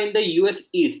these are in the US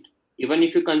East. Even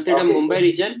if you consider Okay, Mumbai so-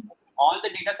 region, all the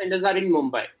data centers are in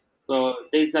Mumbai. So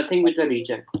there is nothing with the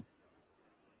region.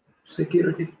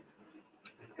 Security.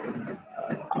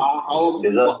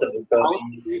 Disaster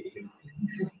recovery.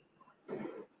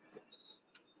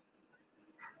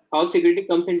 How security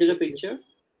comes into the picture?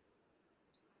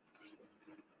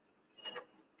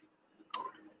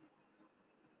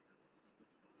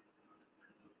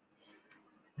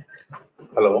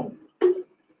 Hello.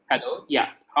 Hello, yeah.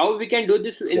 How we can do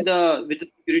this in the with the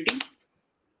security?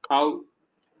 How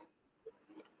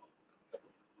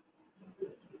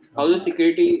the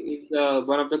security is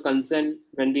one of the concern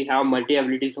when we have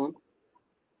multi-ability zone?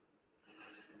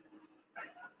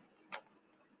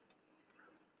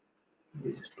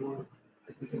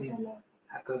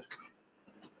 Hackers.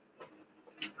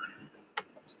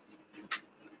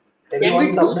 Can Maybe one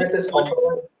we do subnet this is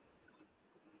compromised.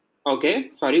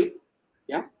 Okay, sorry.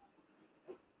 Yeah.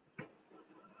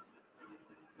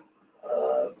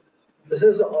 This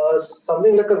is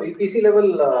something like a VPC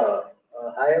level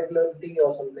high availability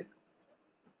or something.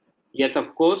 Yes,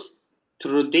 of course.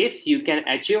 Through this, you can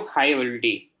achieve high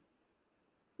availability.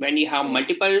 When you have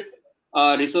multiple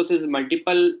resources,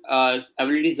 multiple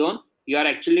availability zone, you are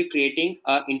actually creating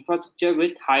an infrastructure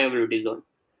with high availability zone.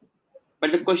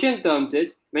 But the question comes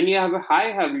is, when you have a high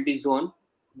availability zone,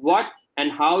 what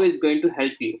and how is going to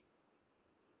help you?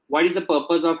 What is the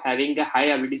purpose of having a high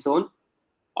availability zone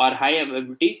or high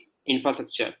availability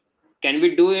infrastructure? Can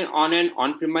we do it on an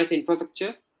on-premise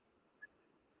infrastructure?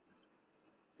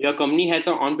 Your company has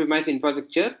an on-premise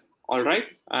infrastructure, all right?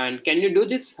 And can you do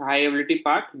this high availability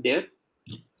part there?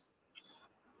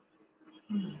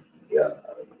 Yeah.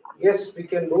 Yes, we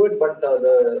can do it, but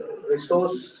the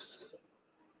resource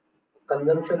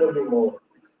consumption will be more.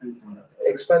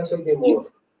 Expense will be more.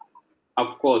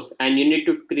 Of course, and you need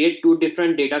to create 2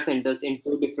 different data centers in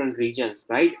 2 different regions,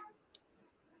 right?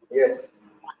 Yes.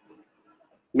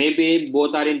 Maybe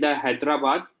both are in the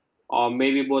Hyderabad, or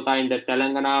maybe both are in the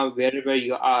Telangana, wherever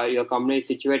your company is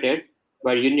situated,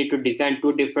 but you need to design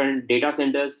 2 different data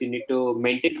centers. You need to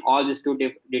maintain all these 2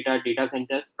 data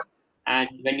centers. And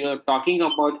when you're talking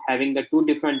about having the 2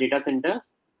 different data centers,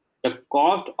 the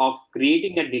cost of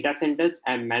creating a data centers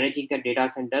and managing the data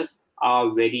centers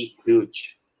are very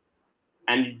huge,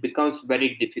 and it becomes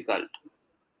very difficult.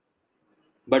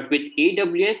 But with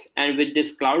AWS and with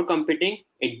this cloud computing,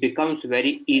 it becomes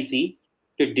very easy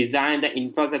to design the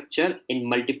infrastructure in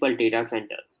multiple data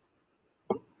centers.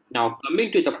 Now,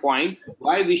 coming to the point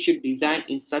why we should design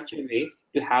in such a way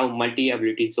to have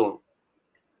multi-ability zone.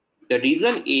 The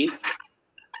reason is,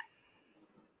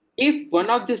 if one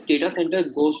of these data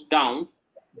centers goes down,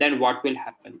 then what will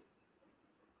happen?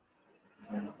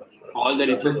 All the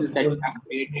resources that you have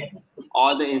created,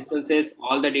 all the instances,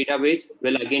 all the database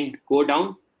will again go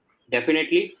down,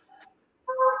 definitely.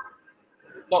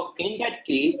 So in that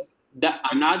case, the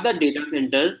another data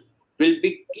center will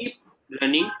be keep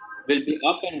running, will be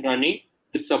up and running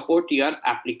to support your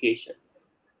application.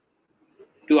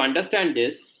 To understand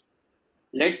this,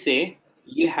 let's say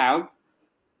you have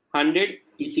 100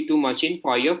 EC2 machine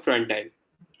for your front end.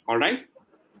 All right.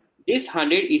 This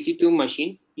 100 EC2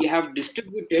 machine you have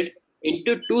distributed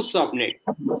into 2 subnets,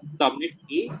 subnet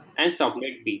A and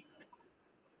subnet B.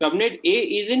 Subnet A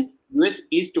is in US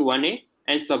East 1A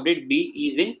and subnet B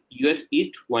is in US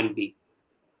East 1B.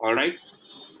 All right.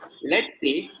 Let's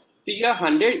say to your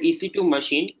 100 EC2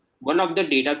 machine, one of the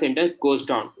data centers goes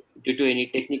down due to any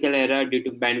technical error, due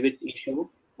to bandwidth issue,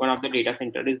 one of the data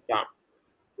center is down.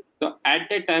 So at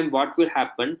that time, what will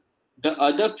happen? The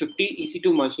other 50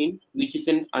 EC2 machine, which is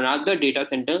in another data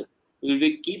center, will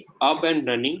be keep up and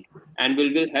running and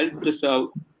will help to serve,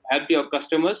 help your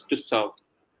customers to serve.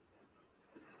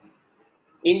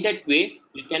 In that way,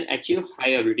 we can achieve high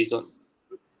availability zone.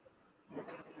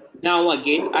 Now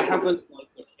again, I have one small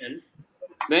question.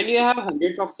 When you have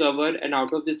hundreds of servers and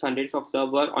out of these hundreds of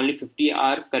servers, only 50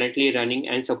 are currently running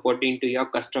and supporting to your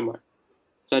customer.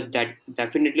 So that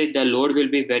definitely the load will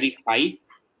be very high,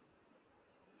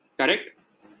 correct?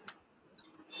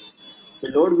 The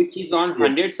load which is on Yes.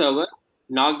 100 server,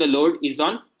 now the load is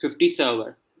on 50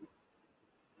 server.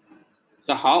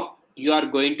 So how you are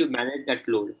going to manage that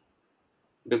load?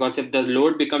 Because if the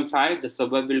load becomes high, the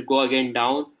server will go again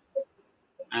down,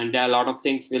 and there are a lot of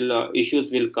things will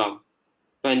issues will come.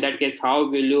 So in that case, how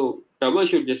will you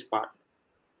troubleshoot this part?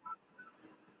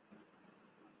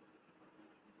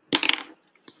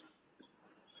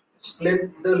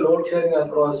 Split the load sharing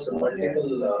across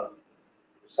multiple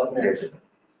subnets.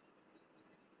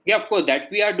 Yeah, of course,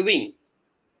 that we are doing.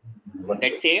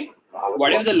 Let's say Our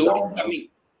whatever one the is load is down. coming.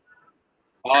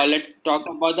 Let's talk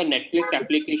about the Netflix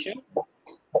application.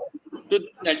 To this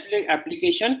Netflix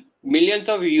application, millions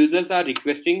of users are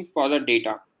requesting for the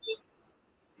data.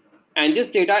 And this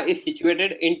data is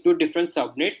situated in two different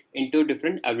subnets into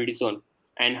different availability zone,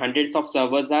 and hundreds of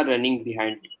servers are running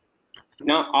behind it.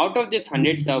 Now, out of this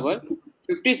 100 server,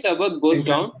 50 server goes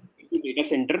down into data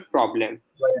center problem.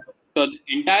 So the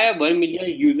entire 1 million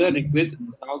user request is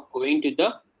now going to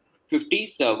the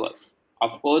 50 servers.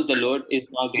 Of course, the load is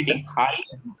now getting high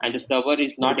and the server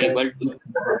is not able to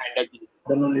handle this.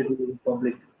 Then only it will be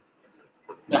public.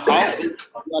 So how is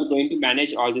you are going to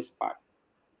manage all this part?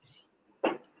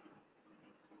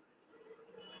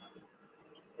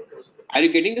 Are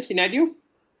you getting the scenario?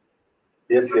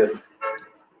 Yes, yes.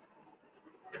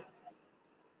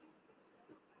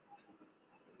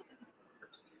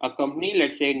 A company,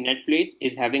 let's say Netflix,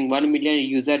 is having 1 million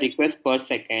user requests per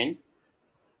second.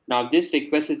 Now this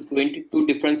request is going to two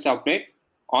different subnet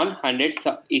on 100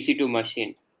 EC2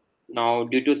 machine. Now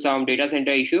due to some data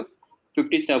center issue,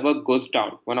 50 server goes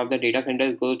down. One of the data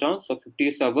centers goes down, so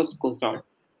 50 servers goes down.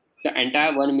 The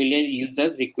entire 1 million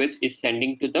users request is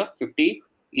sending to the 50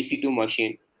 EC2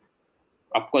 machine.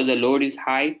 Of course, the load is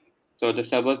high, so the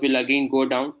server will again go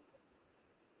down.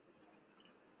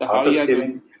 So how Auto you are going?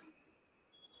 scaling.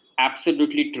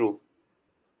 Absolutely true.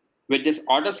 With this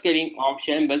auto scaling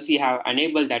option, once you have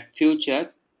enabled that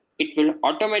feature, it will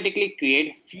automatically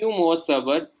create few more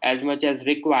servers as much as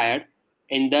required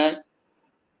in the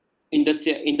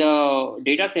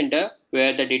data center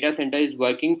where the data center is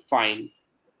working fine.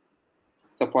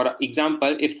 So for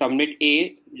example, if subnet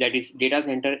A, that is data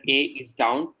center A, is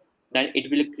down, then it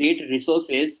will create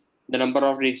resources, the number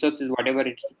of resources whatever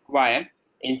it's required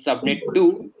in subnet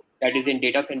 2, that is in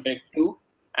data center 2,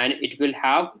 and it will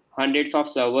have hundreds of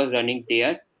servers running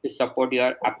there to support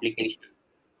your application.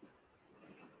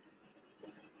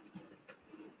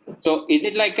 So is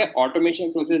it like an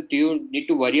automation process? Do you need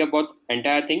to worry about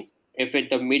entire thing? If at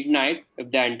the midnight, if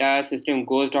the entire system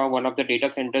goes down, one of the data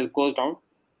centers goes down,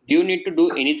 do you need to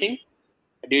do anything?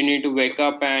 Do you need to wake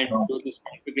up and No, do this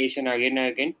configuration again and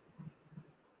again?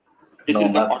 This no,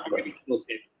 is the not automatic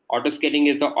process. Auto scaling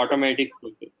is the automatic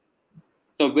process.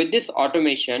 So with this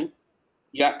automation,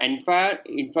 your entire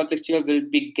infrastructure will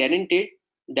be guaranteed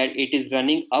that it is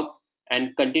running up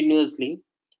and continuously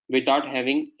without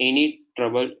having any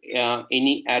trouble,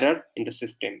 any error in the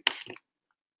system.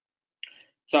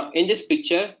 So in this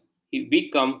picture, we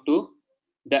come to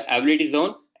the availability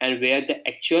zone and where the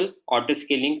actual auto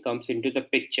scaling comes into the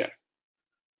picture.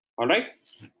 All right.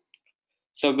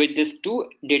 So with these two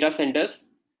data centers,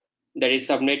 that is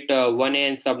subnet 1A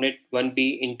and subnet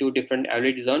 1B in two different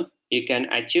availability zones, you can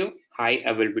achieve high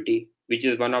availability, which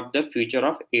is one of the feature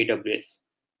of AWS.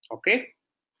 Okay.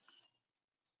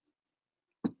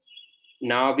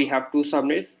 Now we have two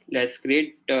subnets. Let's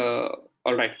create.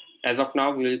 All right. As of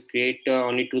now, we will create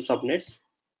only two subnets.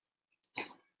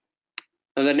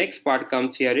 Now the next part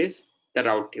comes here is the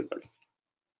route table.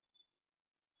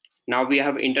 Now we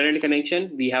have internet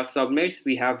connection, we have subnets,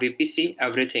 we have VPC,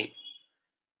 everything.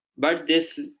 But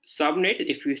this subnet,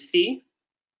 if you see,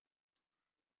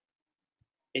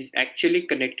 is actually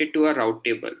connected to a route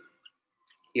table.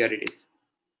 Here it is.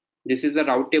 This is the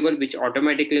route table which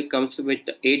automatically comes with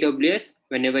AWS.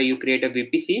 Whenever you create a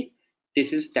VPC,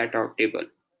 this is that route table.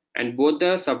 And both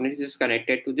the subnets is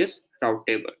connected to this route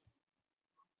table.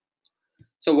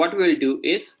 So what we'll do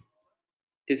is,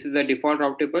 this is the default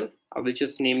route table. I will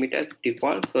just name it as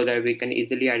default so that we can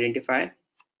easily identify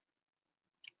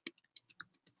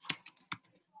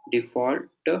default,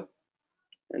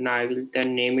 and I will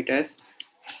then name it as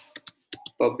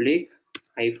public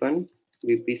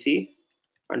 -vpc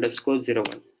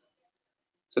 _01.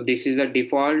 So this is the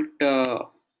default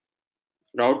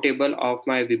route table of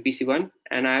my VPC1,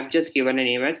 and I have just given a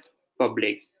name as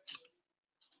public.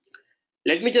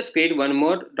 Let me just create one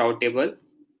more route table,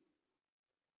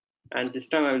 and this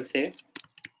time I will say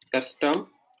custom.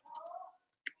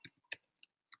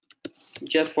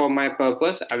 Just for my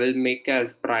purpose, I will make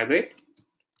as private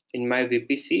in my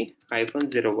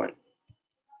VPC-01.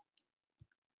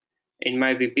 In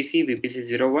my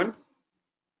VPC-01,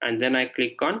 and then I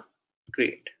click on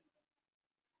create.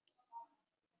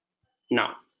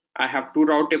 Now I have two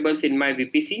route tables in my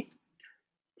VPC.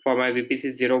 For my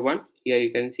VPC-01, here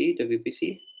you can see the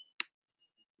VPC,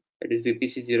 that is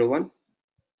VPC-01.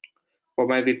 For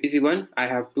my VPC-1, I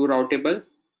have two route table.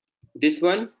 This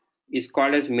one is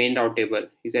called as main route table.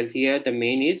 You can see here the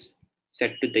main is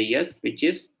set to the yes, which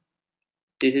is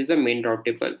this is the main route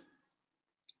table,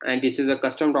 and this is a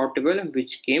custom route table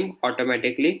which came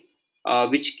automatically,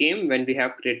 which came when we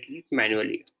have created it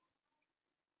manually.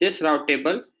 This route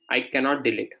table I cannot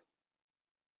delete.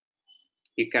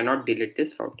 You cannot delete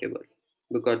this route table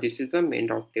because this is the main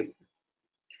route table.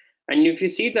 And if you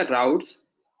see the routes,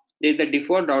 there is a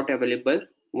default route available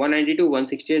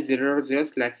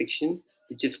 192.168.0.0/16,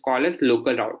 which is called as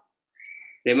local route.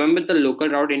 Remember the local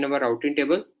route in our routing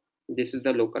table? This is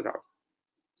the local route.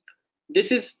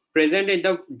 This is present in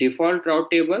the default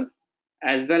route table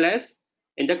as well as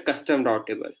in the custom route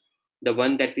table. The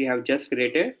one that we have just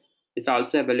created is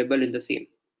also available in the same.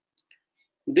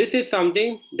 This is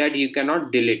something that you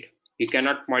cannot delete, you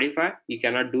cannot modify, you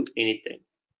cannot do anything.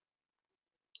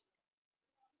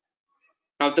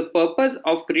 Now the purpose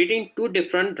of creating two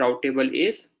different route table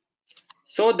is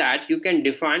so that you can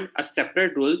define a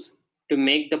separate rules to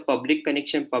make the public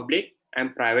connection public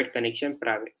and private connection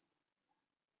private.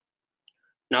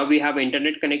 Now we have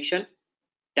internet connection.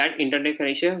 That internet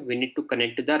connection we need to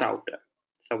connect to the router.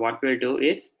 So what we'll do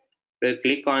is we'll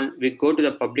go to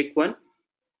the public one.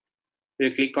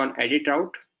 We'll click on edit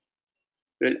route.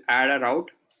 We'll add a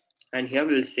route, and here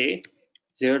we'll say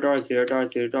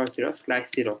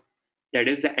 0.0.0.0/0. That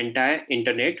is the entire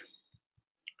internet,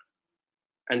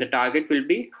 and the target will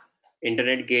be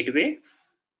internet gateway,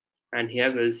 and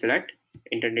here we'll select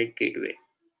internet gateway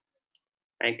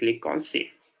and click on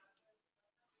save.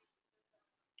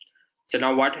 So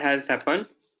now what has happened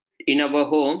in our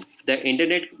home, the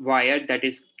internet wire that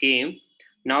is came,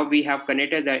 now we have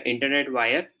connected the internet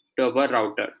wire to our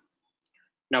router.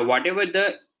 Now whatever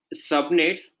the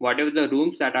subnets, whatever the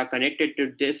rooms that are connected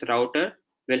to this router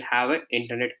will have an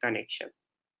internet connection.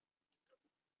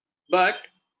 But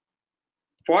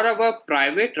for our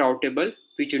private route table,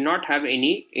 we do not have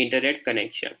any internet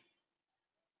connection.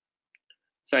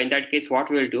 So in that case, what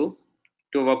we'll do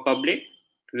to our public,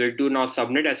 we'll do now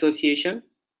subnet association,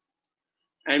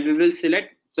 and we will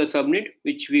select the subnet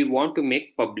which we want to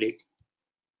make public.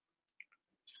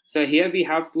 So here we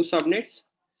have two subnets,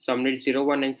 subnet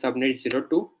 01 and subnet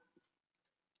 02.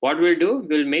 What we'll do,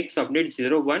 we'll make subnet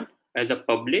 01 as a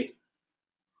public.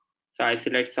 So I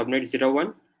select subnet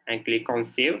 01 and click on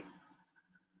save.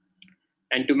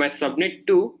 And to my subnet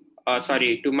 2,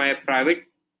 to my private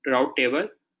route table,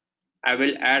 I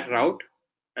will add route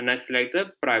and I select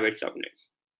the private subnet.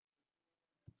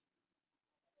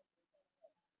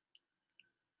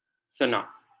 So now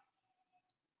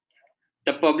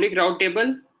the public route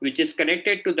table which is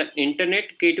connected to the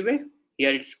internet gateway,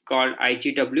 here it's called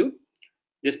IGW.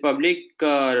 This public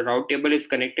route table is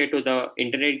connected to the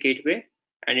internet gateway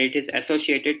and it is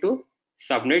associated to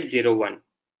subnet 01.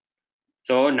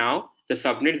 So now the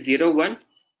subnet 01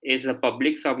 is a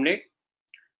public subnet,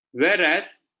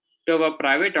 whereas to our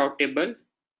private route table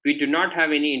we do not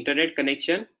have any internet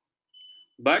connection,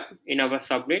 but in our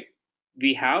subnet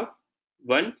we have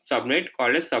one subnet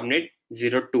called as subnet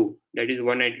 02, that is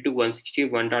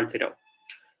 192.168.1.0.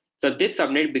 So this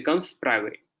subnet becomes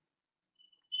private.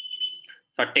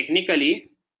 So technically,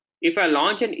 if I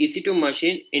launch an EC2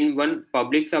 machine in one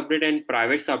public subnet and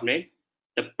private subnet,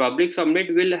 the public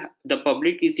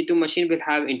EC2 machine will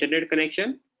have internet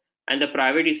connection and the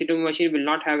private EC2 machine will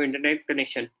not have internet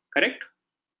connection. Correct?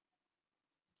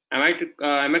 Am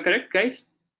I correct, guys?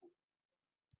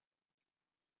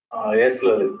 Yes,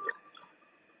 Lalit.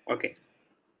 Okay.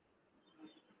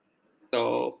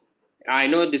 So I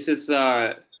know this is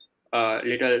a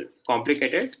little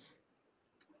complicated.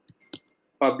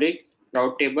 Public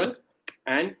route table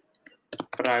and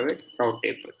private route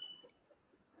table.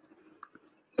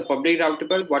 So public route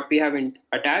table, what we have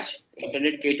attached,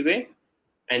 internet gateway,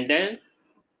 and then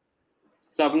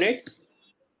subnets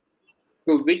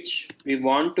to which we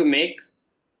want to make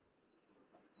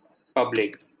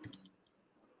public.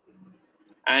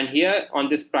 And here on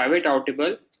this private route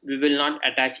table, we will not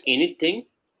attach anything.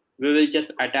 We will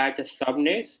just attach a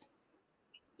subnet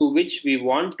to which we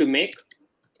want to make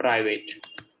private.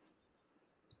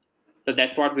 So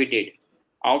that's what we did.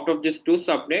 Out of these two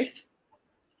subnets,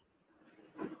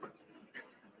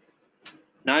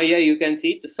 now here you can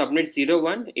see the subnet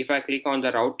 01. If I click on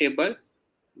the route table,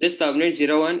 this subnet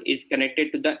 01 is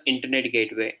connected to the internet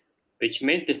gateway, which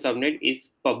means the subnet is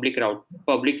public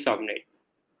subnet.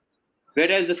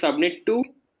 Whereas the subnet 2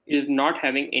 is not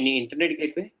having any internet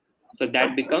gateway, so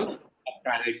that becomes a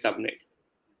private subnet.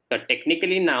 So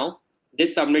technically now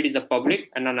this subnet is a public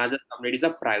and another subnet is a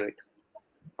private.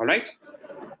 All right.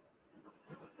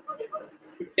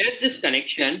 To test this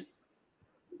connection,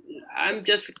 I'm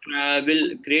just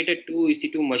will create a 2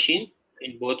 EC2 machine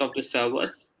in both of the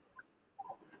servers.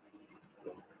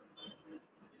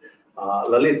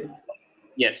 Lalit,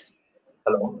 Yes.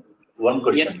 hello. One Yes.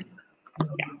 question.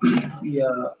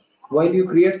 Yeah, while you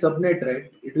create subnet,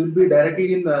 right, it will be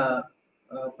directly in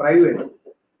private.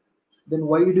 Then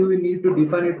why do we need to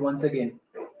define it once again?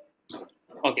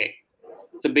 Okay.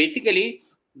 So basically,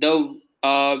 the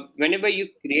whenever you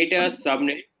create a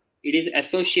subnet, it is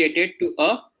associated to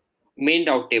a main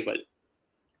route table,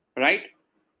 right?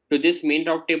 To this main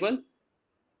route table,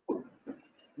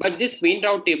 but this main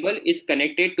route table is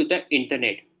connected to the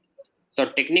internet. So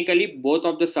technically, both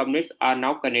of the subnets are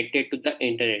now connected to the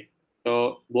internet.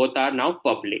 So both are now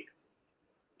public.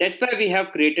 That's why we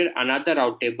have created another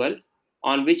route table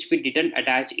on which we didn't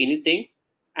attach anything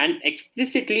and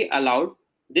explicitly allowed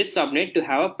this subnet to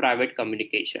have a private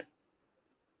communication.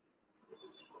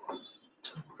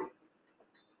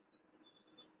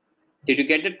 Did you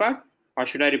get that part, or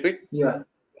should I repeat? Yeah,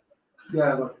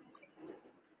 yeah, I got it.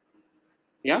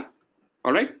 Yeah.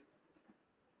 All right.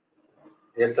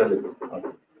 Yes, Lalit.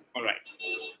 All right.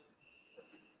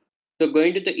 So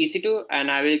going to the EC2, and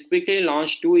I will quickly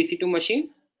launch two EC2 machine,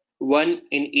 one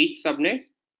in each subnet.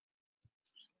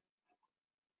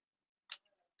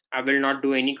 I will not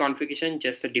do any configuration,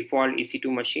 just a default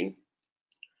EC2 machine.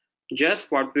 Just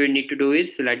what we need to do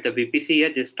is select the VPC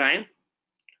here this time.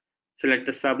 Select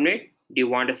the subnet. Do you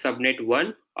want a subnet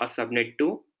 1 or subnet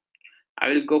 2? I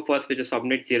will go first with the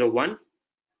subnet 01.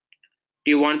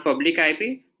 Do you want public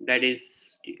IP? That is,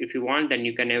 if you want, then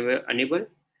you can enable.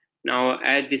 Now,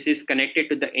 as this is connected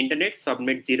to the internet,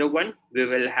 subnet 01, we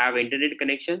will have internet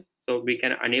connection. So we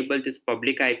can enable this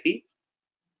public IP.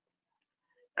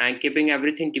 And keeping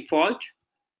everything default,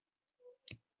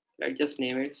 let's just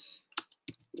name it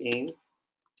name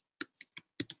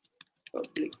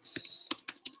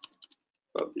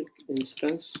public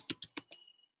instance.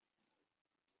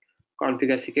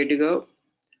 Configure security group.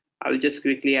 I will just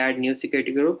quickly add new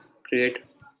security group, create,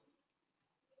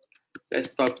 let's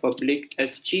call public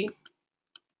FG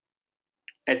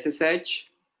SSH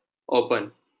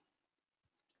open.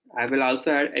 I will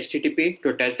also add HTTP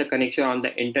to test the connection on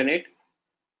the internet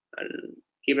and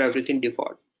keep everything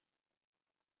default.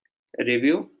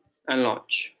 Review and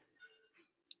launch.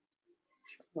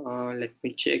 Let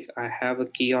me check I have a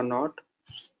key or not.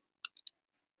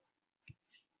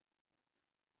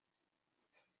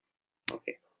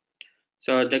 Okay.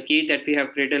 So the key that we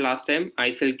have created last time,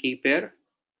 ISIL key pair.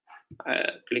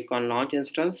 Click on launch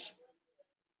instance.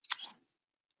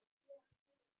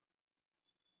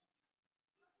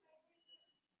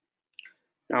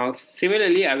 Now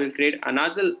similarly, I will create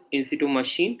another EC2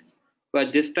 machine,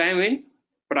 but this time in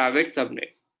private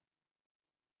subnet.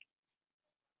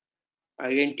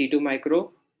 Again T2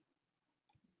 micro,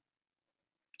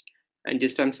 and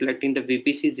this time selecting the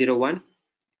VPC 01,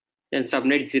 then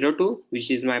subnet 02,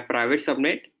 which is my private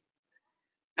subnet.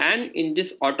 And in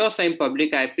this awsome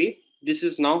public IP, this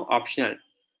is now optional.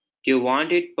 Do you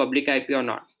want it public IP or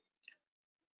not?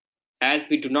 As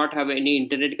we do not have any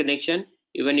internet connection,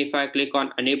 even if I click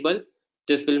on enable,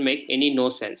 this will make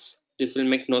no sense. This will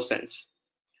make no sense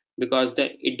because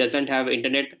it doesn't have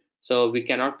internet, so we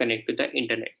cannot connect to the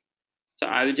internet. So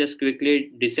I will just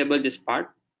quickly disable this part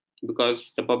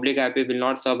because the public IP will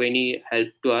not serve any help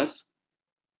to us.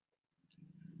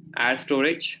 Add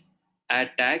storage,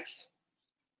 add tags,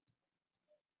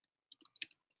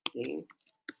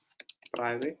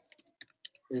 private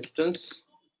instance,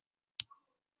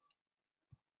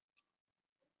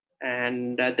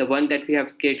 and the one that we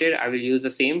have created, I will use the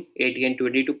same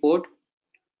ATN22 port.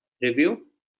 Review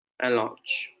and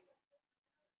launch.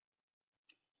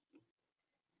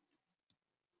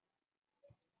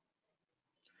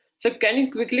 So can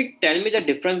you quickly tell me the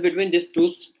difference between these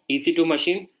two EC2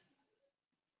 machine?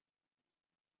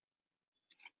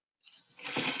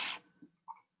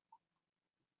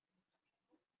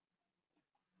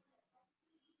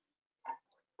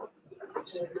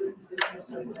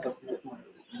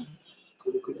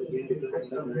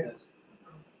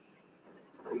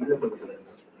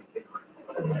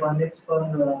 One is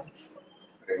for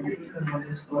One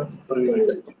is for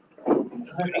private.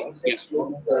 Internet also Yeah. is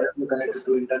directly connected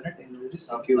to internet and very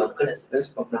secure. Less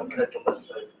public. There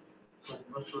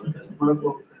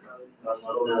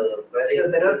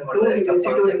are two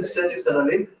EC2 instances,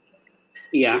 Lalit.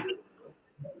 Yeah.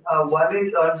 One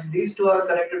is these two are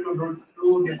connected to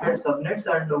two different subnets,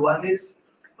 and one is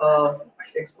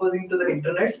exposing to the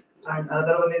internet, and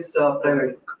another one is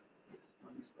private.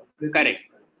 Correct.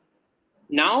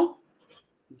 Now,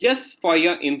 just for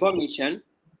your information,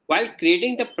 while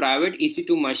creating the private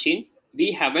EC2 machine,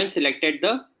 we haven't selected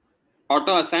the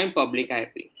auto assign public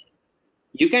IP.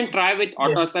 You can try with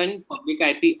auto assign public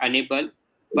IP enable,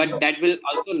 but that will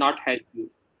also not help you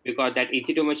because that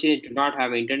EC2 machine do not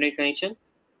have internet connection.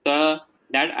 So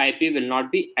that IP will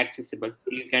not be accessible.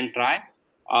 You can try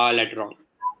later on.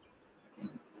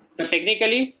 So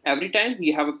technically, every time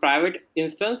you have a private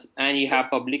instance and you have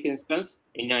public instance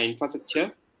in your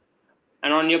infrastructure.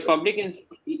 And on your public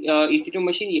EC2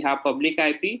 machine, you have public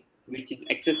IP, which is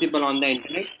accessible on the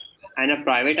internet, and a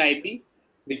private IP,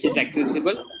 which is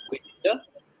accessible within the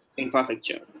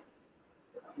infrastructure.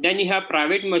 Then you have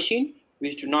private machine,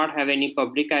 which do not have any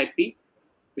public IP,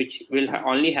 which will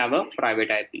only have a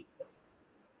private IP.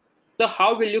 So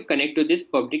how will you connect to this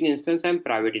public instance and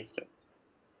private instance?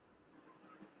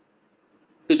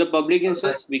 To the public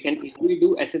instance, we can easily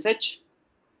do SSH.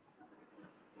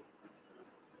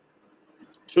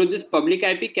 Through this public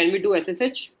IP, can we do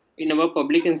SSH in our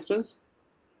public instance?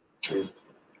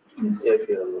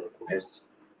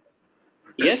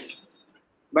 Yes.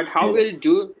 But how will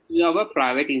do to our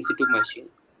private EC2 machine?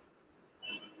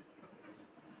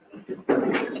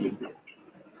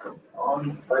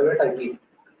 On private IP.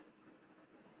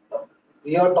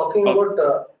 We are talking about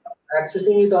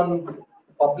accessing it on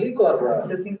public or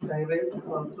Accessing private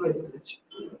through SSH.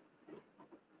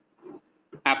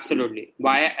 Absolutely,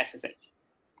 via SSH.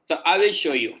 So I will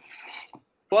show you.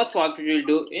 First, what we will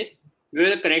do is we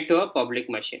will connect to a public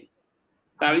machine.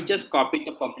 So I will just copy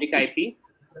the public IP.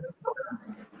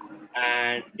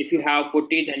 And if you have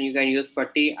putty, then you can use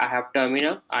putty. I have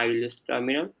terminal. I will use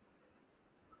terminal.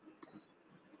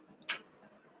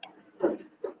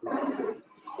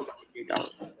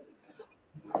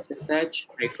 SSH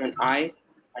 -I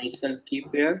install key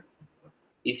pair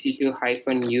EC2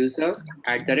 -user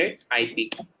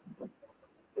 @IP.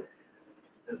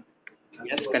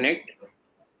 Yes, connect.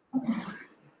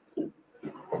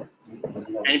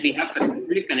 And we have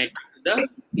successfully connected to the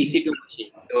EC2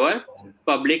 machine, our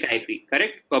public IP,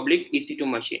 correct? Public EC2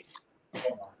 machine.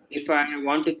 If I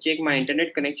want to check my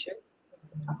internet connection,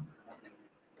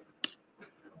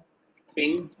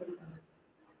 ping.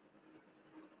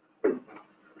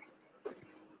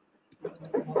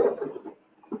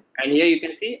 And here you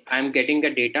can see I'm getting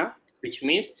the data, which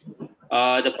means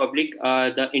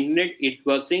the internet is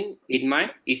working in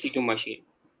my EC2 machine,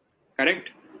 correct?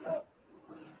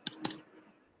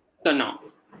 So now,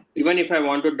 even if I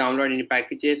want to download any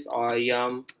packages or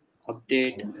yum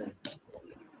update,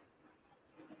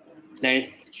 then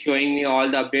it's showing me all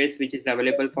the updates which is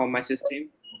available for my system.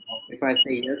 If I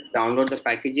say yes, download the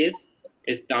packages,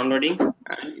 it's downloading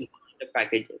and installing the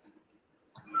packages.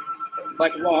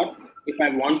 But what if I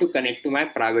want to connect to my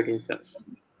private instance?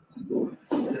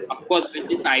 Of course, with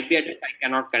this IP address, I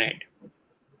cannot connect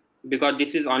because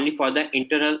this is only for the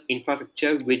internal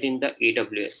infrastructure within the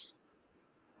AWS.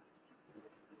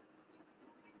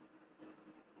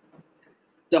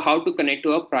 So how to connect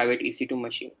to a private EC2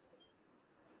 machine?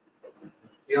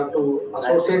 you have to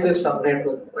associate this subnet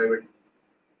with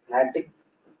private.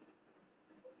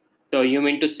 So you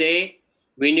mean to say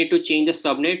we need to change the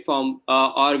subnet from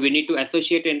or we need to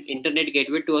associate an internet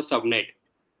gateway to a subnet?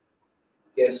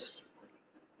 Yes.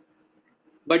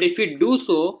 But if we do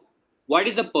so, what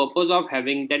is the purpose of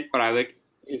having that private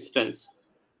instance?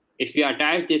 If we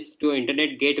attach this to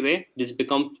internet gateway, this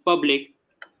becomes public,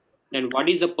 then what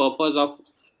is the purpose of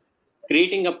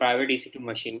creating a private EC2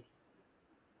 machine?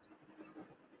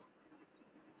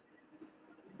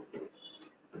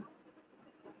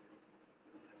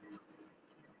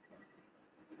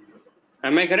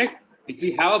 Am I correct? If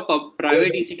we have a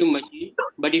private EC2 machine,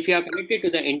 but if you are connected to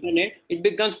the internet, it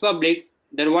becomes public.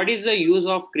 Then what is the use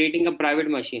of creating a private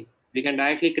machine? We can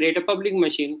directly create a public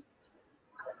machine.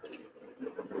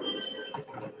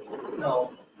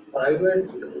 Now, private,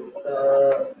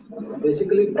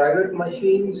 basically private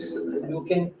machines you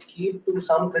can keep to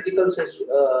some critical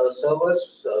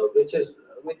servers which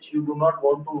you do not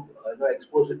want to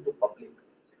expose it to public.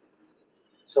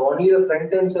 So only the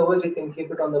front end servers you can keep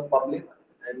it on the public,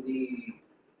 and the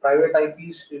private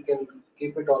IPs you can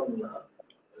keep it on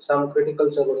some critical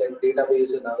server like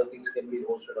database and other things can be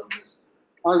hosted on this.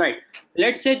 All right.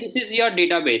 Let's say this is your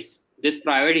database. This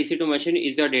private EC2 machine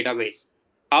is your database.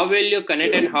 How will you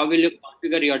connect and how will you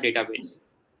configure your database?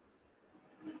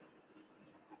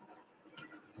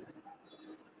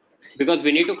 Because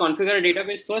we need to configure a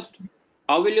database first.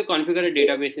 How will you configure a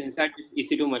database inside this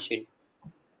EC2 machine?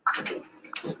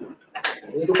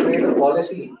 You need to create a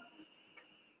policy.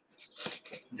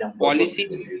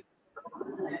 Policy?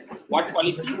 What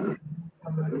policy?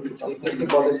 APC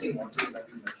policy.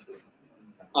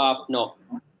 No.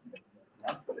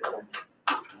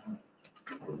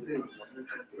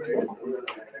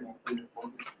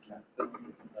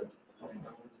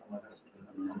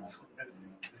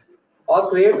 Or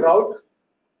create route.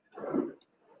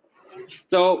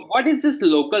 So what is this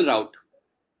local route?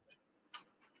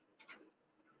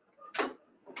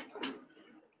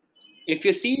 If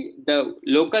you see the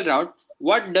local route,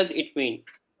 what does it mean?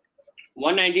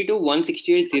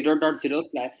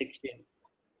 192.168.0.0/16.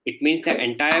 It means the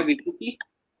entire VPC.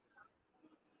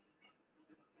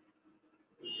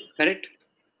 Correct?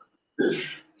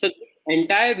 So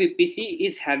entire VPC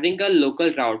is having a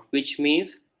local route, which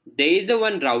means there is a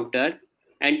one router,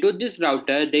 and to this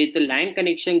router there is a LAN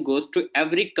connection goes to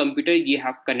every computer you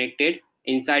have connected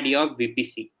inside your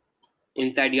VPC,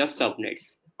 inside your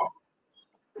subnets.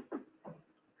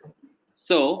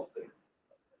 So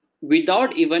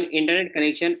without even internet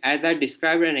connection, as I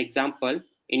described an example,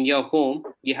 in your home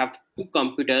you have two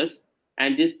computers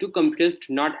and these two computers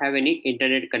do not have any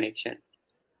internet connection.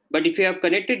 But if you have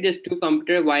connected these two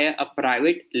computers via a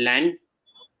private LAN,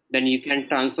 then you can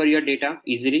transfer your data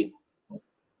easily.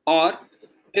 Or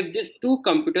if these two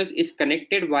computers is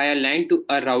connected via LAN to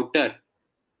a router,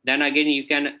 then again you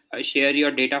can share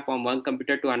your data from one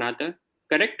computer to another.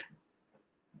 Correct?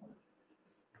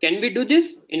 Can we do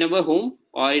this in our home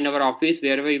or in our office,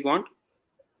 wherever we want?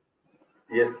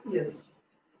 Yes. Yes.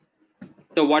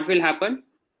 So what will happen?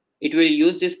 It will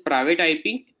use this private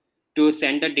IP to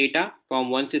send the data from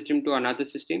one system to another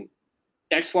system.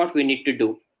 That's what we need to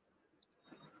do.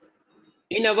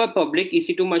 In our public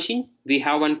EC2 machine, we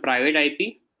have one private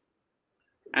IP,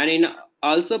 and in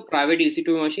also private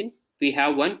EC2 machine, we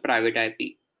have one private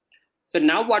IP. So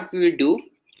now what we will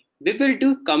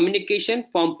do communication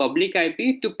from public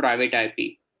IP to private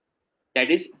IP. That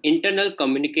is, internal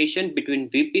communication between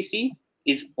VPC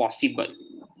is possible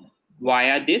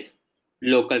via this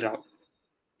local route.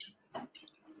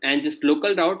 And this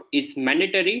local route is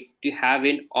mandatory to have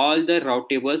in all the route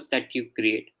tables that you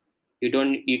create.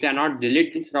 You cannot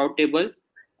delete this route table,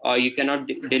 or you cannot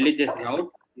delete this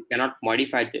route. You cannot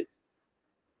modify this.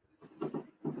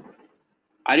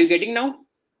 Are you getting now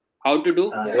how to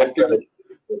do Yes, sir.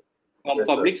 from Yes,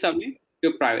 public sir. subnet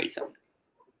to private subnet?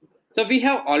 So we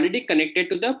have already connected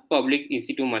to the public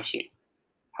EC2 machine.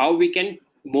 How we can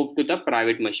move to the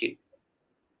private machine?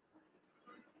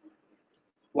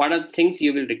 What are the things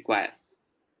you will require?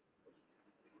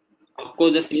 Of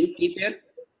course, the same key pair.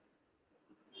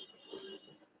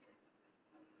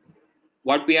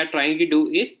 What we are trying to do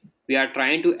is we are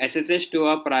trying to SSH to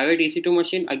our private EC2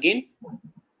 machine again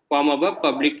from our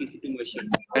public EC2 machine.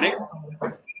 Correct?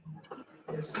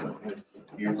 Yes.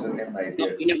 Username ID.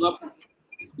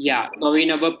 So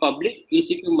in our public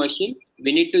EC2 machine,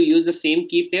 we need to use the same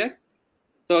key pair.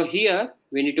 So here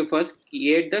we need to first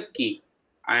create the key.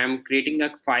 I am creating a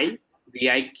file,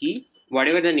 vi key,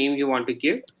 whatever the name you want to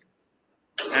give.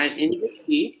 And in this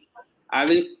key, I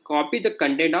will copy the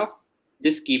content of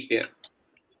this key pair.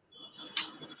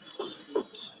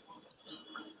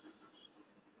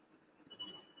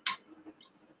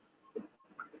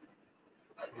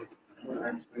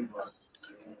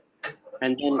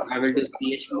 And then I will do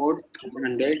chmod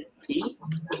 400 key.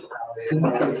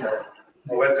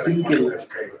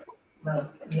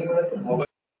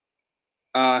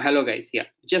 Hello guys, yeah,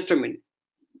 just a minute.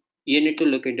 You need to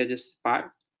look into this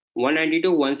part.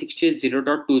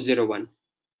 192.168.0.201,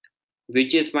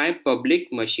 which is my public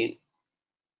machine.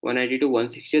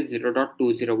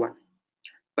 192.168.0.201.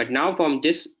 But now from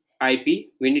this IP,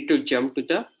 we need to jump to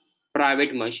the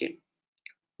private machine,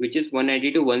 which is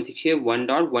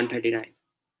 192.168.1.139.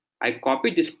 I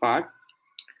copy this part,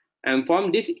 and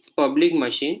from this public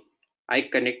machine, I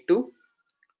connect to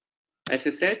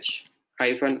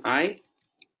SSH-I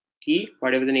key,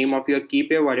 whatever the name of your key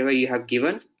pair, whatever you have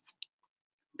given.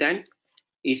 Then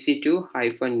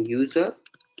EC2-user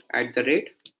 @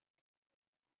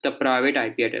 the private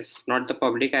IP address, not the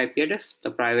public IP address,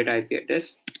 the private IP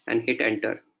address, and hit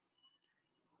enter.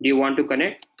 Do you want to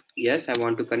connect? Yes, I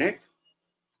want to connect.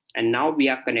 And now we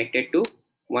are connected to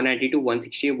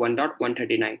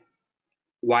 192.168.1.139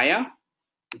 via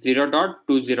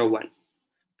 0.201.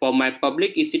 For my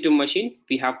public EC2 machine,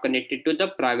 we have connected to the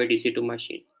private EC2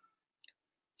 machine.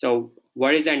 So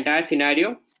what is the entire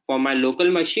scenario? For my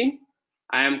local machine,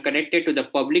 I am connected to the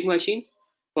public machine.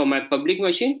 For my public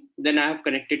machine, then I have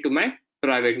connected to my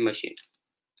private machine.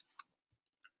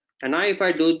 And now if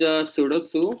I do the sudo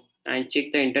su and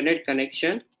check the internet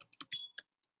connection,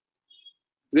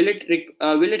 will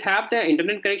it have the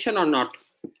internet connection or not?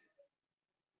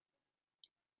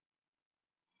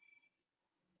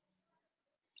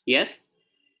 Yes.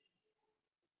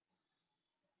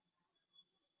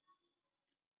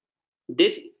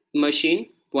 This machine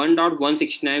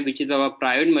 1.169, which is our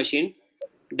private machine,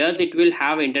 does it will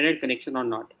have internet connection or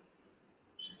not?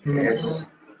 Yes.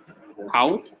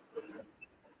 How?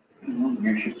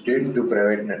 You shifted to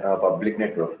private public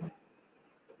network.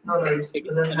 No, it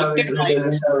doesn't have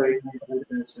Connected internet.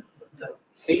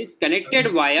 It is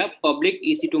connected via public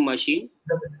EC2 machine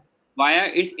via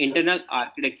its internal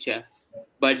architecture,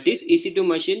 but this EC2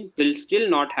 machine will still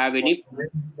not have any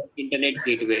internet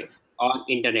gateway or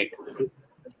internet.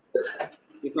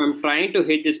 If I'm trying to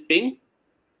hit this ping,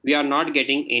 we are not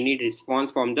getting any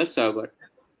response from the server.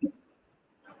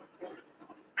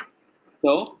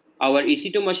 So our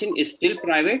EC2 machine is still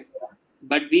private,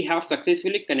 but we have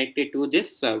successfully connected to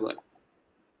this server.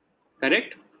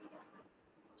 Correct?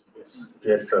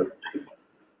 Yes, sir.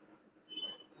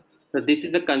 So this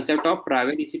is the concept of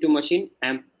private EC2 machine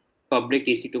and public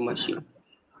EC2 machine.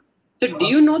 So do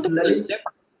you know the concept?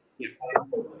 Yeah.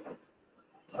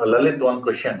 Lalit, one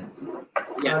question.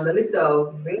 Yeah. Lalit,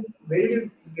 where did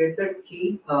you get that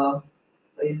key?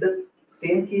 Is that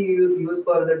same key you use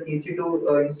for the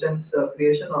EC2 instance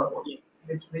creation, or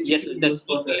which Yes, key you the use key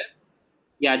for pair. that?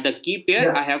 Yeah, the key pair.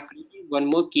 Yeah. I have created one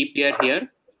more key pair here,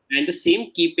 and the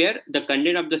same key pair, the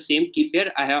content of the same key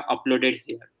pair, I have uploaded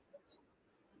here.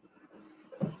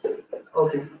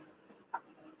 Okay.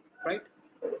 Right.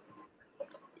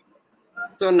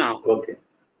 So now, Okay.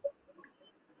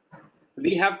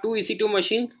 we have two EC2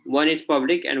 machines. One is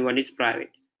public and one is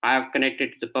private. I have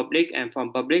connected to the public, and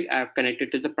from public, I have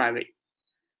connected to the private.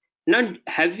 Now,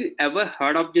 have you ever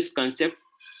heard of this concept,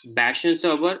 Bastion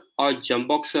server or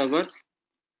Jumpbox server?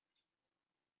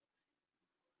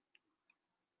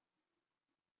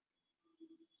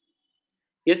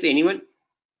 Yes, anyone?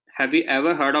 Have you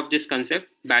ever heard of this concept,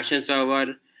 Bastion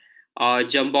server or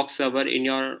Jumpbox server in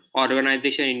your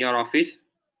organization, in your office?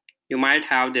 You might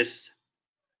have this.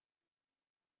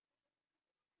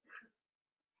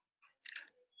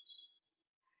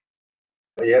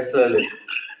 Yes, Lalit.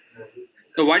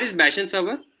 So what is Bastion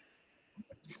server?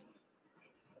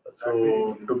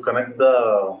 So to connect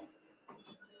the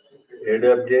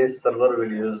AWS server,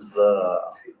 we'll use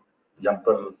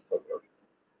jumper server.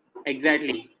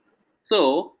 Exactly.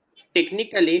 So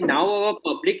technically now our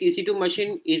public EC2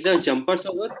 machine is a jumper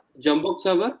server, Jumpbox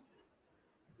server.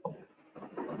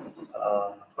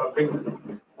 Public,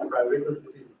 private.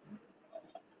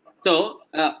 So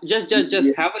just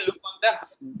have a look on the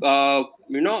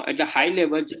at the high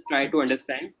level, just try to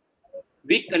understand.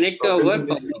 We connect our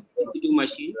public EC2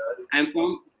 machine, and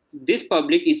from this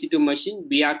public EC2 machine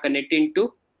we are connecting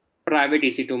to private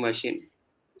EC2 machine.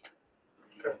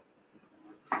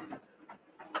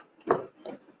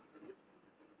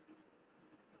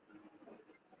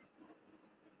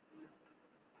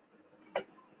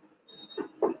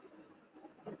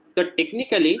 So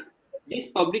technically, this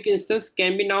public instance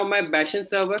can be now my Bastion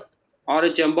server or a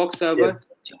Jumpbox server,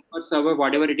 Jumper server,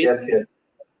 whatever it is. Yes, yes.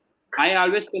 I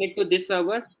always connect to this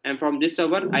server, and from this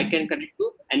server I can connect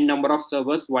to n number of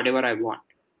servers, whatever I want.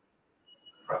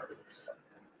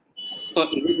 So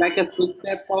it is like a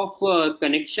two-step of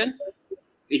connection.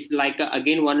 It's like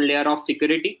again one layer of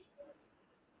security.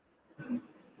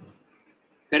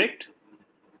 Correct?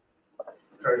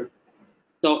 Correct.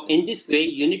 So in this way,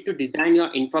 you need to design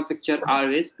your infrastructure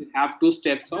always to have two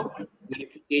steps of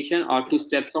verification or two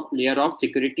steps of layer of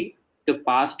security to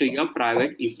pass to your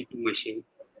private EC2 machine.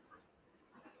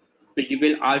 So you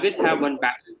will always have one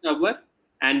backend server,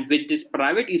 and with this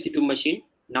private EC2 machine,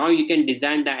 now you can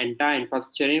design the entire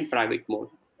infrastructure in private mode.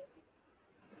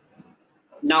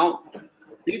 Now,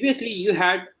 previously you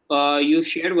had you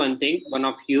shared one thing, one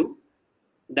of you,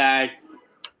 that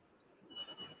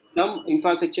some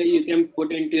infrastructure you can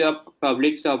put into your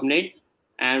public subnet,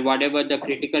 and whatever the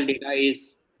critical data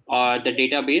is or the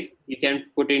database, you can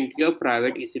put into your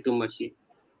private EC2 machine.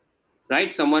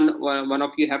 Right? One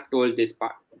of you have told this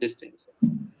thing.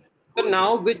 So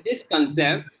now with this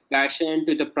concept, Bastion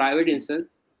to the private instance,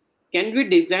 can we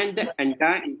design the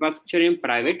entire infrastructure in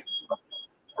private?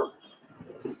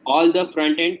 All the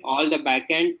front end, all the back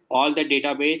end, all the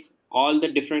database, all the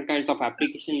different kinds of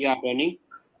application you are running,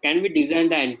 can we design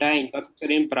the entire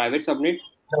infrastructure in private subnets?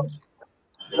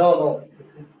 No.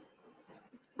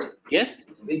 Yes.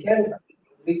 We can,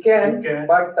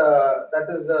 but that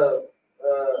is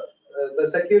the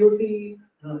security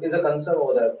is a concern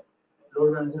over there.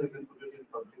 Load balancer, you can put it in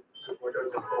public, whatever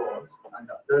the firewalls, and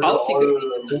others How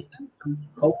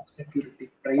all how security,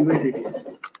 private it is.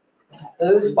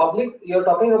 This is public. You're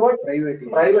talking about Private,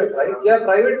 yes. private, right? Yeah,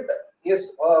 private. Yes,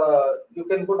 you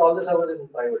can put all the servers in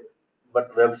private.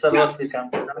 But web servers we can.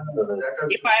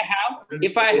 If I have a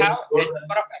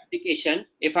number of application,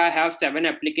 if I have 7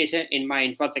 application in my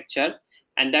infrastructure,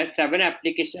 and that 7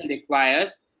 application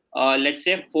requires let's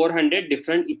say 400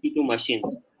 different EC2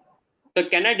 machines. So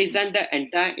can I design the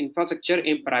entire infrastructure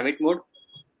in private mode?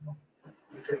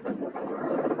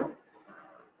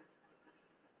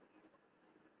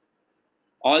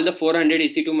 All the 400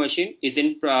 EC2 machine is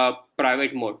in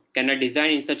private mode. Can I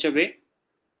design in such a way?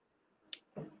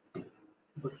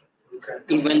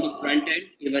 Even the front end,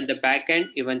 even the back end,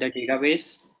 even the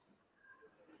database.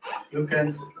 You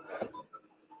can.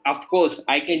 Of course,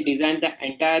 I can design the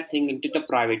entire thing into the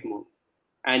private mode.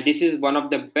 And this is one of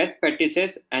the best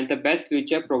practices and the best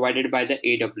feature provided by the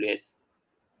AWS.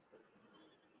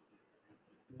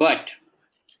 But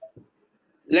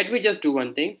let me just do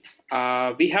one thing.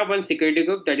 We have one security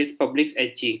group that is public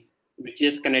SG, which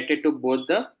is connected to both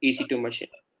the EC2 machine.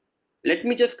 Let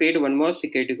me just create one more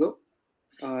security group.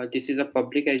 This is a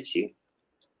public SG.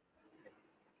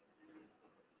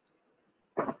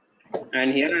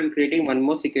 And here I'm creating one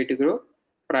more security group,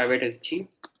 private SG.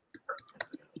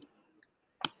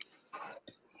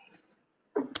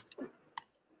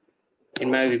 In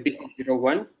my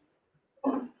VPC01.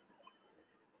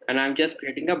 And I'm just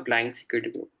creating a blank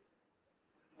security group.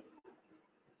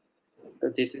 So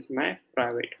this is my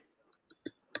private.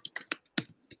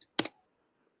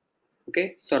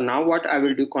 Okay, so now what I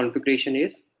will do configuration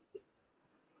is,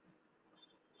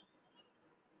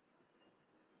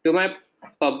 to my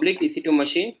public EC2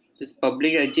 machine, this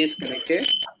public edge is connected,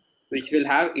 which will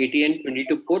have 80 and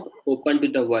 22 port open to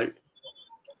the world.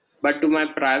 But to my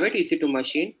private EC2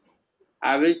 machine,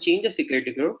 I will change the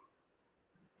security group.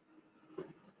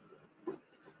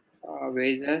 Where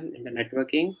is that? In the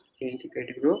networking, change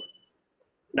security group.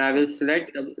 Now I will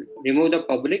select, remove the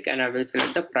public, and I will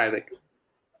select the private.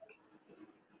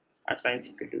 Assign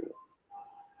security group.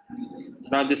 So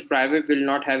now this private will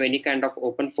not have any kind of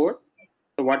open port.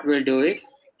 So what we'll do is,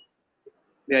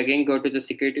 we again go to the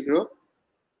security group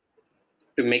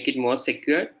to make it more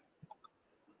secure.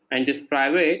 And this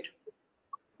private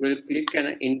will click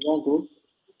an info group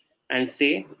and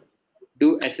say,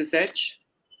 do SSH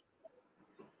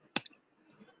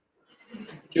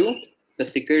to the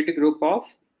security group of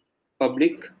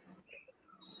public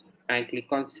and click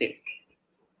on save.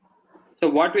 So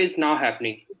what is now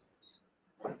happening?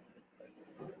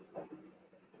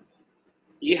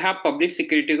 You have public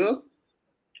security group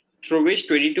through which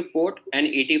 22 port and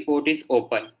 80 port is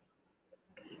open.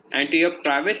 And to your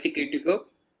private security group,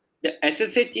 the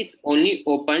SSH is only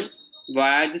open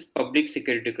via this public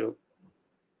security group.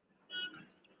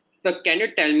 So can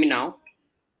you tell me now,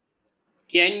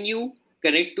 can you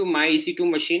connect to my EC2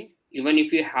 machine even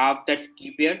if you have that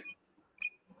key pair?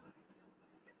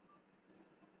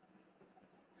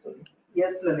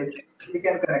 Yes, Lalit, we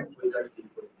can connect.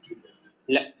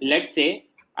 Let's say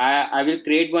I will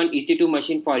create one EC2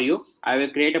 machine for you. I will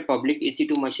create a public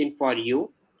EC2 machine for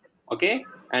you. Okay.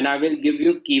 And I will give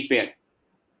you key pair.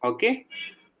 Okay.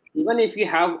 Even if you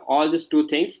have all these two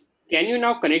things, can you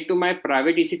now connect to my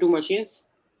private EC2 machines?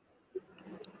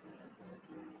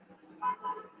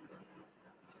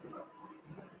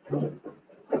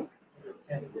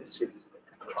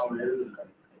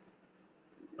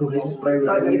 To his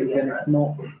private, you can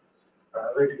no.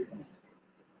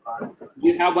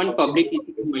 You have one public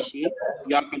EC2 machine.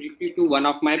 You are connected to one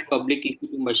of my public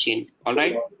EC2 machine. All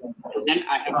right. Then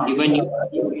I have given you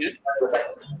key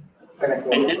pair,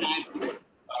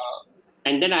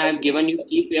 and then I have given you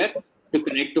key pair to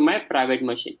connect to my private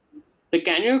machine. So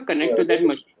can you connect to that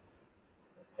machine?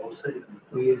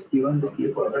 He has given the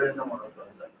key for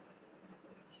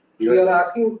You are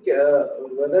asking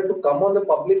whether to come on the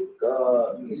public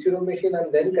EC2 machine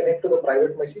and then connect to the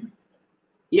private machine?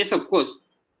 Yes, of course.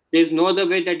 There is no other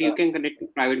way that you can connect to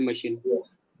private machine.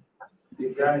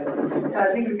 Yeah,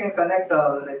 I think we can connect.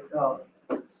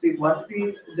 See, once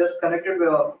we just connected, we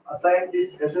assign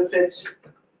this SSH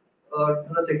to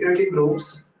the security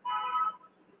groups,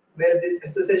 where this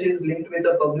SSH is linked with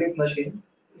the public machine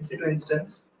EC2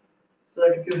 instance, so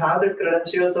that if you have the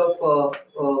credentials of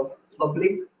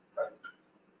public,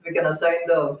 we can assign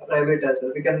the private as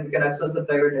well. We can access the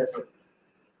private as well.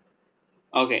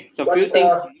 Okay, so But few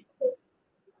things.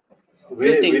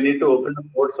 We need to open the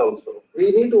ports also.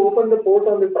 we need to open the port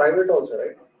on the private also,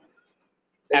 right?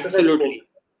 SSH port. Absolutely.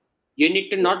 You need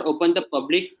to not open the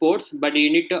public ports, but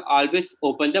you need to always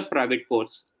open the private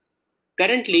ports.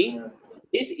 Currently,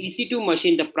 this EC2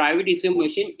 machine, the private EC2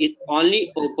 machine, is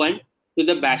only open to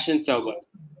the Bastion server.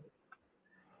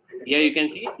 Here you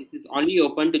can see this is only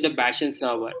open to the Bastion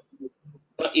server.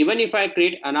 So even if I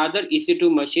create another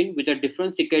EC2 machine with a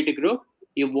different security group,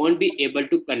 you won't be able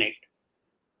to connect,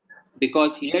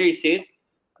 because here it says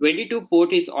 22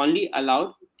 port is only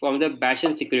allowed from the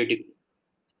Bastion security group.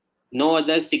 No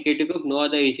other security group, no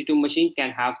other EC2 machine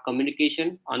can have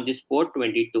communication on this port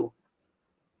 22.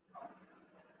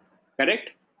 Correct?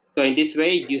 So in this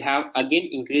way, you have again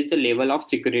increased the level of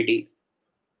security.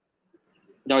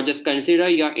 Now just consider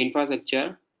your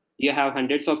infrastructure. You have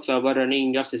hundreds of servers running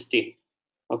in your system.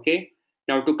 Okay.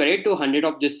 Now to connect to 100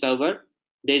 of this server,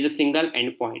 there is a single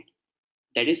endpoint,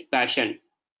 that is Bastion.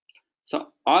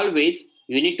 So always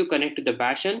you need to connect to the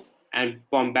Bastion, and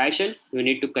from Bastion you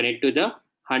need to connect to the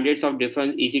hundreds of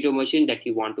different EC2 machines that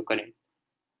you want to connect.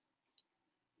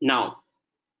 Now,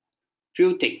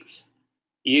 few things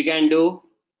you can do: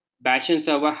 Bastion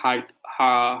server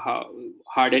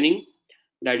hardening.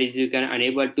 That is, you can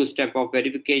enable two-step of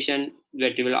verification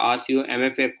that will ask you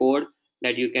MFA code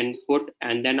that you can put,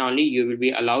 and then only you will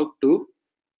be allowed to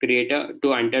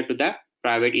to enter to the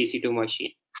private EC2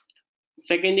 machine.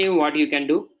 Second thing, what you can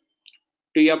do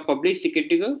to your public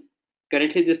security group,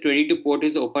 currently this 22 port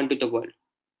is open to the world.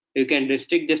 You can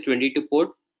restrict this 22 port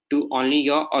to only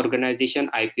your organization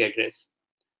IP address.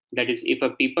 That is, if a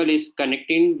people is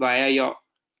connecting via your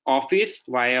office,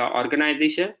 via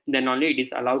organization, then only it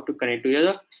is allowed to connect to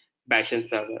your Bastion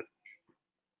server.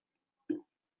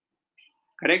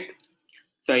 Correct?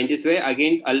 So in this way,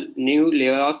 again, a new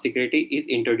layer of security is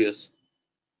introduced.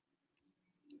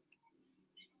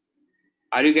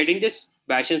 Are you getting this?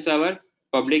 Bastion server,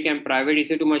 public and private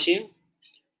EC2 machine?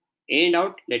 In and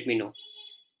out, let me know.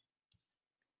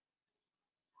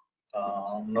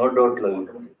 No doubt, Lalit.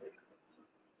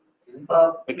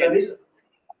 Okay.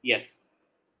 Yes.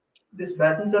 This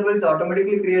Bastion server is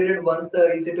automatically created once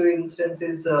the EC2 instance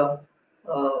is up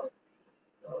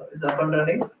and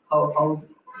running. How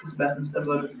this Bastion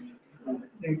server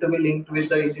need to be linked with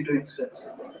the EC2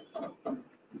 instance?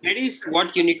 That is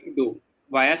what you need to do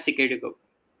via security group.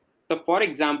 So for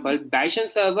example, Bastion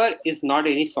server is not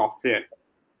any software.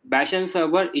 Bastion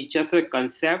server is just a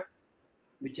concept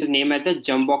which is named as a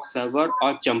jumpbox server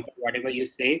or jumper, whatever you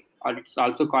say, or it's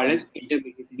also called as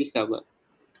intermediary server.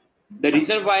 The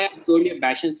reason why I told you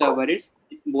Bastion server is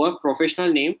it's more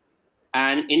professional name,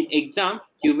 and in exam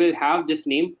you will have this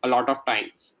name a lot of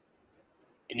times.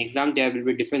 In exam there will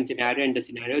be different scenario, and the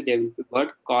scenario there will be word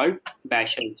called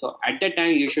Bastion. So at that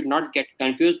time you should not get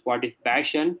confused. What is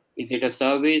Bastion? Is it a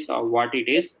service or what it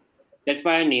is? That's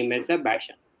why I name it as a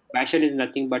Bastion. Bastion is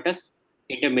nothing but a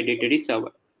intermediary server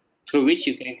through which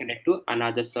you can connect to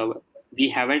another server. We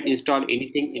haven't installed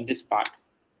anything in this part.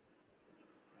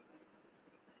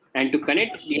 And to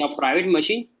connect your private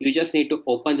machine, you just need to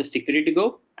open the security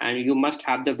group, and you must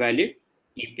have the valid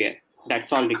key pair.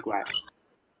 That's all required.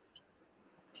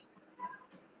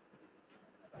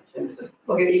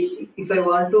 Okay, if I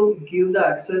want to give the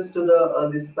access to the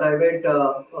this private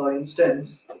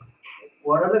instance,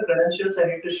 what are the credentials I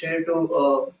need to share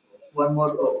to one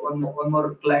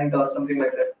more client or something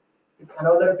like that? If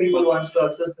another people wants to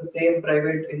access the same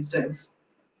private instance.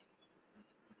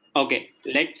 Okay,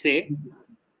 let's say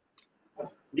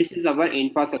this is our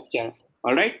infrastructure.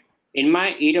 All right. In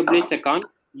my AWS account,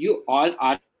 you all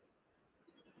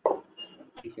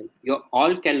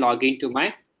can log into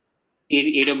my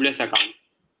AWS account.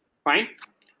 Fine.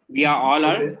 We are all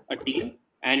Okay. a team,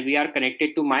 and we are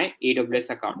connected to my AWS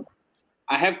account.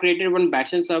 I have created one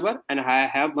Bastion server, and I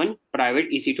have one private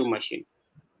EC2 machine.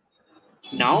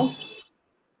 Now,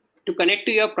 to connect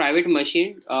to your private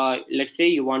machine, let's say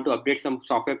you want to update some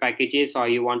software packages or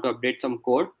you want to update some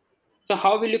code. So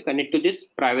how will you connect to this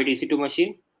private EC2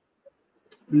 machine?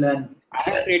 LAN. I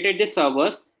have created these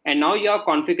servers, and now you are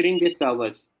configuring these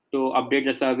servers to update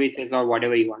the services or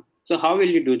whatever you want. So how will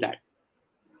you do that?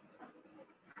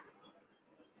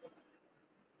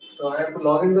 So I have to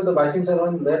log into the Bastion server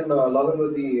and then log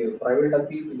into the private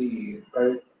IP to the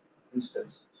private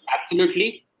instance.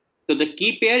 Absolutely. So the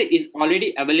key pair is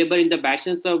already available in the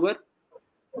Bastion server.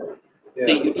 Yeah.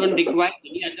 So you don't require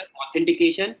any other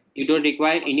authentication. You don't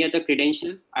require any other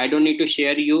credentials. I don't need to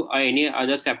share you or any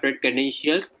other separate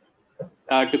credentials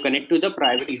to connect to the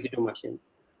private EC2 machine.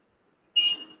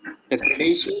 The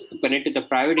credential to connect to the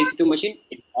private EC2 machine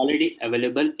is already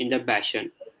available in the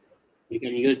Bastion. You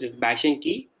can use this bastion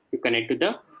key to connect to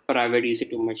the private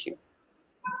EC2 machine.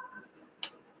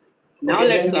 Now Okay,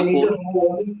 let's then we need suppose, to have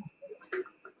only,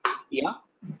 yeah,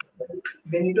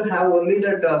 we need to have only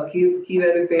that key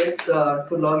value pairs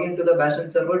to log into the bastion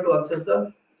server to access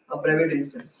the private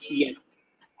instance. yes,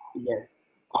 yes,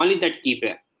 only that key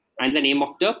pair and the name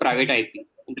of the private IP,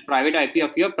 and the private IP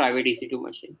of your private EC2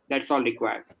 machine. That's all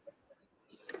required.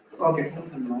 Okay.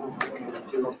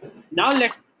 Now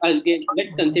let's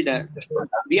consider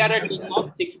we are a team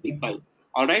of 6 people.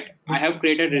 All right, I have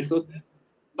created resources,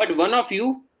 but one of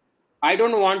you, I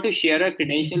don't want to share a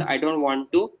credential. I don't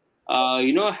want to,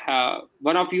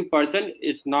 one of you person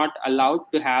is not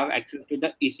allowed to have access to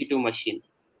the EC2 machine.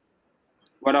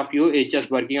 One of you is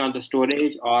just working on the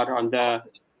storage or on the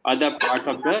other parts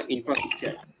of the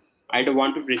infrastructure. I don't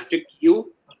want to restrict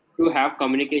you to have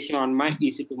communication on my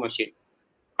EC2 machine.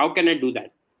 How can I do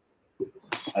that?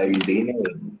 I will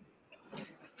rename.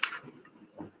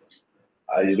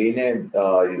 I'll rename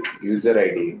user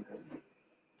ID.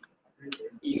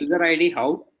 User ID,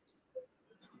 how?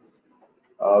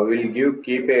 We'll give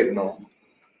key pair, no?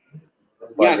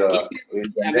 Yeah, We'll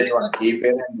generate one key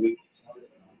pair and we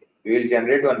will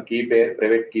generate one key pair,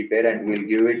 private key pair, and we'll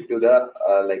give it to the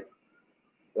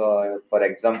for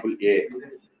example, A.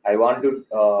 I want to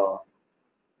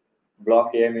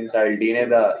block A means I will deny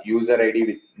the user ID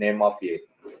with name of A.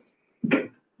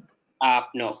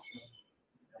 No.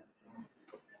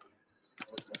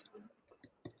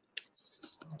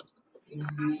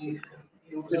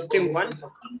 System 1,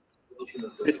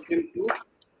 System 2,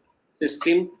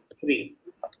 System 3.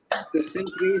 System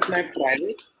 3 is my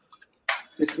private,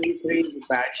 System 3 is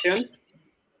bastion,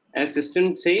 and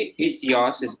System 3 is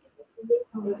your system.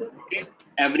 Okay?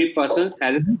 Every person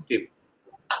has a system.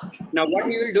 Now what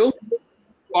you will do,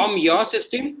 from your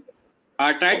system,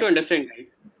 try to understand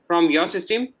guys, from your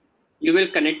system, you will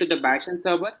connect to the bastion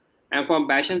server, and from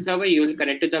bastion server, you will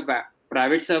connect to the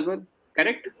private server,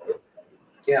 correct?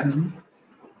 Yeah.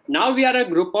 Now we are a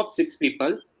group of 6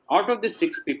 people. Out of the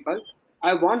 6 people,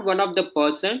 I want one of the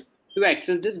person to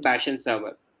access this bastion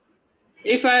server.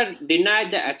 If I deny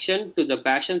the action to the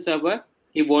bastion server,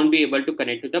 he won't be able to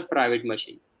connect to the private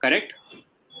machine, correct?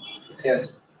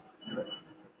 Yes.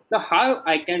 So how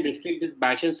I can restrict this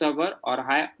bastion server or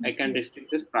how I can restrict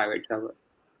this private server?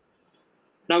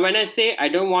 Now when I say I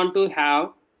don't want to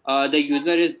have the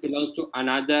user belongs to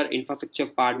another infrastructure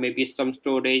part, maybe some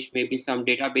storage, maybe some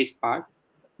database part,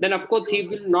 then of course he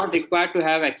will not require to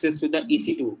have access to the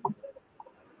EC2.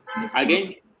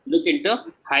 Again, look into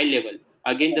high level.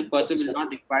 Again, the person will not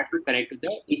require to connect to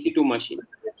the EC2 machine.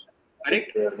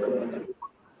 Correct?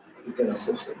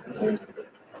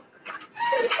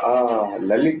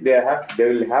 Lalit, they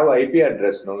will have IP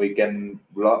address. No, we can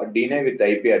deny with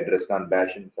IP address on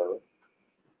bastion server.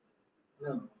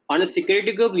 No. On a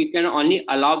security group, you can only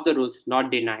allow the rules, not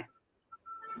deny.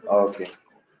 Okay.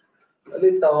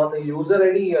 Lalit, on the user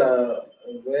ID,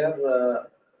 where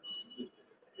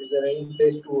is there any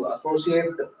place to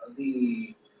associate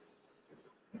the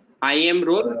IAM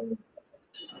role.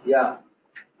 Yeah.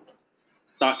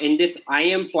 So in this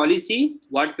IAM policy,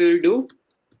 what we will do,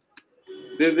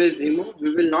 we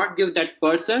will not give that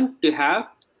person to have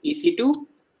EC2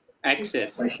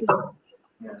 access.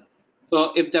 Yeah.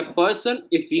 So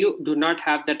if you do not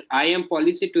have that IAM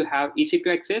policy to have EC2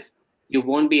 access, you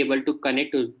won't be able to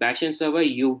connect to bastion server.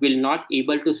 You will not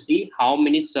able to see how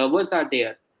many servers are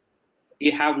there.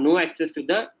 You have no access to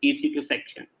the EC2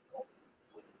 section.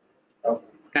 Okay.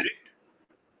 Correct.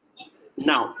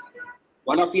 Now,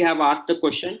 one of you have asked the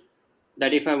question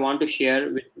that if I want to share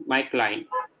with my client,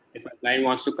 if a client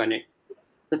wants to connect,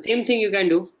 the same thing you can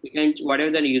do. You can,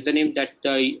 whatever the username that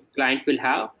the client will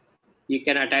have, you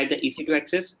can attach the EC2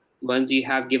 access. Once you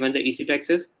have given the EC2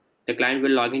 access, the client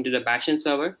will log into the bastion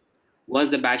server.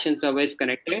 Once the bastion server is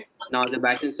connected, now the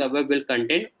bastion server will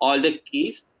contain all the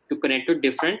keys to connect to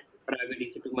different private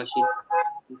EC2 machine.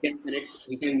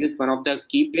 You can use one of the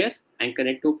key pairs and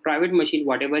connect to private machine,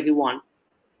 whatever you want.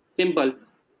 Simple.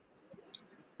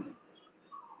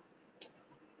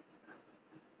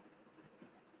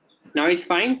 Now it's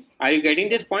fine. Are you getting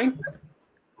this point?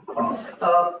 I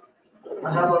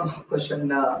have one question.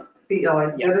 Yeah.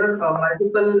 There are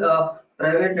multiple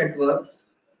private networks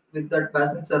with that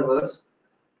bastion servers.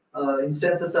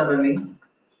 Instances are running,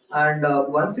 and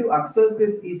once you access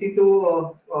this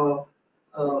EC2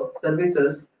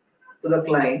 services to the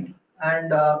client,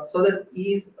 and so that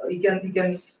he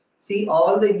can see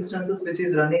all the instances which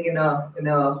is running in a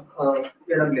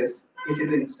AWS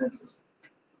EC2 instances.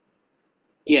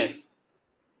 Yes.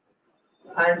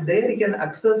 And there you can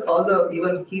access all the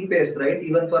even key pairs, right?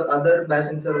 Even for other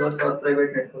bastion servers or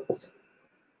private networks.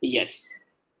 Yes.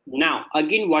 Now,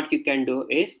 again, what you can do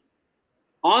is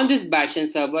on this backend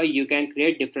server, you can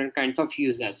create different kinds of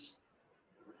users,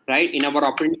 right? In our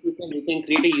operating system, you can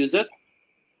create a users.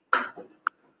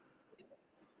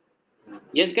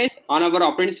 Yes, guys, on our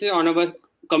operating system, on our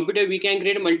computer, we can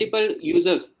create multiple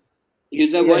users.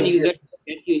 User one, Yes, user yes.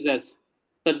 10 users.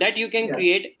 So that you can Yeah.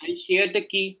 create and share the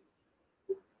key.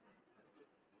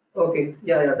 Okay.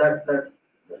 Yeah, yeah. That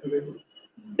will do.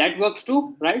 That works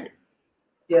too, right?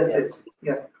 Yes, Yeah. yes.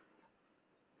 Yeah.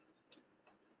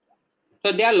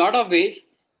 So there are a lot of ways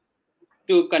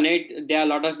to connect. There are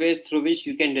a lot of ways through which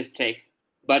you can restrict,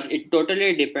 but it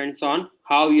totally depends on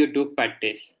how you do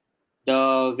practice.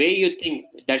 The way you think,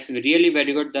 that's really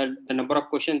very good. The number of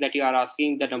questions that you are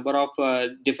asking, the number of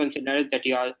different scenarios that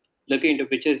you are looking into,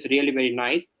 which is really very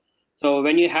nice. So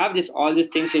when you have this all these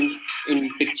things in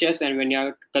pictures, and when you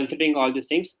are considering all these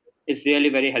things, it's really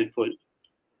very helpful.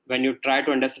 When you try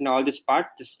to understand all this part,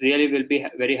 this really will be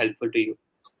very helpful to you.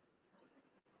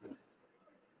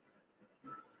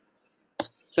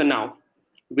 So now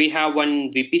we have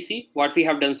one VPC. What we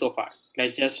have done so far,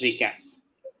 let's just recap.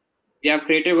 We have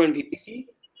created one VPC,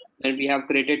 then we have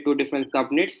created two different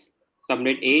subnets,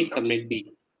 subnet A, subnet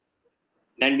B.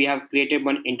 Then we have created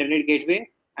one internet gateway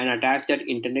and attached that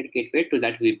internet gateway to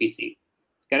that VPC,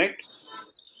 correct?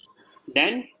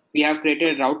 Then we have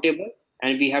created a route table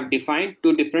and we have defined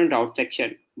two different route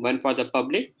sections, one for the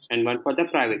public and one for the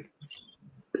private.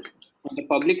 On the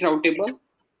public route table,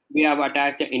 we have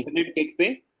attached the internet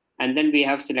gateway and then we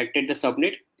have selected the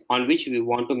subnet on which we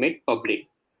want to make public,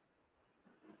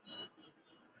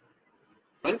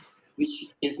 which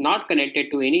is not connected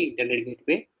to any internet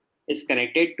gateway, is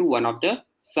connected to one of the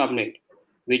subnet,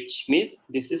 which means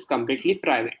this is completely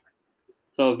private.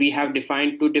 So we have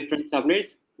defined two different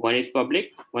subnets, one is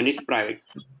public, one is private,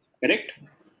 correct?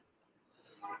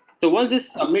 So once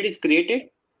this subnet is created,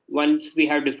 once we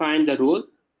have defined the role,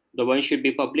 the one should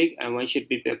be public and one should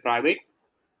be private,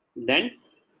 then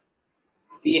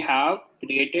we have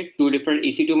created two different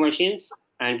EC2 machines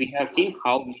and we have seen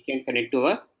how we can connect to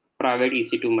a private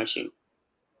EC2 machine.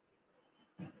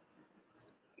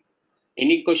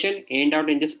 Any question aimed out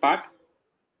in this part?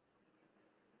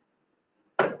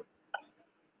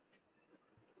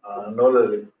 No,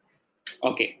 Lily.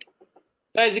 Okay.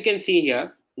 So as you can see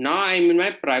here, now I'm in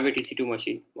my private EC2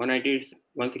 machine,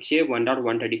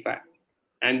 192.168.1.135,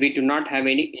 and we do not have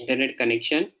any internet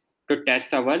connection to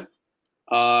test our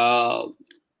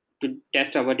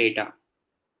data,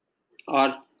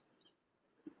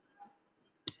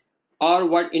 or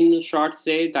what in short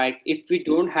say, like if we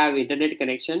don't have internet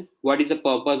connection, what is the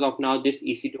purpose of now this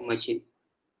EC2 machine?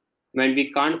 When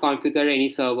we can't configure any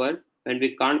server, when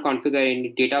we can't configure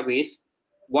any database,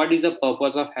 what is the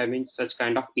purpose of having such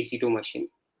kind of EC2 machine?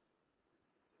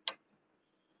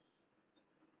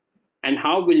 And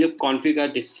how will you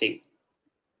configure this thing?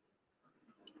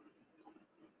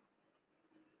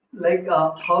 Like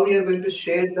how we are going to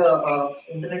share the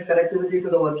internet connectivity to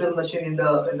the virtual machine in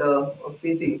the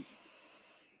PC,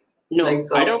 No, like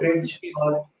I don't. bridge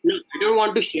or. No, I don't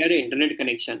want to share an internet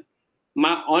connection.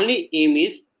 My only aim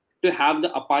is to have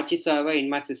the Apache server in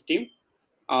my system,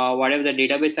 whatever the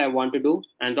database I want to do,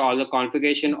 and all the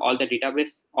configuration, all the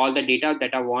database, all the data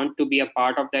that I want to be a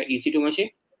part of the EC2 machine,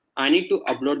 I need to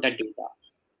upload that data.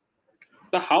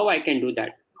 So how I can do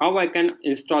that? How I can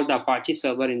install the Apache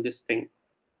server in this thing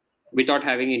without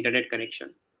having internet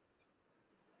connection?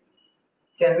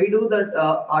 Can we do that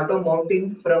auto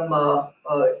mounting from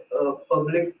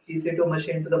public EC2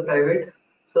 machine to the private,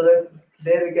 so that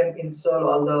there we can install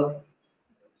all the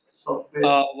software?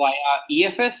 Via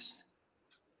EFS?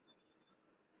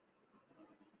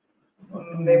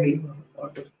 Maybe.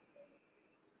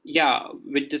 Yeah,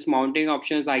 with this mounting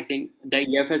options, I think the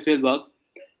EFS will work.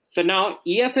 So now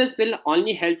EFS will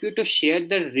only help you to share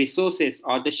the resources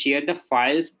or the share the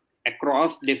files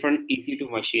across different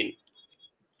EC2 machine,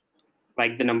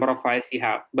 like the number of files you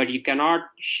have, but you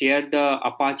cannot share the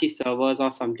Apache servers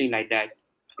or something like that.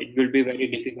 It will be very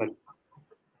difficult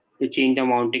to change the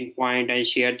mounting point and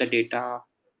share the data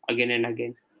again and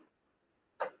again.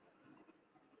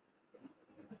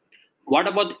 What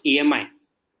about AMI?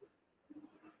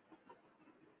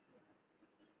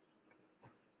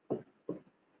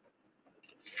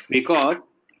 Because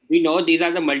we know these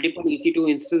are the multiple EC2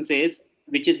 instances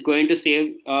which is going to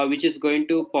save, which is going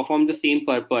to perform the same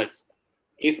purpose.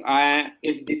 If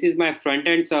this is my front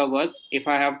end servers, if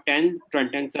I have 10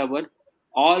 front end server,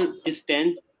 all this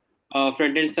 10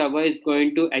 front end server is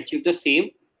going to achieve the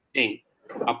same thing,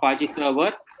 Apache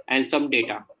server and some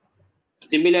data.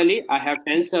 Similarly, I have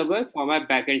 10 server for my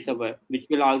backend server, which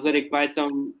will also require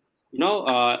some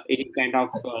any kind of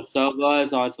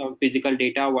servers or some physical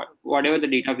data, whatever the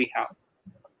data we have.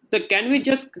 So can we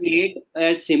just create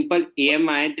a simple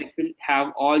AMI that will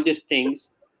have all these things?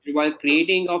 While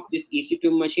creating of this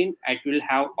EC2 machine, it will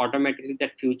have automatically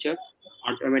that future,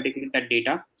 automatically that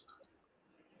data.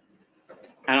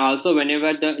 And also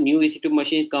whenever the new EC2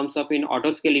 machine comes up in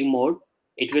auto scaling mode,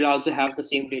 it will also have the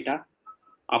same data,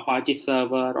 Apache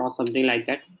server or something like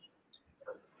that.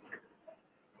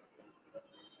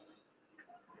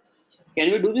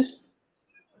 Can we do this?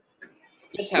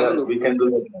 Just have a look. We can do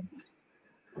that.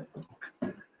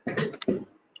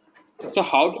 So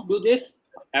how to do this,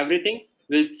 everything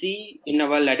we'll see in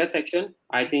our letter section.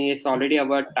 I think it's already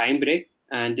our time break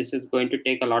and this is going to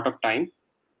take a lot of time.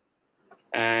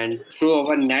 And through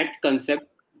our net concept,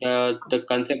 the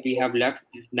concept we have left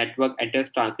is network address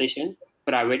translation,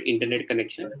 private internet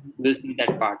connection. We'll see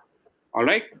that part. All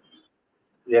right.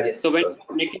 Yes. So when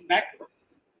connecting back,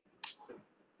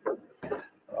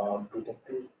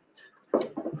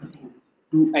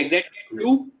 exactly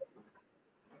 2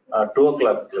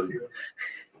 o'clock.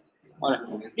 All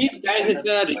right. Please, guys, it's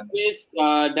a request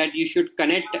that you should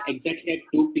connect exactly at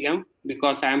 2 p.m.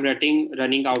 because I am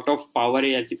running out of power.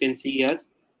 As you can see here,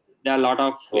 there are a lot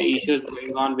of issues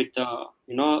going on with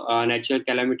natural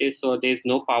calamities, so there is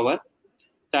no power.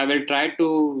 So I will try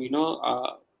to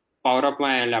power up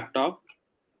my laptop,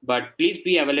 but please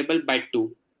be available by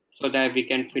 2 so that we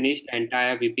can finish the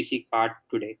entire VPC part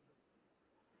today.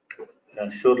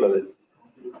 Sure, Lalit.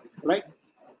 Right.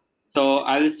 So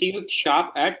I will see you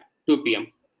sharp at 2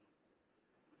 p.m.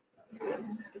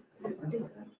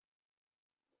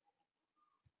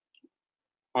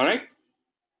 All right.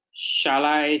 Shall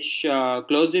I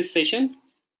close this session?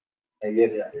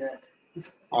 Yes.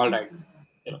 All right.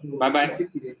 Bye bye.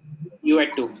 You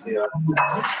at 2.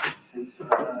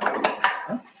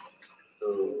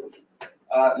 So,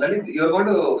 Lalit, you're going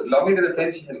to log into the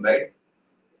same session, right?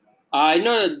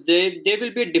 No, there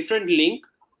will be a different link.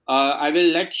 I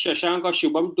will let Shashank or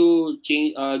Shubham to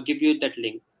change, give you that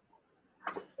link.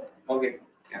 Okay.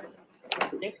 Yeah.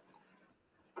 Okay.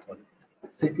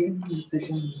 Second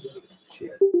session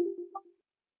shared.